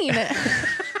fine.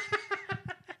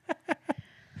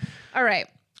 All right.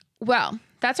 Well,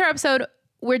 that's our episode.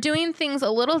 We're doing things a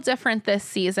little different this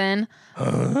season.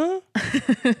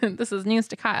 This is news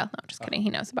to Kyle. No, I'm just kidding. He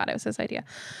knows about it. It was his idea.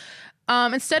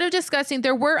 Instead of discussing,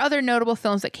 there were other notable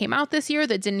films that came out this year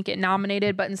that didn't get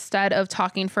nominated, but instead of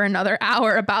talking for another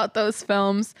hour about those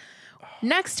films,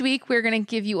 next week we're going to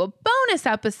give you a bonus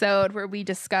episode where we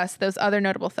discuss those other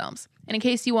notable films. And in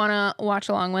case you want to watch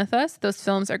along with us, those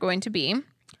films are going to be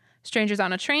Strangers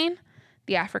on a Train,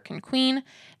 The African Queen,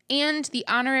 and the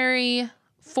honorary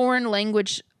foreign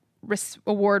language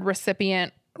award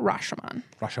recipient, Rashomon.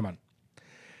 Rashomon.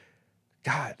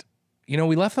 God. You know,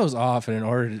 we left those off in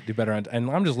order to do better on and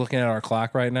I'm just looking at our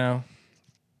clock right now.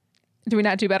 Do we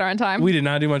not do better on time? We did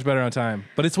not do much better on time.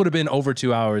 But it would have been over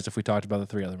 2 hours if we talked about the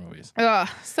 3 other movies.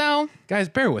 So guys,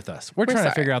 bear with us. We're trying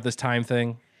sorry. to figure out this time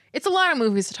thing. It's a lot of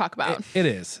movies to talk about. It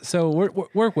is. So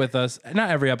work with us. Not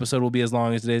every episode will be as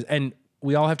long as it is. And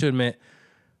we all have to admit,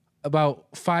 about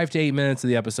 5 to 8 minutes of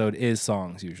the episode is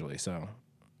songs usually. So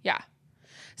yeah.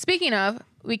 Speaking of,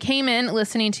 we came in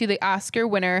listening to the Oscar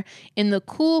winner in the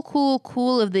cool, cool,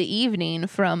 cool of the evening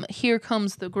from Here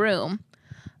Comes the Groom.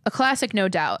 A classic, no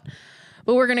doubt.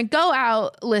 But we're going to go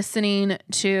out listening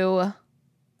to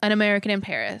An American in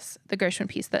Paris, the Gershwin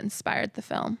piece that inspired the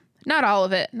film. Not all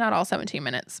of it, not all 17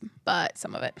 minutes, but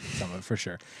some of it. Some of it for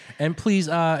sure. And please,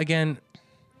 again,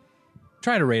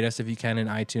 try to rate us if you can in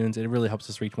iTunes. It really helps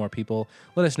us reach more people.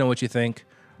 Let us know what you think.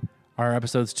 Our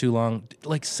episode's too long.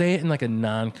 Like, say it in like a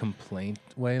non-complaint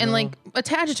way. And though. like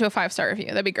attach it to a 5-star review.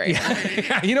 That'd be great.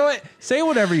 You know what? Say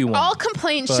whatever you want. All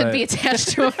complaints should be attached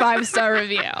to a 5-star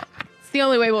review. It's the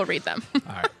only way we'll read them.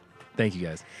 All right. Thank you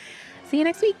guys. See you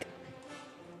next week.